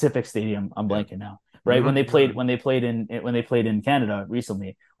stadium, Pacific Stadium. I'm Yeah. blanking now. Right No, you're when they played in Canada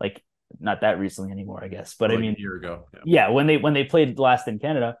recently, like not that recently anymore, I guess. But I like a mean, year ago. Yeah. yeah, when they played last in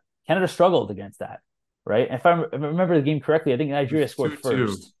Canada, Canada struggled against that, right? And if I remember the game correctly, I think It was Nigeria scored 2-2.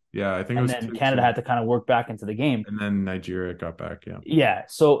 first, Yeah, I think it and was then Canada 2-2. had to kind of work back into the game. And then Nigeria got back. Yeah. Yeah,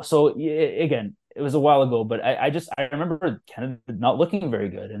 again, it was a while ago, but I remember Canada not looking very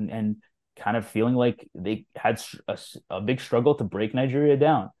good and kind of feeling like they had a big struggle to break Nigeria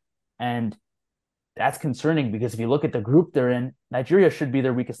down, and that's concerning because if you look at the group they're in, Nigeria should be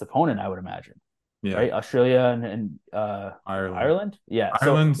their weakest opponent, I would imagine, Yeah. right? Australia and Ireland. Ireland. Yeah. So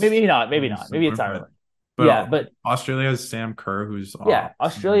Ireland's maybe not, maybe really not. Maybe similar, it's Ireland. but Yeah, but Australia has Sam Kerr, who's yeah,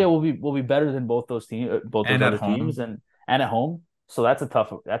 awesome. Australia will be better than both those And at other teams, home. and at home. So that's a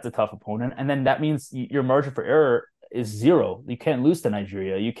tough opponent, and then that means your margin for error is zero. You can't lose to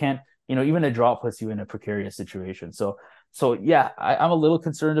Nigeria. You can't, even a draw puts you in a precarious situation. So yeah, I'm a little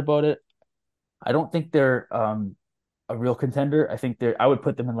concerned about it. I don't think they're a real contender. I think I would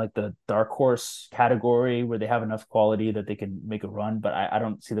put them in like the dark horse category where they have enough quality that they can make a run, but I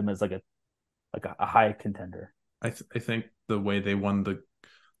don't see them as like a high contender. I think the way they won the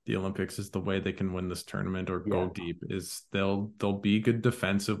Olympics is the way they can win this tournament or go Yeah. deep is they'll be good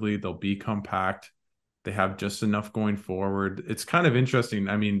defensively, they'll be compact. They have just enough going forward. It's kind of interesting.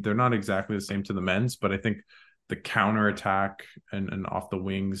 I mean, they're not exactly the same to the men's, but I think the counter attack and off the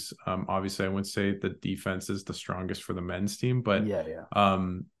wings, obviously I wouldn't say the defense is the strongest for the men's team, but Yeah, yeah.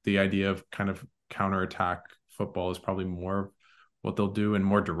 the idea of kind of counter attack football is probably more what they'll do and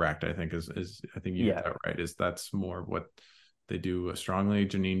more direct, I think is I think you hit Yeah. that right, is that's more what they do strongly.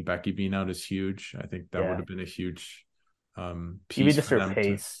 Janine Becky being out is huge. I think that would Yeah. have been a huge Even piece just for her them to,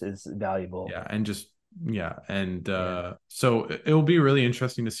 pace is valuable. yeah, and just yeah, and Yeah. so it'll be really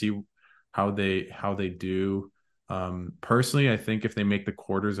interesting to see how they do. Personally, I think if they make the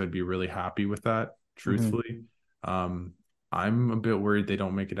quarters, I'd be really happy with that, Hmm. truthfully. um I'm a bit worried they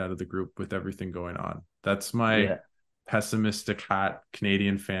don't make it out of the group with everything going on. That's my Yeah. pessimistic hat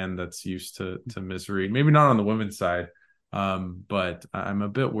Canadian fan that's used to misery. Maybe not on the women's side, but I'm a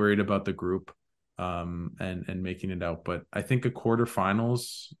bit worried about the group, and making it out. But I think a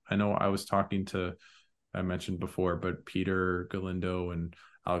quarterfinals. I know I mentioned before, but Peter Galindo and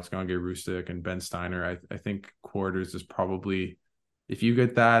Alex Gange Rustic and Ben Steiner. I think quarters is probably, if you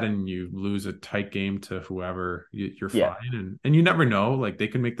get that and you lose a tight game to whoever, you're Yeah. fine. And you never know. Like they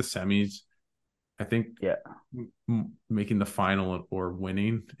can make the semis. I think Yeah. making the final or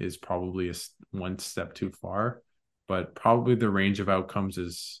winning is probably one step too far, but probably the range of outcomes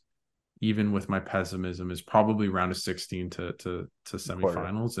is, even with my pessimism, is probably round of 16 to Quarter.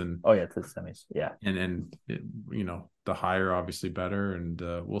 semifinals. and Oh yeah, to the semis. Yeah. and and it, the higher obviously better, and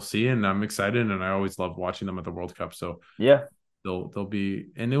we'll see. And I'm excited, and I always love watching them at the World Cup. So Yeah. they'll be,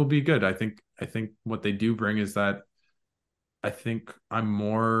 and it'll be good. I think what they do bring is that I think I'm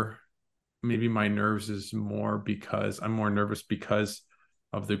more, maybe my nerves is more because I'm more nervous because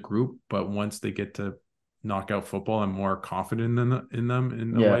of the group. But once they get to knockout football. I'm more confident in them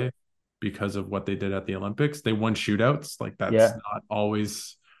in a Yeah. way because of what they did at the Olympics. They won shootouts. Like that's Yeah. not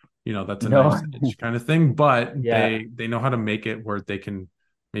always, that's a No. nice edge kind of thing, but Yeah. they know how to make it where they can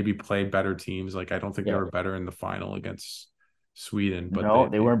maybe play better teams. Like I don't think they Yeah. were better in the final against Sweden, but No,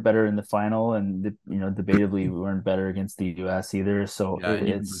 they weren't better in the final, and debatably we weren't better against the U.S. either. So yeah, and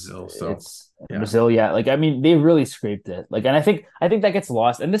even Brazil. So it's yeah. Brazil, yeah. Like I mean, they really scraped it. Like, and I think that gets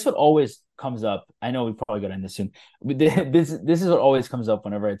lost. And this what always comes up. I know we probably got to end this soon. But this is what always comes up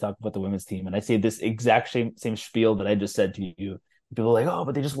whenever I talk about the women's team, and I say this exact same spiel that I just said to you. People are like, oh,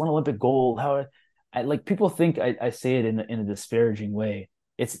 but they just won Olympic gold. How? I like people think I say it in a disparaging way.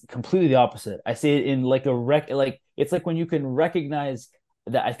 It's completely the opposite. I say it in like like it's like when you can recognize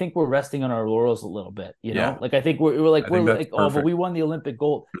that I think we're resting on our laurels a little bit, Yeah. Like I think I we're think that's like, oh, but perfect. we won the Olympic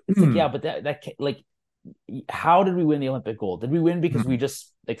gold. It's like, yeah, but like how did we win the Olympic gold? Did we win because we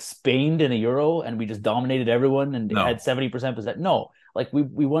just like Spained in a Euro and we just dominated everyone and had No. 70% possession? No, like we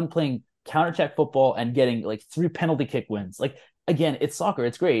won playing counter-check football and getting like 3 penalty kick wins. Like again, it's soccer,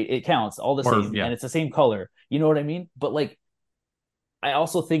 it's great, it counts all the Or same, yeah. and it's the same color. You know what I mean? But like I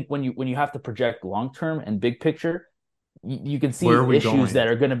also think when you have to project long term and big picture, you can Where are see we issues going? that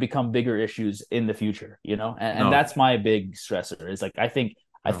are going to become bigger issues in the future, and No. that's my big stressor. Is like I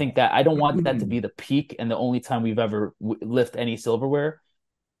No. think that I don't want that to be the peak and the only time we've ever lift any silverware.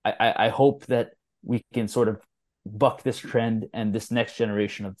 I hope that we can sort of buck this trend and this next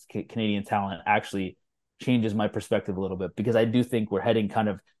generation of Canadian talent actually changes my perspective a little bit, because I do think we're heading kind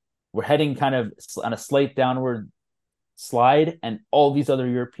of on a slight downward slide, and all these other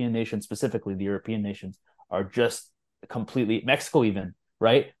European nations, specifically the European nations, are just completely Mexico even.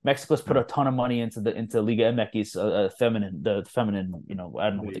 Right, Mexico's put Yeah. a ton of money into Liga MX, the feminine, I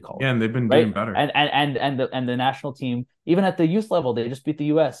don't know what they call Yeah, it, and they've been doing right? better. And the national team, even at the youth level, they just beat the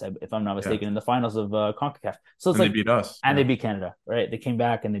U.S. if I'm not Yeah. mistaken, in the finals of CONCACAF. So it's And they like, beat us. and Yeah. they beat Canada, right? They came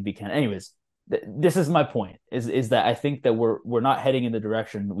back and they beat Canada. Anyways, this is my point: is that I think that we're not heading in the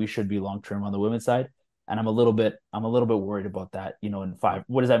direction we should be long term on the women's side, and I'm a little bit worried about that. In Yeah.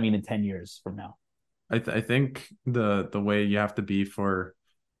 what does that mean in 10 years from now? I think the way you have to be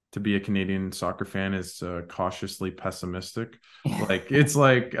to be a Canadian soccer fan is cautiously pessimistic. It's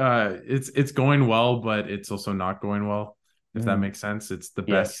going well, but it's also not going well, if that Mm, makes sense.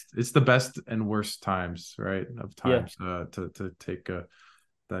 yeah, It's the best and worst times, right? Of yeah. times to take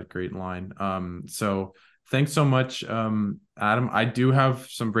that great line. So thanks so much, Adam. I do have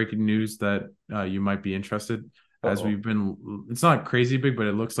some breaking news that you might be interested, as Oh, it's not crazy big, but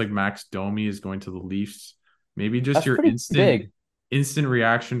it looks like Max Domi is going to the Leafs. Maybe just that's your pretty big. instant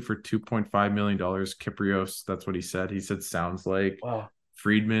reaction for $2.5 million. Kyprios, that's what he said. He said sounds like. Wow.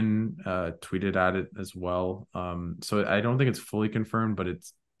 Friedman tweeted at it as well. So I don't think it's fully confirmed, but it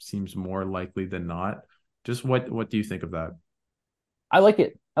seems more likely than not. Just what do you think of that? I like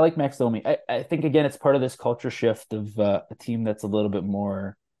it. I like Max Domi. I think again it's part of this culture shift of a team that's a little bit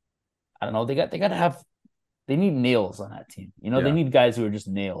more. I don't know. They need nails on that team. They Yeah. need guys who are just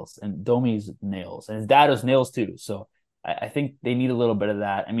nails, and Domi's nails, and his dad is nails too. So I think they need a little bit of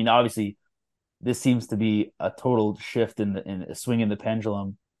that. I mean, obviously, this seems to be a total shift in a swing in the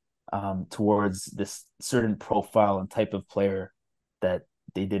pendulum towards this certain profile and type of player that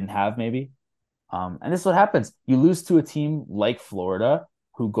they didn't have maybe. And this is what happens. You lose to a team like Florida,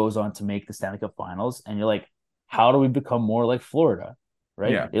 who goes on to make the Stanley Cup Finals, and you're like, how do we become more like Florida?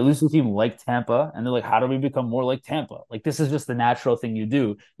 Right? Yeah. They lose to a team like Tampa, and they're like, how do we become more like Tampa? Like this is just the natural thing you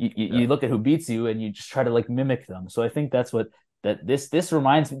do. You Yeah. look at who beats you, and you just try to like mimic them. So I think that's what that this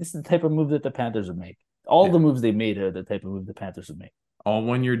reminds me. This is the type of move that the Panthers would make. All Yeah. the moves they made are the type of move the Panthers would make. All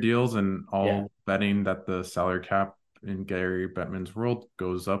 1 year deals and Yeah. all betting that the salary cap in Gary Bettman's world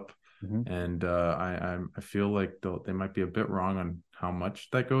goes up. Mm-hmm. And I feel like they might be a bit wrong on how much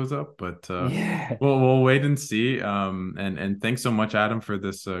that goes up, but Yeah. we'll wait and see. And thanks so much, Adam, for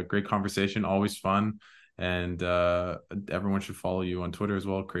this great conversation. Always fun, and everyone should follow you on Twitter as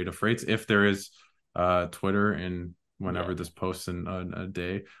well. Creative Freights, if there is Twitter in Yeah. whenever this posts in a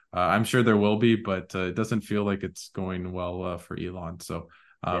day. I'm sure there will be, but it doesn't feel like it's going well for Elon. So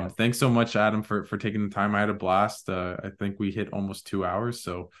Yeah. thanks so much, Adam, for taking the time. I had a blast. I think we hit almost 2 hours,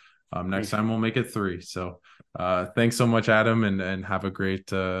 so. Next Appreciate time we'll make it 3. So thanks so much, Adam, and have a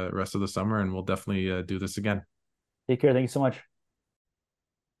great rest of the summer. And we'll definitely do this again. Take care. Thank you so much.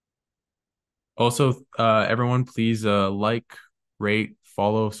 Also, everyone, please like, rate,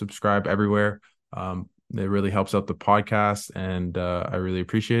 follow, subscribe everywhere. It really helps out the podcast, and I really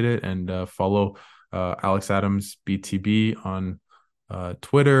appreciate it. And follow Alex Adams BTB on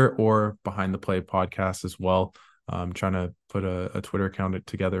Twitter or Behind the Play podcast as well. I'm trying to put a Twitter account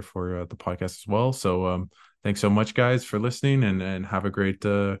together for the podcast as well. So thanks so much, guys, for listening, and have a great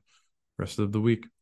rest of the week.